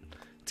across it.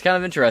 It's kind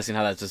of interesting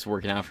how that's just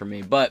working out for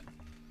me, but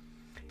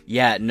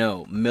yeah,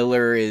 no,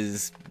 Miller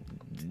is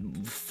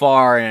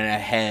far and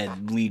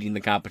ahead leading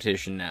the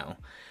competition now.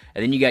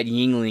 And then you got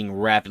Yuengling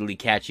rapidly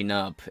catching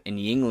up, and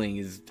Yuengling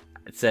is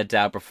set to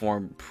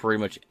outperform pretty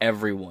much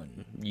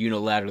everyone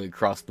unilaterally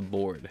across the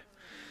board.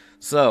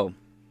 So,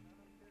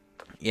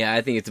 yeah,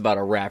 I think it's about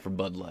a wrap for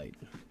Bud Light.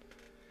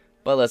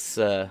 But let's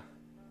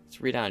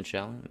read on,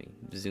 shall we?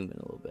 Let me zoom in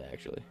a little bit,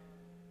 actually.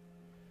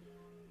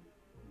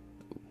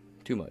 Ooh,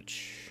 too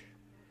much.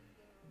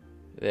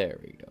 There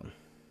we go.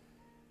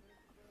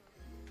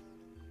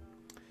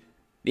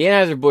 The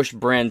Anheuser-Busch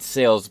brand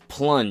sales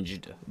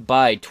plunged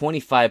by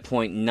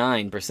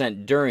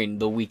 25.9% during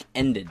the week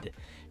ended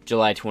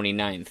July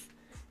 29th,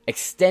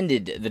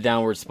 extended the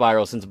downward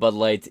spiral since Bud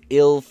Light's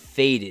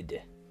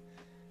ill-fated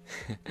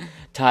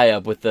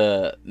tie-up with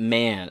the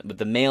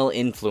male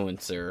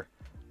influencer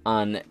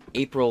on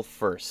April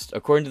 1st,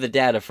 according to the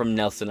data from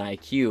Nelson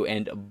IQ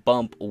and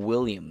Bump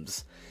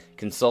Williams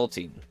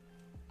Consulting.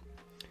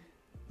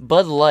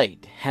 Bud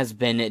Light has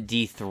been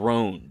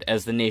dethroned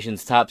as the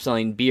nation's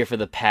top-selling beer for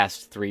the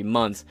past 3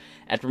 months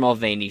after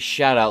Mulvaney's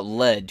shout-out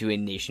led to a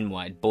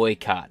nationwide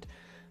boycott.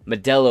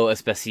 Modelo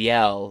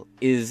Especial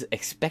is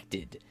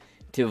expected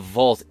to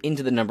vault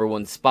into the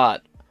 #1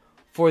 spot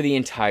for the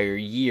entire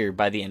year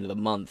by the end of the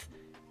month.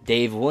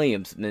 Dave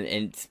Williams, and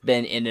it's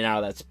been in and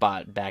out of that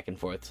spot, back and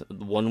forth.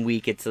 1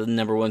 week it's the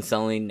 #1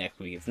 selling, next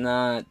week it's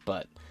not,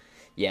 but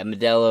yeah,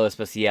 Modelo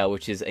Especial,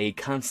 which is a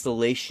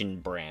Constellation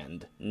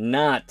brand,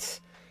 not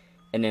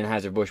an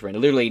Anheuser-Busch brand.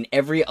 Literally in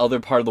every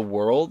other part of the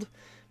world,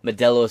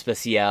 Modelo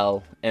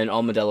Especial and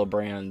all Modelo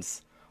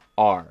brands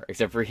are,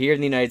 except for here in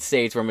the United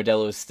States, where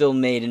Modelo is still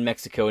made in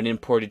Mexico and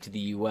imported to the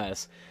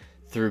U.S.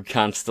 through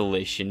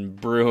Constellation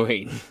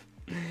Brewing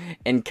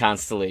and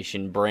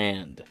Constellation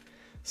brand.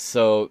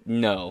 So,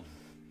 no.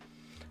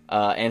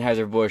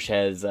 Anheuser-Busch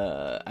has,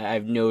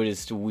 I've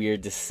noticed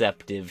weird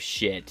deceptive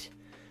shit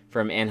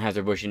from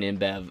Anheuser-Busch and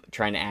InBev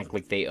trying to act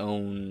like they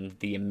own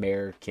the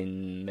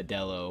American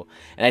Modelo.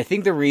 And I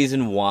think the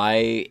reason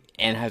why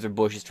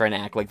Anheuser-Busch is trying to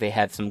act like they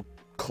have some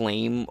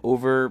claim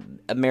over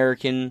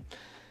American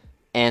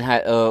and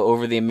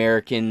over the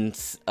American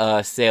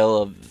sale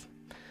of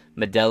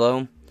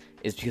Modelo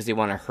is because they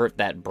want to hurt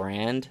that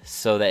brand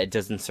so that it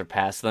doesn't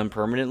surpass them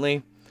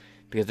permanently.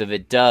 Because if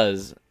it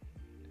does,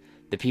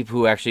 the people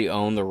who actually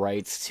own the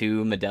rights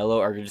to Modelo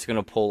are just going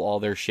to pull all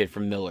their shit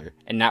from Miller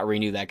and not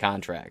renew that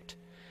contract.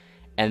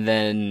 And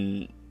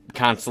then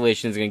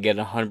Constellation is going to get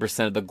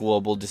 100% of the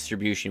global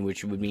distribution,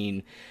 which would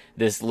mean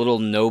this little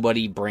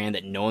nobody brand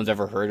that no one's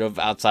ever heard of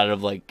outside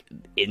of, like,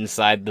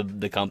 inside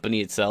the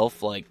company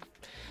itself. Like,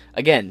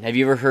 again, have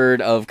you ever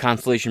heard of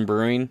Constellation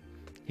Brewing?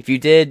 If you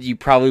did, you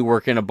probably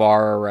work in a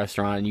bar or a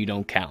restaurant and you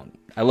don't count.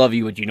 I love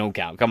you, but you don't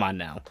count. Come on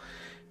now.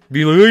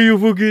 Be like, hey, you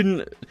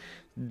fucking...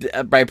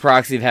 By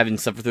proxy of having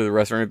suffered through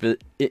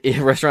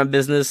the restaurant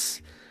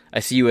business, I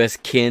see you as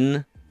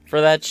kin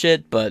for that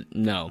shit, but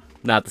no,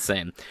 not the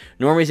same.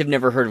 Normies have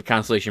never heard of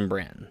Constellation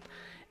brand,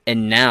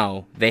 and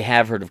now they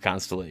have heard of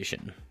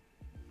Constellation.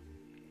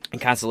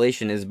 And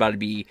Constellation is about to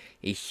be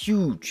a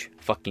huge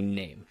fucking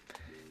name.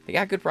 They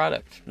got good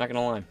product, not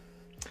gonna lie.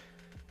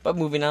 But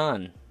moving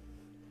on.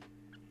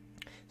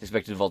 It's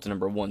expected to vault to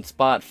number 1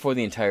 spot for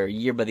the entire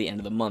year by the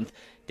end of the month.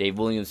 Dave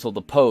Williams told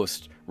the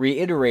Post,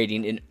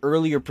 reiterating an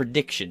earlier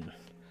prediction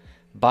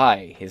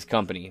by his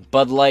company.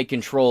 Bud Light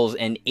controls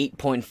an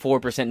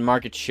 8.4%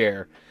 market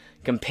share,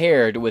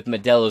 compared with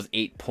Modelo's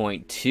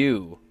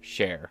 8.2%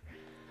 share,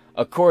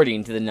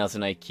 according to the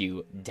Nelson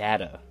IQ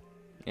data.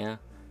 Yeah.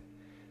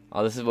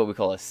 Oh, this is what we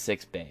call a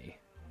 6-bay,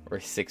 or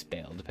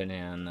 6-bale,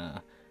 depending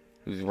on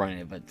who's running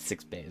it, but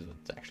 6-bay is what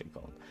it's actually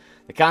called.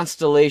 The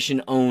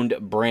Constellation-owned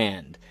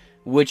brand,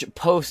 which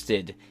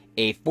posted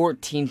a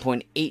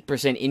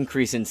 14.8%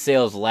 increase in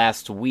sales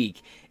last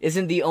week,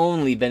 isn't the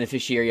only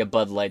beneficiary of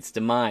Bud Light's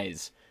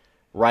demise.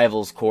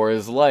 Rivals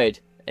Coors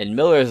Light and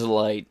Miller's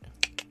Light,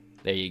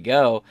 there you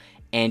go,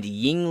 and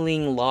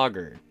Yingling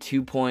Lager,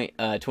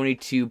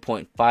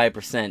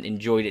 22.5%,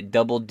 enjoyed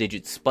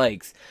double-digit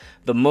spikes,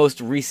 the most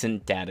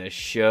recent data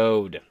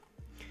showed.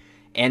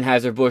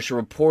 Anheuser-Busch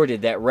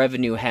reported that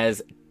revenue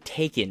has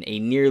taken a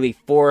nearly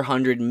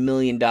 $400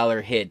 million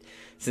hit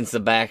since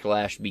the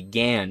backlash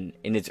began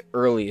in its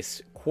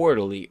earliest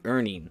quarterly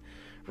earning,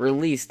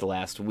 released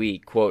last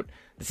week. Quote,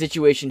 the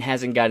situation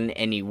hasn't gotten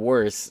any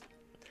worse,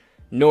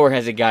 nor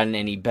has it gotten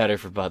any better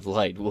for Bud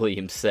Light,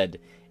 Williams said.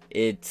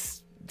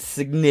 It's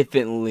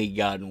significantly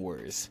gotten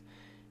worse.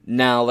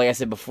 Now, like I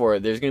said before,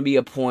 there's going to be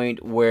a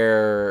point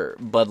where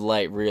Bud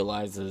Light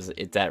realizes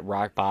it's at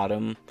rock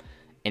bottom,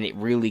 and it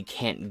really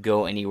can't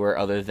go anywhere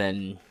other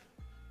than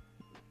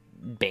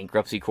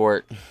bankruptcy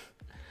court.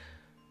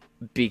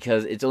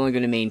 Because it's only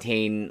going to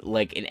maintain,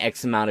 like, an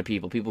X amount of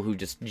people who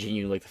just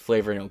genuinely like the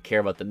flavor and don't care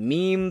about the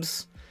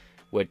memes,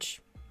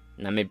 which,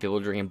 not many people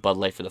are drinking Bud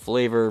Light for the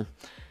flavor.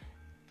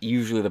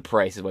 Usually the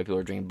price is why people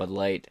are drinking Bud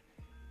Light.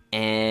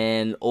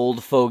 And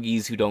old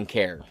fogies who don't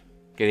care,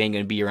 because they ain't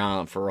going to be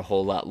around for a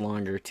whole lot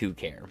longer to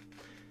care.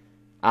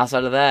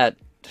 Outside of that,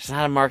 there's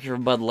not a market for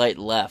Bud Light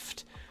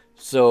left.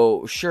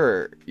 So,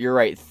 sure, you're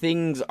right,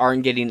 things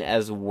aren't getting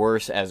as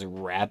worse as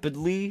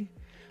rapidly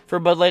for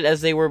Bud Light as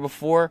they were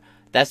before.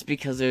 That's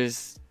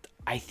because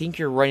I think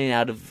you're running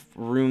out of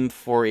room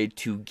for it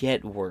to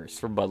get worse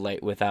for Bud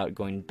Light without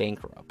going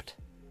bankrupt.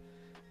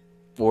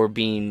 Or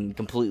being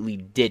completely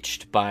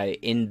ditched by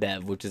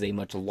InBev, which is a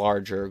much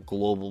larger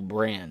global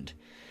brand.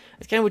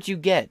 That's kind of what you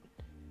get,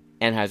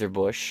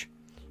 Anheuser-Busch.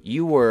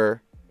 You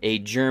were a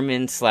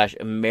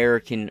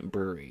German/American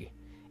brewery,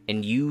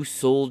 and you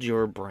sold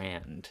your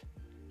brand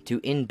to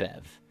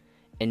InBev.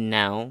 And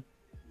now,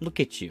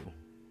 look at you.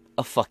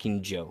 A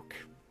fucking joke.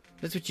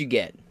 That's what you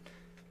get.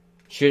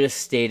 Should have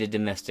stayed a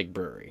domestic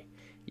brewery.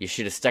 You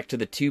should have stuck to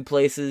the 2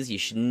 places. You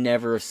should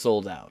never have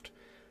sold out.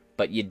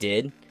 But you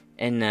did.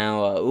 And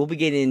now we'll be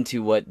getting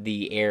into what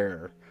the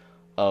heir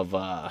of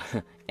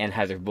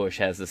Anheuser-Busch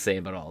has to say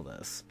about all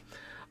this.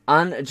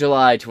 On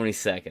July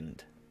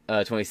 27th,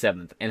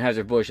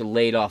 Anheuser-Busch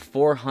laid off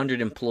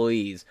 400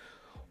 employees,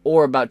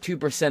 or about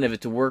 2% of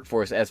its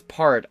workforce, as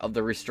part of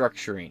the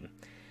restructuring,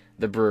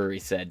 the brewery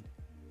said.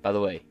 By the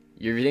way,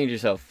 you're thinking to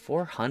yourself,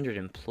 400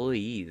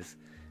 employees?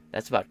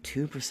 That's about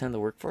 2% of the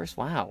workforce?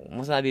 Wow,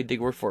 must not be a big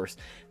workforce.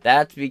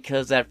 That's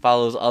because that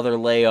follows other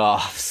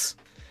layoffs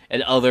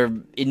and other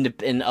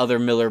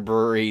Miller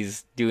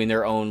breweries doing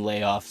their own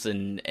layoffs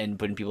and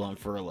putting people on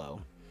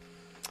furlough.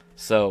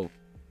 So,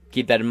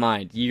 keep that in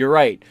mind. You're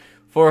right.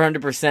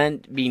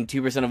 400% being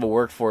 2% of a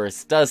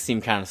workforce does seem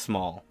kind of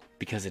small,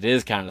 because it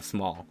is kind of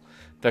small,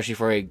 especially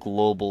for a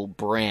global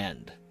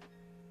brand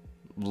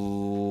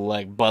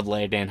like Bud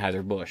Light and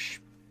Anheuser-Busch.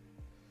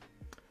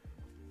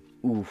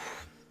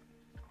 Oof.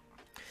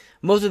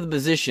 Most of the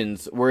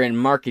positions were in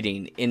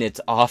marketing in its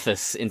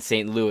office in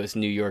St. Louis,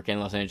 New York, and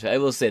Los Angeles. I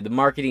will say, the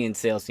marketing and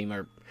sales team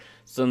are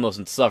some of the most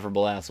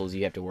insufferable assholes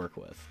you have to work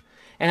with.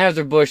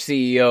 Anheuser-Busch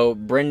CEO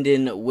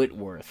Brendan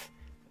Whitworth,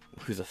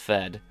 who's a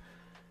Fed,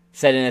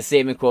 said in a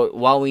statement, quote,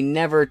 while we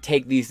never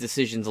take these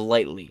decisions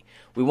lightly,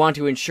 we want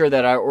to ensure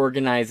that our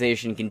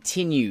organization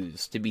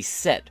continues to be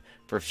set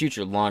for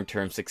future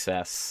long-term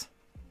success.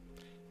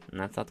 And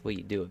that's not the way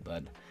you do it,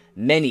 bud.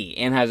 Many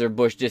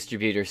Anheuser-Busch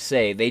distributors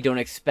say they don't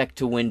expect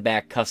to win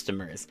back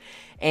customers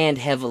and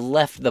have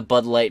left the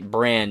Bud Light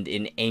brand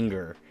in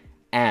anger,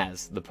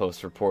 as the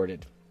Post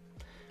reported.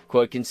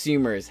 Quote,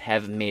 consumers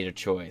have made a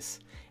choice.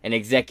 An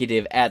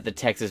executive at the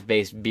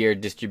Texas-based beer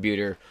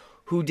distributor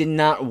who did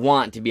not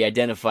want to be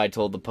identified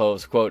told the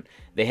Post, quote,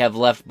 they have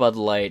left Bud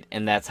Light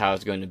and that's how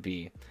it's going to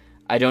be.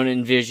 I don't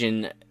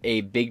envision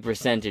a big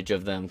percentage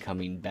of them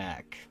coming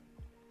back.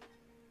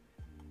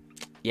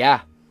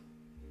 Yeah.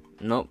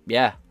 Nope,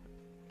 yeah.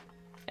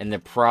 And they're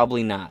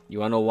probably not. You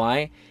wanna know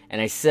why? And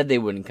I said they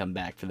wouldn't come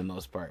back for the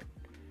most part.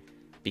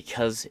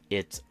 Because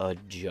it's a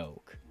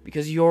joke.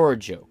 Because you're a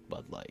joke,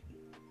 Bud Light.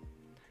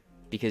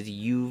 Because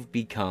you've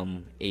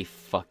become a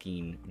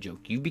fucking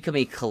joke. You've become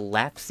a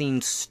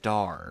collapsing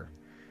star.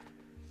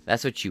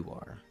 That's what you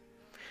are.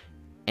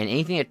 And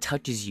anything that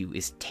touches you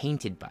is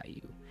tainted by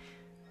you.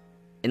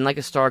 And like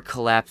a star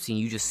collapsing,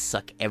 you just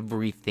suck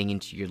everything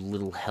into your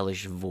little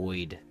hellish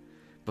void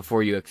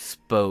before you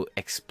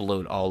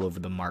explode all over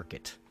the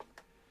market.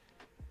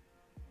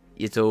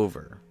 It's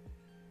over.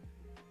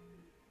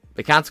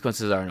 The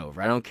consequences aren't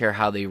over. I don't care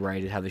how they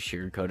write it, how they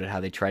sugarcoat it,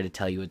 how they try to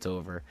tell you it's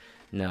over.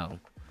 No.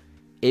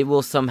 It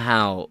will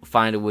somehow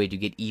find a way to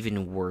get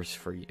even worse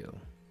for you.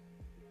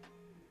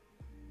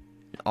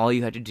 And all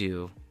you had to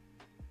do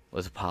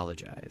was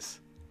apologize.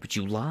 But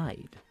you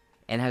lied.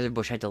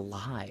 Anheuser-Busch had to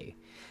lie.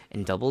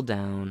 And double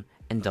down,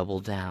 and double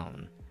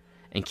down.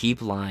 And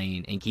keep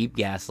lying, and keep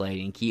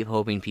gaslighting, and keep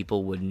hoping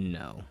people wouldn't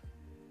know.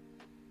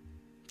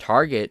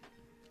 Target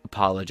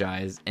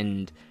apologized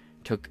and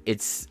took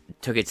its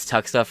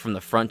tuck stuff from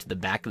the front to the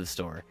back of the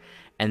store,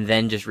 and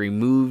then just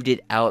removed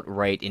it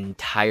outright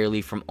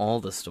entirely from all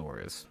the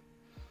stores.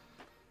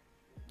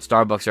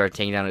 Starbucks started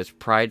taking down its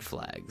pride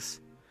flags.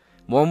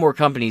 More and more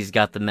companies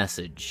got the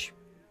message.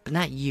 But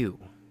not you.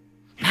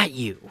 Not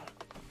you.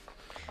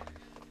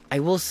 I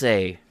will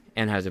say,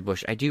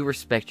 Anheuser-Busch, I do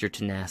respect your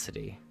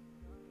tenacity.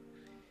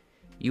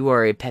 You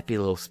are a peppy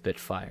little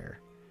spitfire.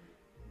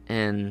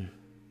 And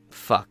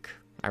fuck,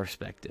 I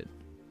respect it.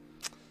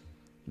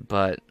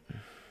 But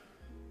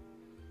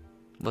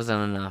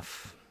wasn't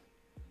enough.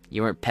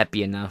 You weren't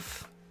peppy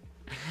enough.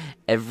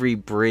 Every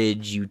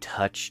bridge you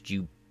touched,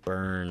 you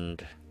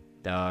burned,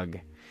 dog.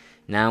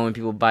 Now when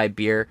people buy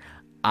beer,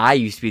 I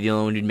used to be the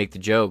only one who'd make the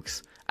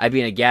jokes. I'd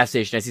be in a gas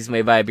station, I'd see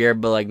somebody buy a beer,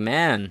 but like,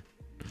 man,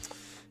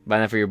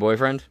 buying that for your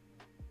boyfriend?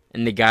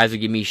 And the guys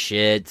would give me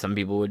shit. Some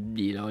people would,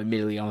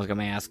 admittedly almost got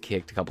my ass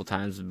kicked a couple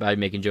times by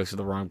making jokes with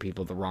the wrong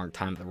people at the wrong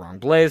time at the wrong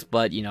place.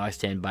 But, I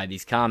stand by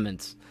these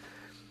comments.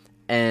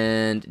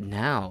 And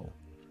now,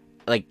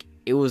 like,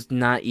 it was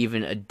not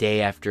even a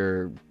day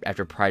after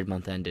Pride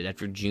Month ended.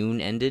 After June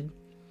ended,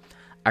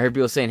 I heard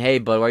people saying, hey,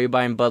 bud, why are you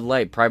buying Bud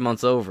Light? Pride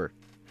Month's over.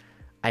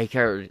 I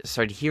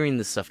started hearing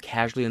this stuff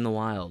casually in the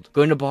wild.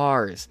 Going to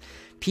bars.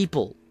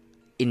 People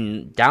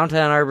in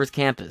downtown Ann Arbor's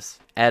campus.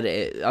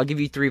 I'll give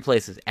you 3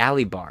 places.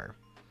 Alley Bar,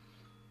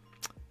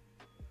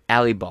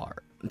 8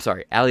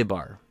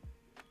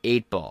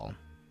 Ball,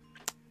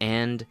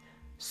 and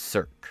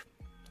Cirque.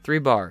 3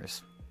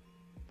 bars.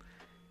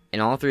 In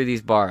all 3 of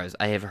these bars,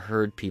 I have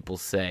heard people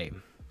say,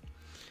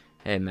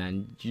 hey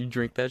man, you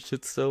drink that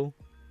shit still?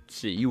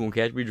 Shit, you won't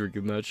catch me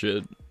drinking that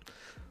shit.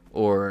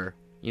 Or,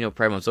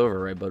 Pride Month's over,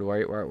 right, bud?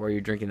 Why are you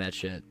drinking that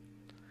shit?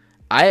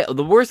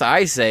 The worst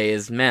I say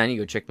is, man, you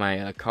go check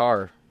my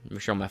car. Make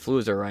sure all my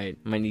fluids are right.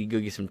 I might need to go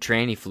get some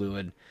tranny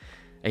fluid.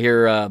 I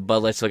hear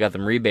Bud Light still got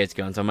them rebates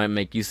going, so I might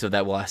make use of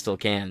that while I still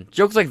can.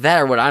 Jokes like that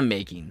are what I'm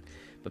making.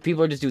 But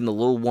people are just doing the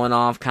little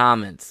one-off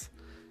comments.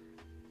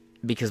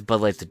 Because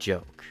Bud Light's a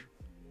joke.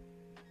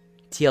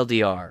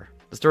 TLDR.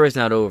 The story's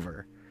not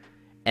over.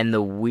 And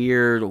the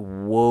weird,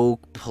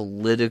 woke,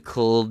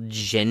 political,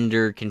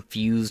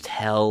 gender-confused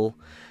hell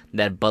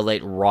that Bud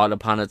Light wrought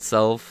upon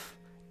itself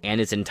and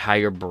its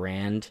entire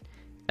brand,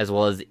 as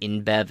well as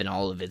InBev and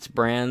all of its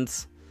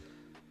brands.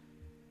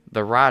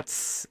 The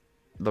rot's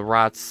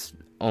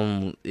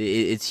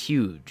it's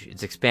huge.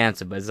 It's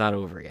expansive, but it's not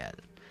over yet.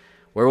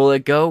 Where will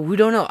it go? We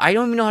don't know. I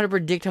don't even know how to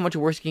predict how much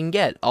worse it can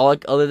get.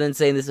 Other than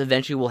saying this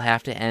eventually will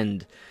have to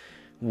end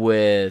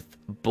with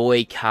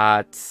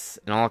boycotts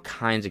and all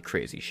kinds of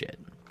crazy shit.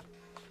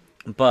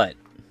 But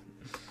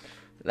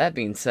that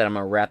being said, I'm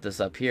going to wrap this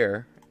up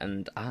here,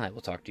 and I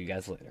will talk to you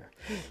guys later.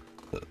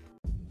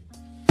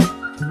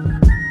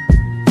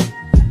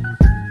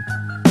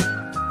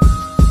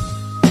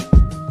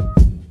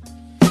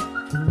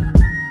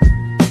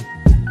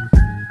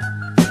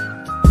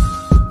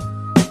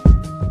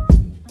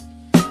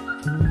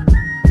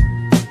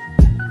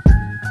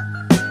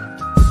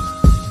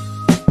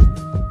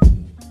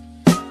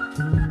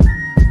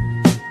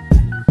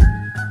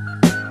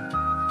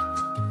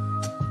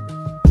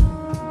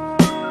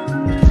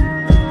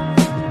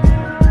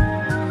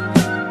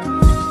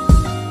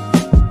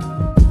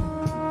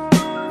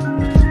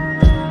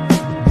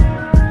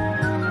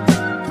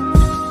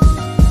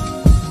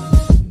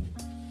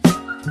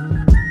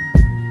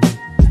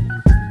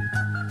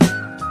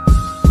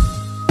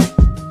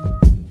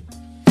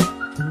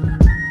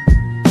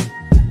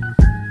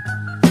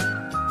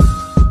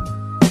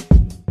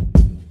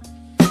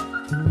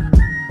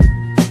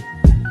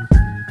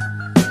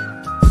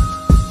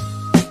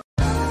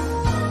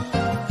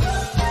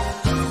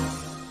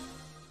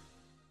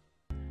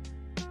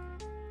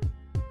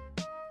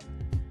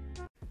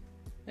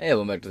 Hey,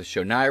 welcome back to the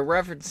show. Now, I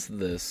referenced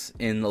this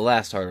in the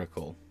last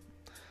article,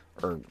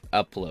 or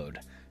upload,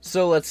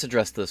 so let's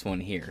address this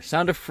one here.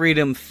 Sound of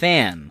Freedom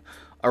fan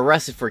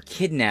arrested for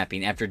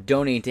kidnapping after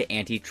donating to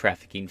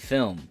anti-trafficking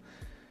film.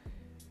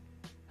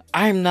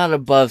 I'm not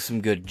above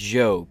some good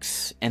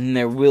jokes, and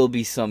there will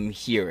be some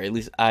here, at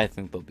least I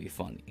think they'll be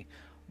funny.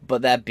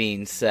 But that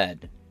being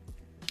said,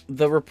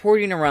 the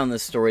reporting around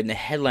this story and the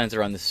headlines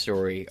around this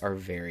story are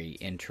very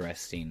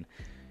interesting.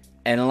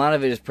 And a lot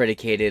of it is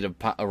predicated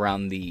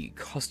around the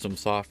custom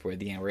software at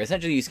the end, where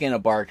essentially you scan a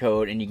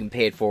barcode and you can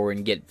pay it forward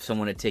and get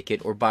someone a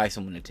ticket or buy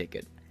someone a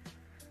ticket.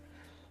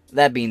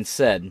 That being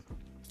said,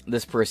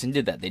 this person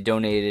did that. They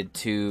donated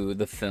to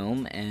the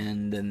film,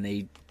 and then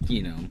they,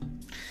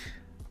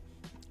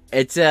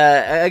 it's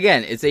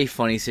again, it's a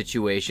funny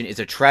situation. It's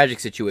a tragic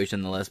situation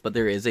nonetheless, but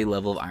there is a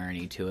level of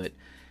irony to it.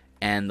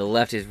 And the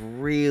left is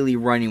really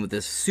running with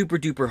this super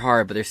duper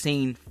hard, but they're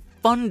saying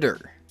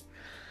funder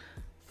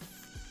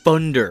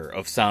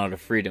of Sound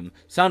of Freedom.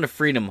 Sound of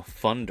Freedom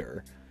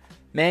funder.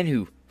 Man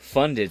who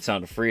funded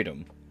Sound of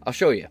Freedom. I'll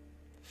show you.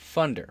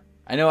 Funder.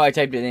 I know I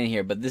typed it in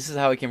here, but this is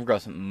how it came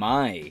across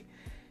my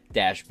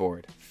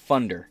dashboard.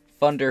 Funder.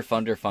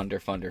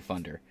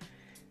 Funder.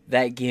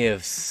 That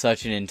gives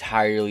such an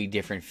entirely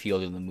different feel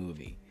to the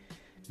movie.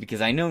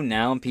 Because I know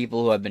now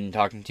people who I've been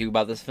talking to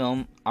about this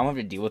film, I'm going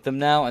to have to deal with them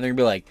now, and they're going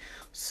to be like,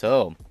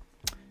 so,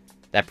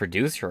 that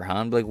producer, huh?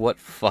 I'm like, what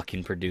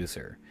fucking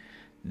producer?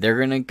 They're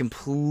going to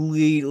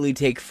completely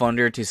take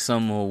funder to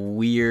some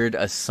weird,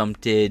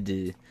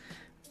 assumpted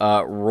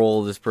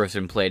role this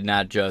person played.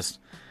 Not just,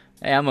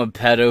 hey, I'm a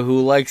pedo who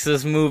likes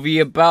this movie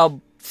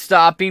about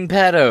stopping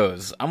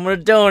pedos. I'm going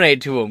to donate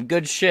to him.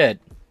 Good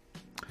shit.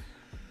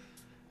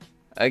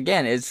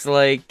 Again, it's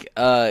like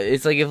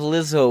if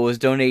Lizzo was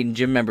donating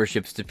gym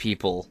memberships to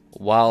people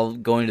while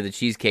going to the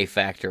Cheesecake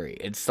Factory.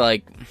 It's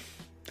like,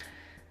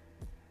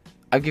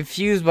 I'm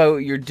confused by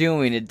what you're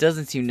doing. It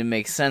doesn't seem to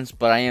make sense,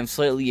 but I am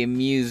slightly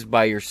amused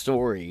by your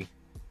story.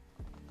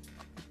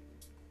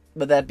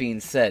 But that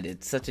being said,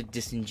 it's such a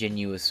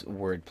disingenuous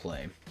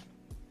wordplay.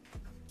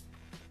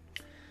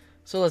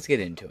 So let's get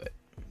into it.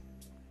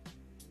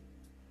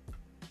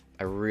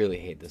 I really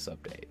hate this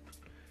update.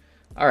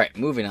 Alright,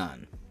 moving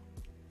on.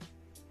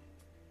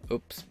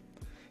 Oops.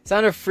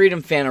 Sound of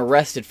Freedom fan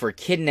arrested for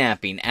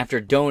kidnapping after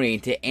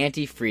donating to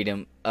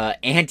anti-trafficking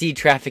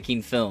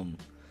film.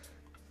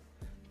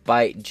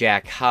 By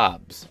Jack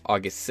Hobbs,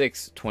 August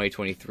 6,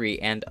 2023,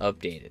 and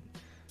updated.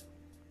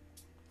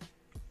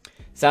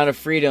 Sound of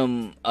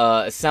Freedom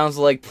sounds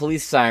like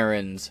police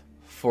sirens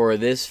for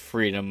this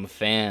Freedom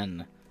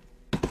fan.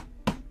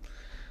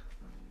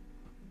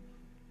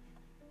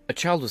 A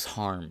child was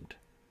harmed.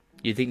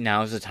 You think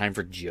now is the time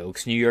for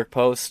jokes, New York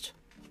Post?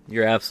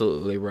 You're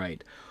absolutely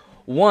right.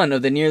 One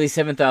of the nearly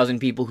 7,000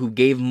 people who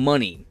gave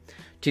money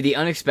to the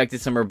unexpected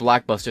summer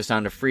blockbuster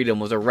Sound of Freedom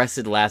was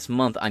arrested last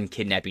month on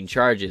kidnapping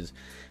charges.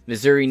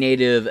 Missouri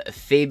native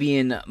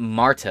Fabian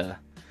Marta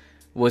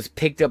was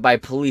picked up by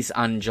police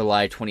on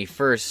July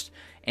 21st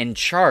and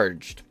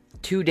charged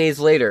 2 days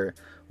later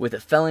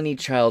with felony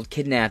child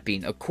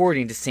kidnapping,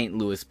 according to St.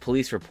 Louis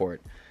police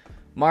report.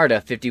 Marta,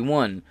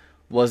 51,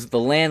 was the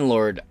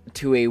landlord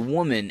to a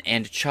woman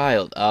and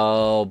child.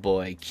 Oh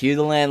boy, cue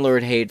the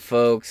landlord hate,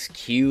 folks.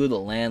 Cue the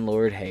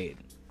landlord hate.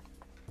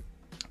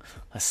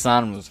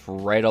 Hassan was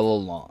right all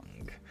along.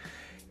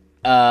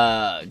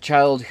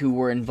 Child who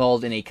were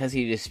involved in a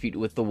custody dispute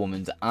with the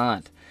woman's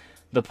aunt.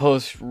 The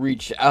Post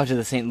reached out to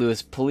the St.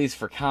 Louis police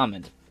for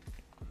comment.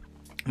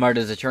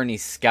 Marta's attorney,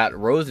 Scott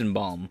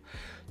Rosenbaum,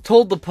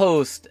 told the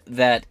Post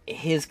that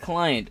his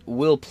client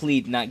will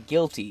plead not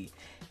guilty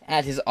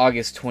at his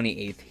August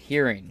 28th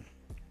hearing.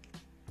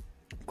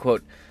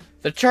 Quote,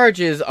 the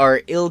charges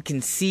are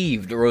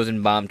ill-conceived,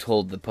 Rosenbaum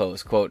told the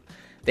Post. Quote,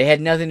 they had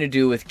nothing to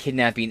do with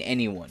kidnapping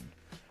anyone.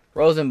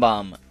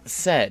 Rosenbaum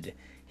said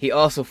he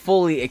also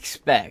fully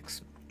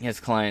expects his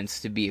clients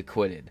to be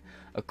acquitted.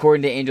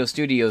 According to Angel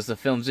Studios, the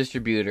film's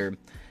distributor,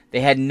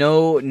 they had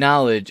no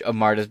knowledge of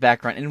Marta's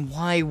background. And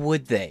why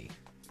would they?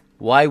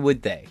 Why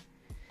would they?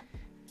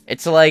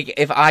 It's like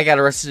if I got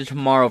arrested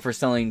tomorrow for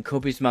selling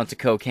copious amounts of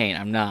cocaine.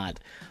 I'm not.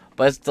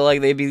 But it's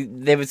like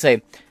they would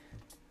say,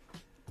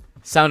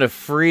 Sound of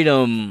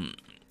Freedom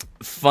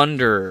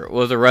funder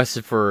was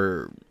arrested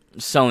for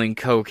selling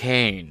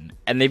cocaine.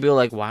 And they'd be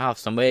like, wow,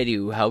 somebody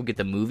who helped get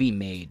the movie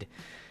made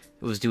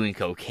was doing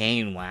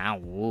cocaine. Wow,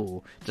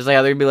 woo. Just like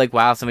how they'd be like,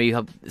 wow,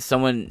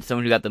 someone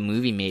who got the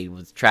movie made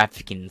was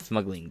trafficking and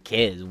smuggling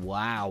kids.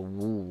 Wow,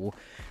 woo.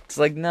 It's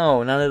like,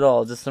 no, not at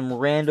all. Just some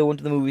rando went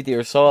to the movie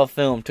theater, saw a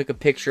film, took a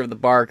picture of the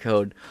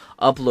barcode,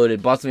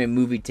 uploaded, bought somebody a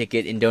movie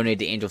ticket, and donated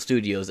to Angel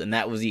Studios, and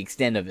that was the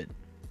extent of it.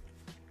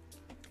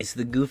 It's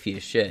the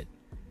goofiest shit.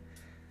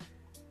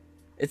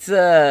 It's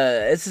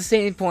the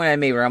same point I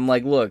made where I'm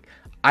like, look,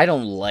 I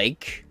don't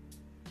like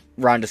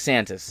Ron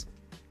DeSantis.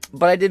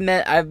 But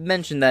I've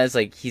mentioned that it's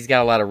like he's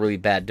got a lot of really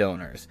bad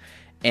donors.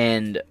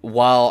 And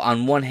while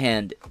on one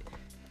hand,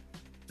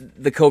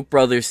 the Koch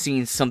brothers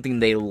seeing something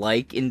they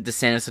like in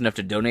DeSantis enough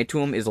to donate to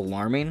him is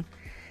alarming.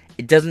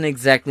 It doesn't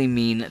exactly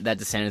mean that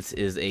DeSantis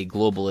is a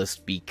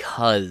globalist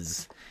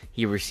because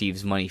he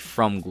receives money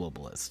from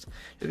globalists.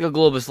 Just because a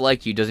globalist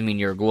like you doesn't mean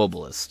you're a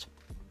globalist.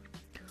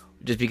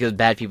 Just because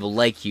bad people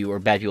like you or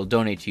bad people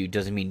donate to you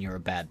doesn't mean you're a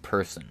bad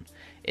person.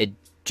 It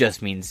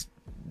just means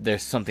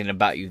there's something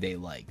about you they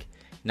like.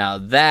 Now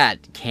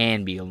that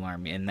can be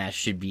alarming, and that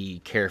should be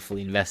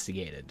carefully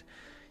investigated.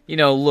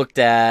 Looked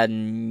at,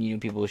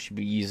 and people should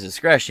be used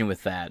discretion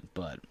with that,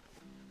 but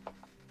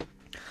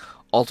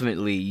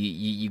ultimately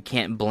you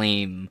can't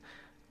blame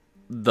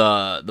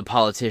the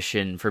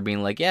politician for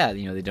being like, yeah,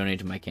 they donated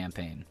to my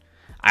campaign.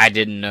 I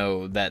didn't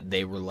know that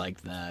they were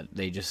like that.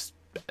 They just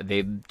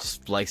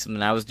liked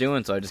something I was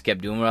doing, so I just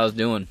kept doing what I was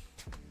doing.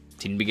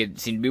 Seemed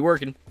to be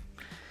working.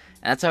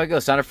 And that's how it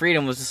goes. Sound of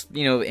Freedom was just,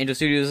 Angel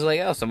Studios was like,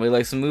 oh, somebody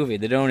likes the movie.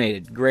 They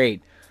donated.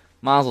 Great.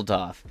 Mazel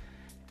tov.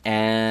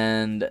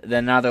 And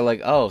then now they're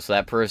like, oh, so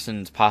that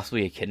person's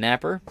possibly a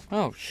kidnapper?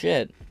 Oh,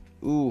 shit.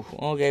 Ooh,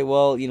 okay,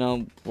 well,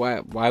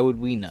 why would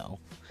we know?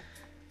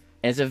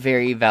 And it's a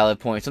very valid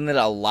point. Something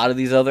that a lot of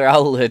these other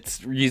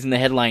outlets using the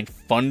headline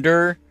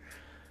Funder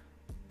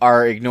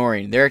are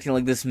ignoring. They're acting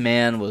like this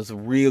man was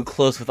real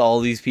close with all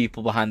these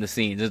people behind the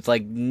scenes. It's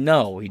like,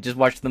 no, he just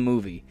watched the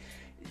movie.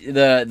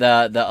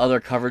 The other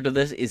coverage of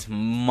this is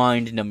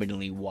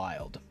mind-numbingly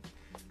wild.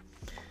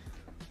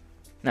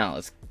 Now,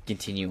 let's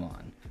continue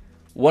on.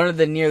 One of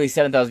the nearly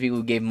 7,000 people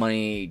who gave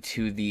money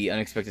to the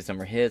unexpected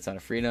summer hit, Sound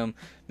of Freedom,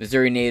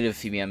 Missouri native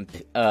Fabian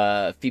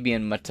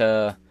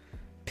Mata,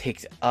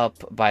 picked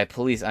up by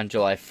police on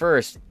July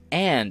 1st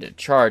and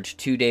charged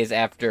 2 days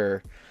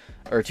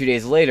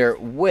later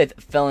with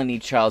felony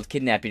child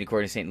kidnapping,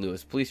 according to St.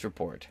 Louis police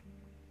report.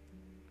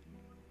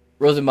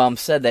 Rosenbaum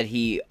said that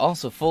he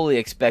also fully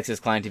expects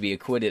his client to be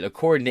acquitted.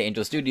 According to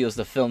Angel Studios,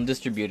 the film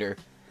distributor,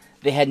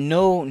 they had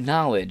no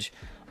knowledge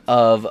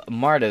of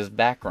Marta's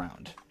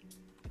background.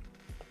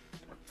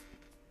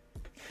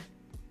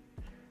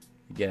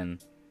 Again,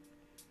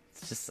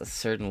 it's just a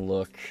certain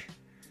look.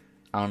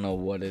 I don't know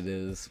what it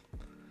is.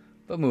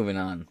 But moving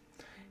on.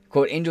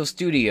 Quote, Angel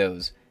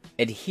Studios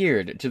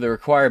adhered to the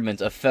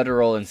requirements of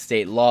federal and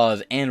state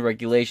laws and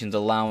regulations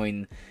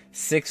allowing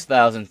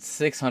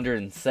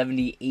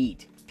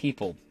 6,678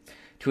 people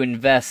to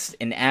invest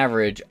an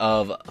average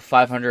of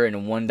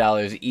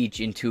 $501 each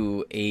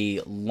into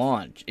the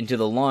launch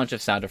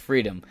of Sound of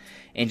Freedom.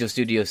 Angel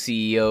Studios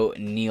CEO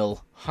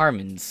Neil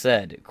Harmon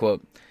said,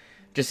 quote,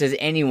 just as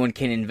anyone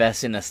can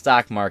invest in a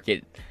stock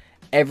market,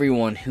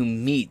 everyone who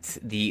meets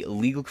the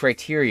legal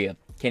criteria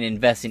can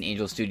invest in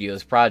Angel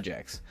Studios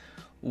projects.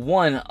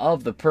 One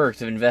of the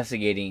perks of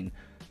investing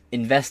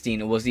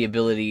was the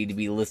ability to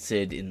be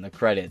listed in the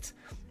credits.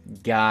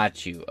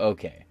 Got you.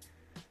 Okay.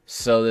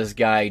 So this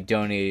guy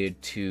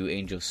donated to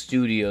Angel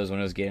Studios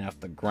when it was getting off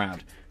the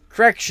ground.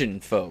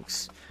 Correction,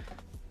 folks.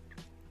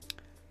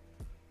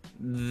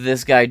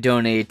 This guy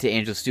donated to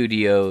Angel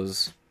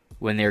Studios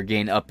when they were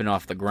getting up and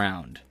off the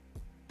ground.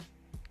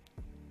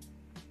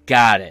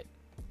 Got it.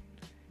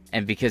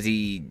 And because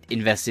he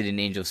invested in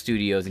Angel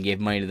Studios and gave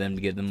money to them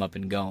to get them up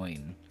and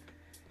going.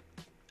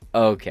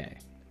 Okay.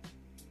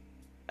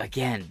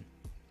 Again.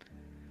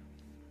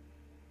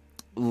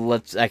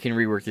 I can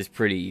rework this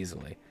pretty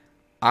easily.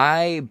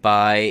 I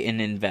buy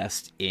and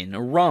invest in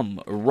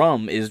Rum.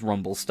 Rum is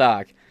Rumble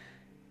stock.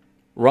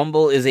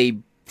 Rumble is a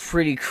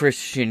pretty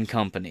Christian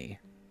company.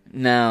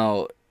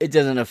 Now, it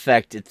doesn't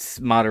affect its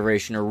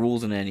moderation or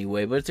rules in any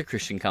way, but it's a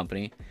Christian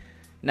company.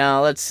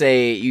 Now, let's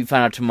say you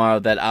find out tomorrow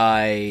that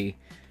I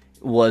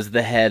was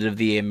the head of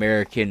the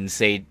American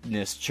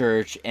Satanist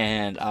Church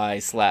and I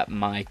slap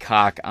my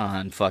cock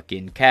on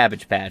fucking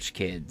Cabbage Patch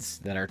Kids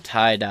that are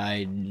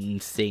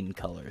tie-dyed Satan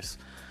colors.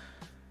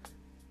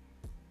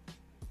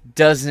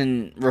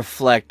 Doesn't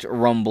reflect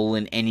Rumble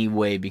in any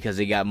way because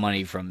they got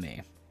money from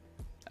me.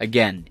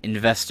 Again,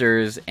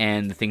 investors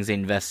and the things they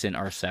invest in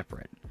are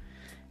separate.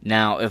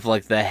 Now, if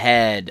like the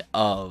head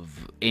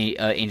of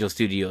Angel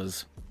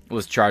Studios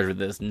was charged with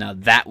this, now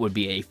that would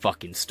be a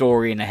fucking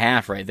story and a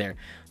half right there.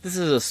 This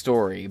is a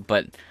story,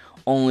 but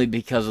only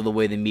because of the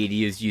way the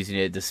media is using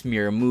it to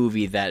smear a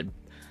movie that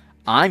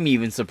I'm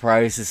even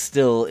surprised is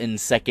still in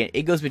second.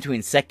 It goes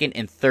between second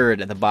and third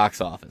at the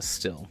box office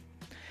still.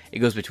 It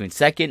goes between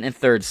second and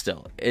third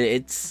still.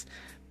 It's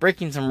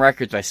breaking some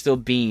records by still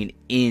being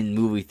in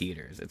movie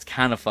theaters. It's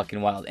kind of fucking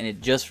wild. And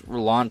it just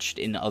launched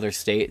in other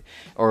state,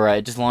 or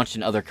it just launched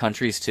in other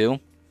countries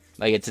too.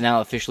 Like, it's now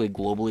officially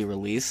globally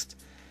released.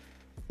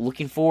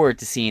 Looking forward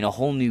to seeing a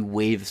whole new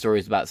wave of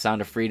stories about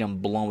Sound of Freedom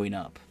blowing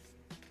up.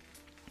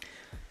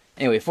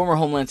 Anyway, former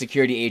Homeland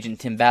Security agent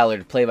Tim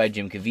Ballard, played by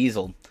Jim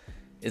Caviezel.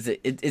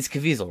 It's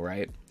Caviezel,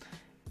 right?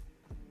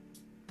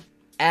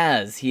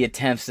 As he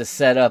attempts to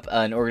set up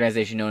an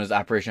organization known as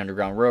Operation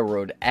Underground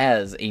Railroad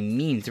as a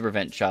means to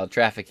prevent child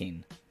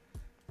trafficking.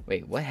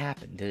 Wait, what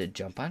happened? Did it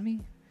jump on me?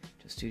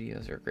 Just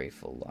studios are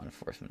grateful, law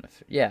enforcement.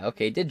 Yeah,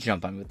 okay, it did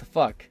jump on me. What the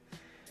fuck?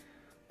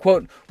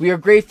 Quote, we are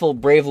grateful,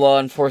 brave law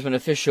enforcement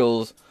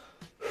officials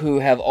who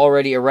have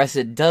already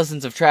arrested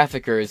dozens of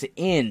traffickers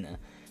in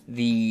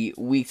the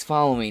weeks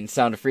following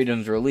Sound of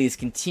Freedom's release,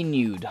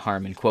 continued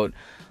Harmon. Quote,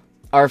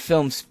 our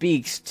film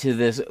speaks to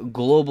this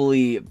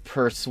globally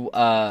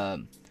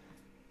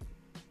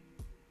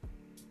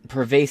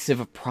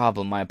pervasive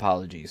problem. My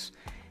apologies.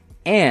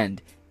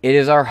 And it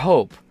is our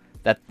hope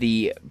that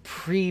the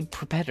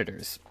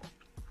perpetrators...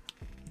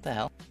 What the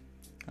hell?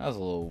 That was a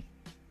little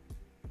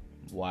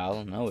wild. I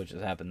don't know what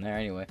just happened there.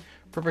 Anyway,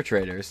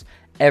 perpetrators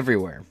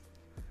everywhere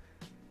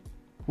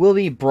will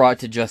be brought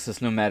to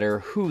justice no matter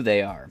who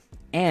they are.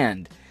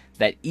 And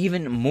that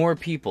even more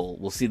people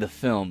will see the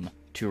film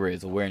to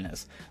raise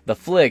awareness. The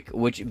flick,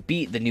 which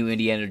beat the new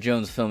Indiana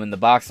Jones film in the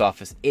box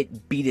office,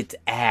 it beat its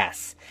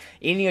ass.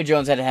 Indiana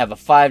Jones had to have a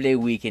 5-day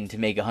weekend to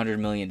make $100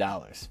 million.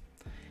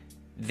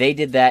 They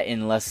did that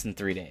in less than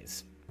 3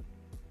 days.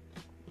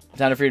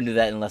 Sound of Freedom did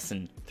that in less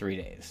than 3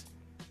 days.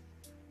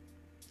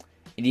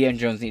 Indiana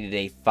Jones needed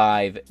a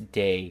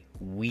 5-day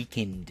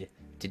weekend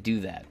to do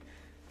that.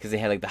 Because they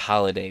had like the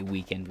holiday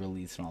weekend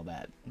release and all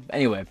that.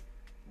 Anyway.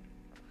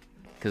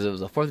 Because it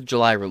was a 4th of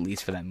July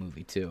release for that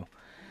movie too.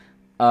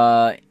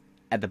 At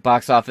the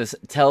box office,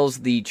 tells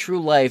the true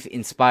life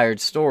inspired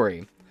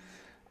story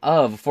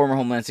of former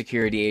Homeland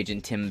Security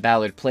agent Tim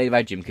Ballard, played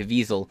by Jim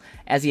Caviezel,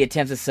 as he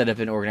attempts to set up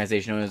an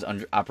organization known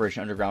as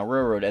Operation Underground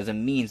Railroad as a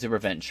means to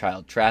prevent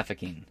child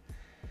trafficking.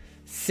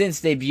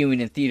 Since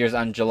debuting in theaters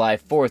on July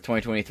 4th,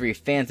 2023,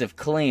 fans have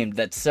claimed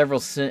that several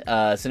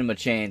cinema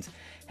chains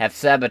have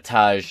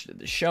sabotaged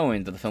the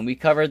showings of the film. We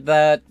covered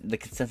that. The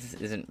consensus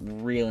isn't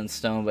real in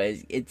stone, but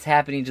it's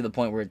happening to the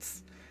point where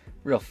it's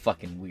real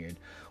fucking weird.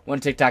 One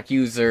TikTok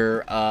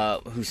user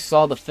who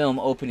saw the film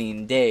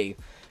opening day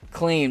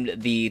claimed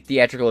the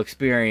theatrical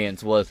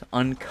experience was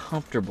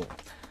uncomfortable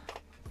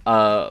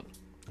on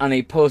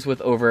a post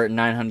with over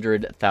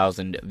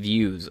 900,000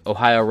 views.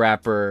 Ohio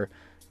rapper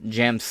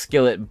Jam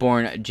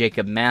Skillet-born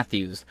Jacob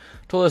Matthews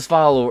told his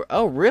followers,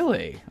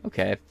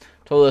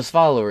 told his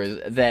followers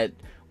that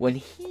when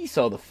he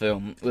saw the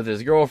film with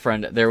his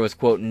girlfriend, there was,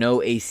 quote,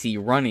 no AC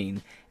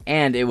running,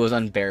 and it was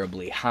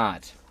unbearably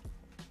hot.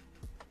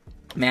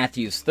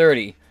 Matthews,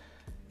 30,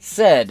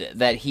 said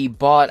that he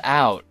sought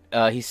out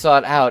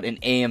an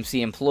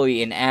AMC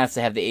employee and asked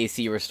to have the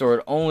AC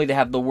restored, only to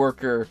have the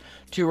worker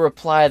to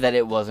reply that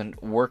it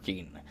wasn't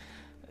working.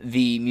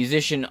 The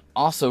musician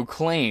also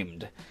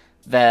claimed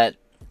that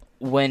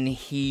when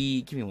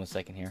he... Give me 1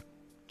 second here.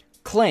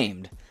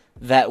 Claimed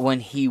that when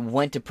he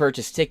went to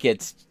purchase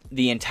tickets,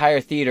 the entire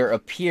theater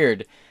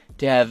appeared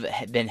to have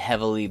been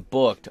heavily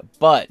booked,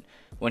 but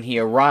when he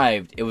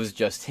arrived, it was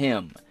just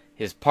him,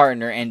 his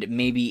partner, and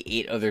maybe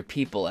 8 other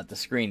people at the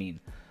screening.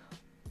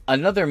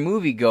 Another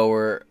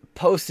moviegoer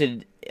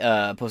posted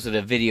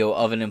a video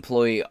of an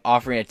employee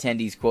offering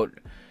attendees, quote,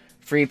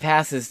 free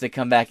passes to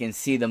come back and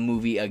see the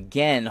movie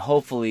again,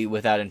 hopefully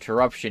without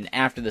interruption,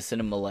 after the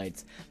cinema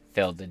lights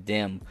failed to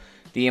dim.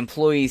 The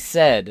employee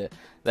said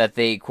that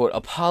they, quote,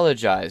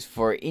 apologized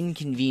for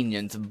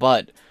inconvenience,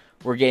 but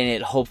were getting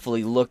it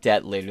hopefully looked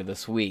at later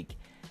this week.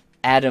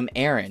 Adam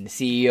Aaron,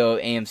 CEO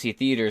of AMC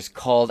Theaters,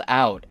 called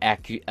out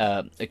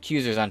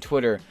accusers on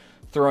Twitter,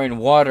 throwing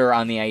water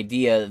on the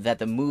idea that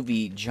the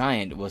movie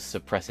giant was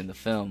suppressing the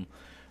film.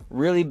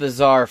 Really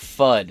bizarre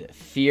FUD,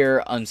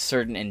 fear,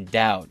 uncertain, and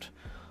doubt,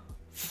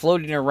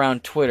 floating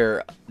around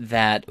Twitter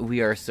that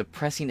we are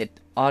suppressing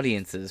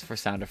audiences for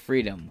Sound of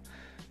Freedom,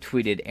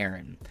 tweeted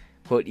Aaron.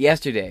 Quote,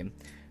 yesterday,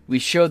 we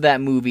showed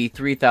that movie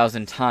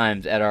 3,000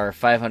 times at our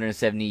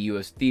 570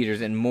 U.S.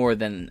 theaters, and more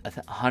than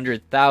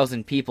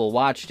 100,000 people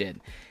watched it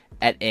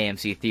at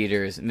AMC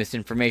Theaters.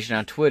 Misinformation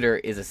on Twitter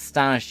is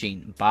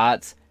astonishing.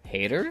 Bots?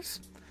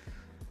 Haters?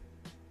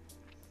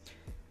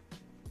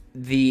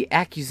 The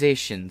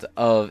accusations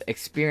of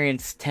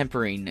experience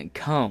tempering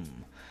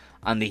come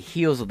on the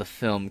heels of the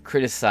film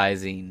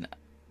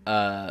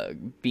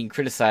being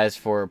criticized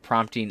for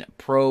prompting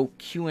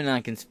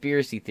pro-QAnon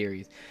conspiracy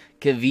theories.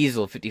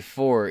 Caviezel,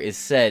 54, is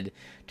said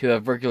to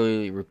have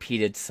regularly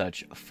repeated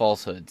such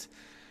falsehoods.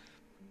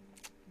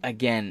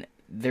 Again,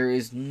 there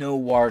is no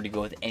water to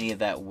go with any of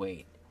that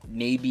weight.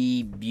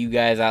 Maybe you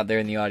guys out there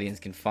in the audience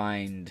can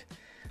find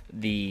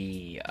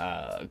the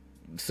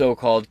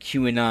so-called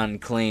QAnon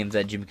claims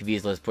that Jim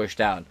Caviezel has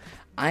pushed out.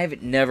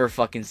 I've never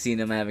fucking seen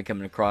them. I haven't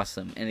come across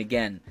them. And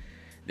again,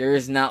 there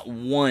is not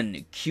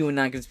one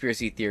QAnon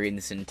conspiracy theory in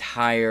this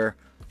entire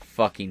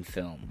fucking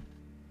film.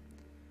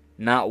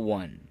 Not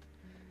one.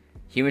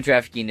 Human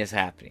trafficking is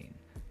happening.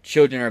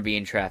 Children are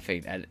being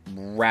trafficked at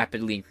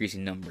rapidly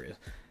increasing numbers.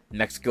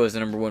 Mexico is the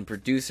number one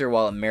producer,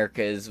 while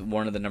America is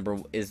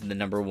the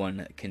number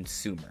one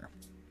consumer.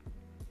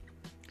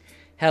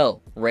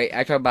 Hell, right?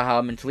 I talk about how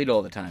I'm in Toledo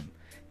all the time.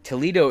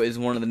 Toledo is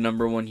one of the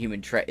number one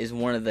human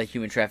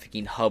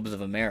trafficking hubs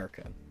of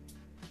America.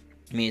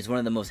 I mean, it's one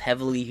of the most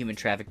heavily human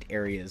trafficked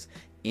areas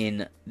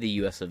in the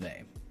U.S. of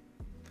A.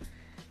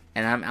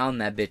 And I'm out in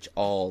that bitch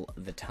all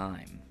the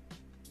time.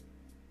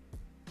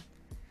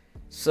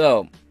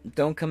 So,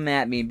 don't come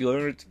at me and be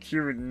like, oh, it's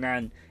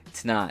QAnon.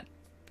 It's not.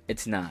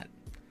 It's not.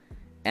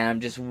 And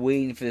I'm just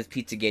waiting for this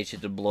PizzaGate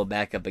shit to blow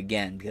back up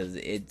again, because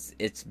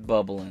it's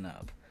bubbling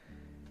up.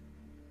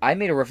 I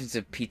made a reference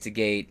to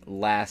PizzaGate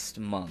last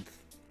month.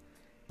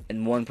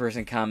 And one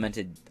person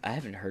commented, I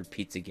haven't heard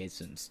PizzaGate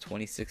since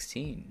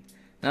 2016.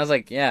 And I was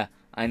like, yeah,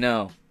 I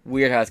know.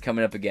 Weird how it's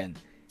coming up again.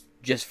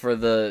 Just for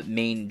the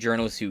main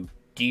journalists who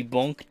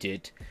debunked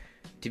it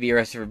to be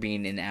arrested for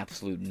being an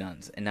absolute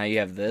nuns. And now you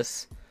have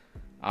this.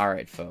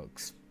 Alright,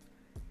 folks.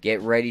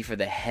 Get ready for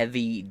the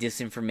heavy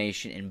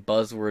disinformation and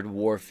buzzword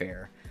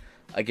warfare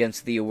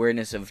against the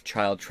awareness of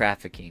child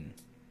trafficking.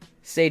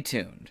 Stay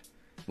tuned.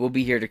 We'll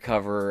be here to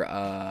cover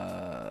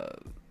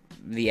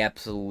the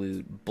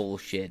absolute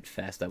bullshit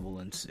fest that will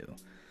ensue.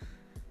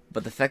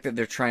 But the fact that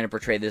they're trying to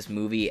portray this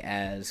movie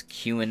as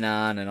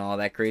QAnon and all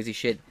that crazy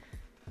shit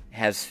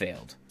has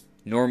failed.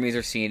 Normies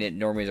are seeing it.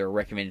 Normies are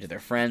recommending it to their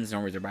friends.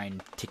 Normies are buying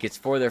tickets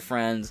for their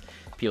friends.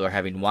 People are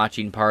having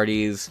watching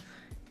parties.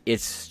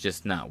 It's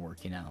just not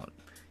working out.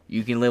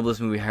 You can label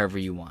this movie however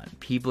you want.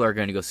 People are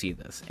going to go see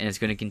this. And it's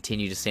going to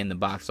continue to stay in the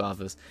box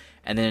office.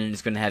 And then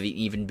it's going to have an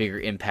even bigger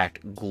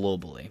impact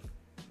globally.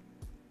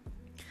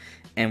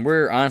 And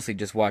we're honestly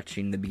just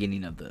watching the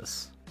beginning of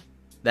this.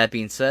 That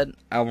being said,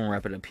 I will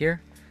wrap it up here.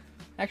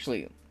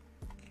 Actually,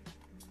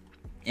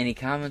 any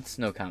comments?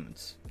 No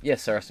comments.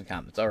 Yes, there are some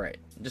comments. Alright,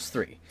 just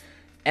 3.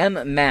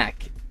 M.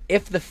 Mac.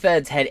 If the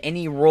feds had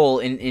any role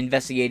in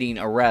investigating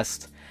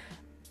arrest,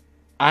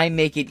 I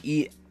make it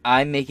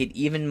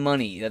even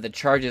money that the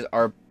charges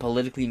are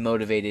politically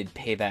motivated,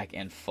 payback,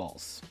 and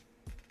false.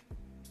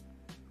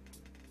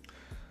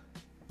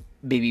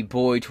 Baby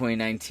Boy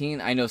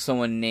 2019. I know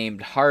someone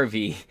named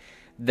Harvey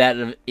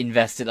that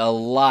invested a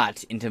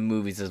lot into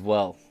movies as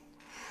well.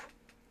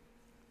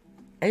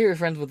 I hear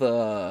friends with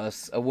a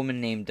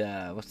woman named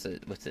what's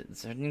it?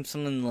 Is her name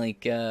something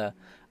like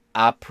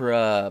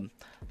Oprah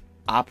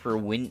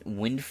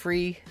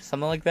Winfrey,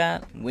 something like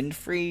that.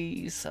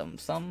 Winfrey,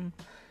 some.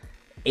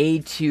 A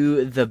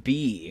to the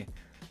B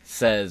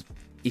says,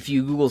 if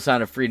you Google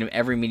Sound of Freedom,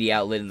 every media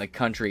outlet in the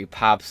country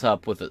pops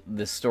up with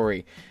this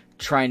story,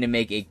 trying to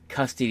make a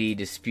custody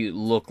dispute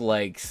look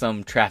like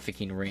some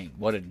trafficking ring.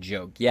 What a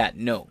joke. Yeah,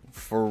 no,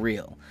 for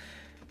real.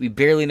 We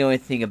barely know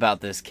anything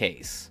about this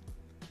case.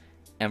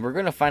 And we're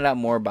going to find out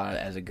more about it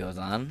as it goes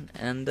on.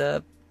 And,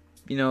 that's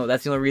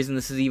the only reason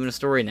this is even a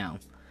story now.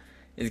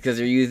 Is because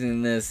they're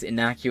using this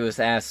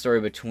innocuous-ass story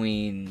which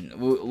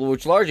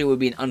largely would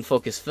be an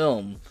unfocused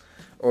film,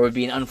 or would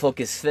be an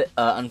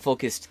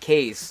unfocused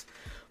case,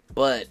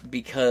 but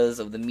because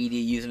of the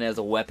media using it as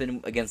a weapon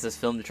against this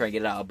film to try to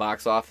get it out of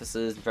box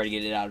offices, and try to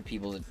get it out of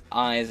people's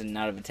eyes and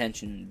out of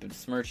attention to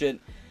besmirch it,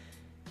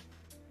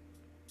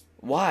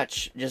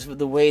 watch, just with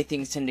the way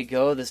things tend to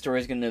go, the story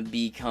is going to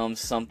become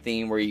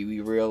something where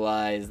you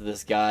realize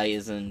this guy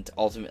isn't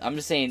ultimately... I'm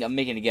just saying, I'm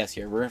making a guess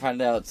here. We're going to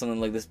find out something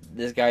like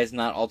this guy is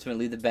not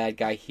ultimately the bad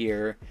guy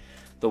here.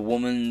 The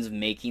woman's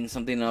making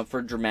something up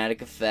for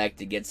dramatic effect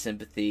to get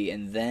sympathy,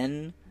 and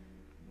then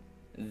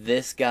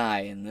this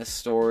guy in this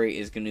story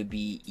is going to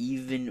be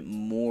even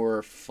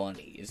more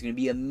funny. It's going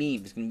to be a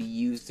meme. It's going to be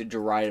used to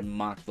deride and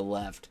mock the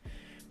left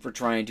for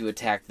trying to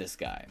attack this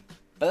guy.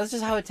 But that's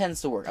just how it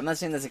tends to work. I'm not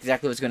saying that's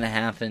exactly what's going to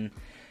happen.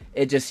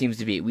 It just seems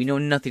to be. We know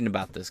nothing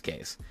about this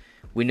case.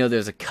 We know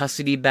there's a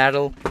custody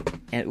battle,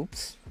 and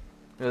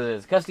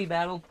there's a custody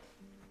battle,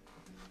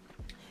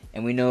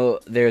 and we know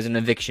there's an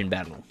eviction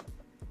battle.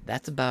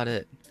 That's about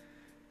it.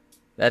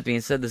 That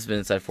being said, this has been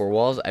Inside Four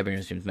Walls. I've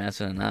been James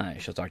Madison, and I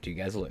shall talk to you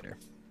guys later.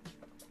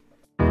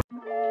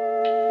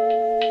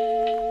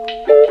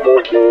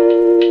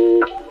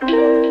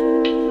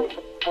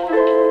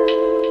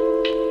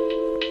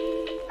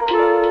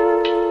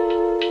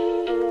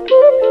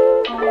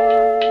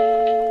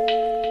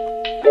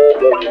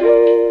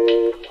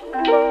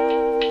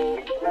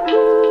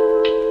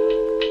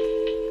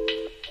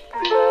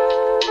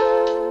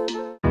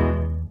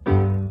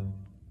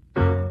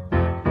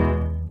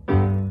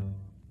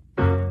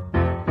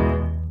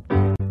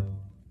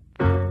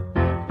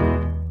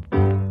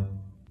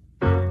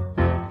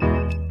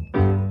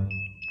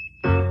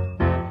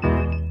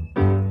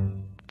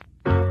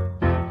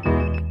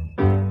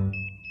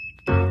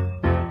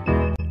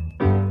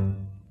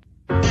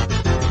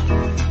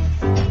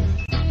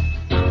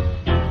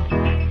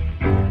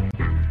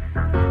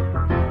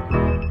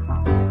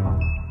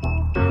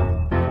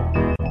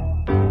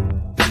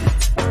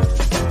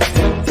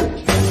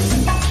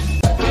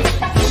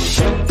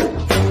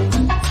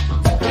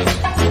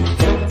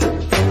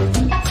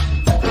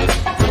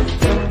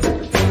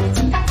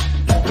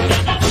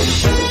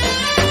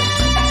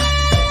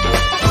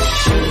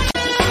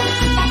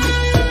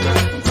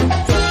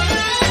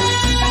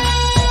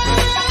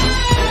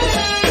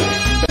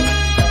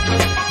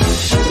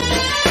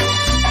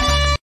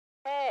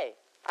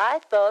 I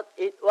thought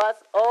it was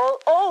all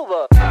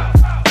over.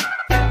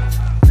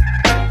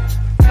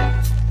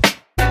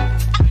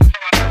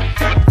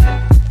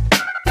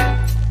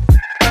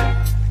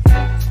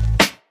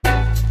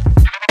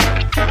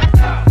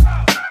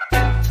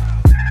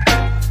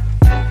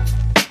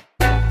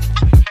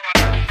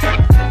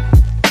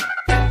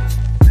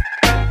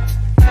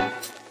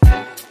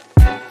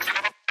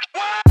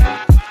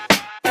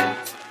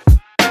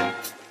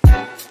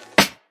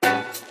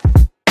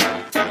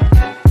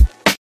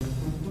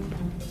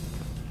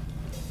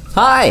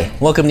 Hi,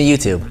 welcome to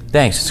YouTube.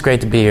 Thanks, it's great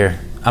to be here.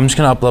 I'm just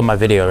gonna upload my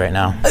video right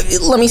now.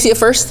 Let me see it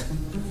first.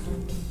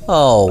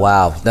 Oh,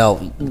 wow.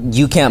 No,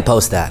 you can't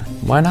post that.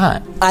 Why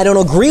not? I don't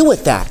agree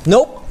with that.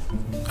 Nope.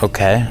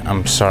 Okay,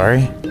 I'm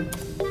sorry.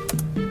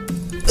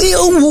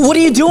 What are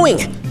you doing?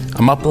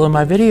 I'm uploading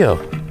my video.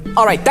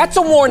 All right, that's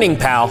a warning,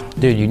 pal.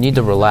 Dude, you need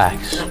to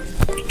relax.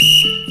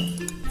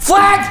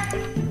 Flag!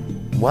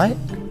 What?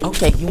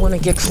 Okay, you want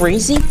to get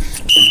crazy?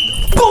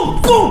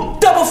 Boom, boom,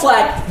 double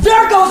flag.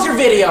 There goes your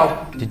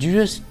video. Did you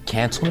just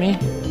cancel me?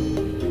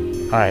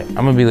 All right, I'm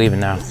gonna be leaving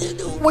now.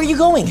 Where are you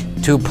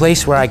going? To a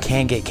place where I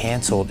can't get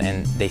canceled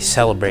and they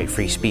celebrate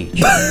free speech.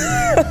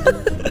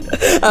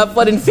 Have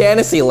fun in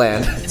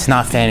Fantasyland. It's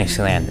not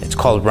Fantasyland, it's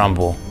called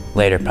Rumble.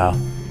 Later, pal.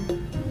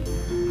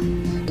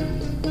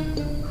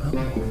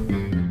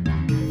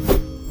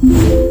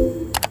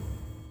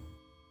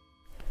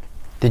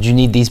 Did you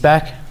need these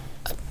back?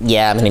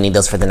 Yeah, I'm gonna need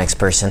those for the next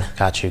person.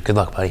 Got you. Good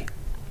luck, buddy.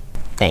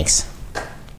 Thanks.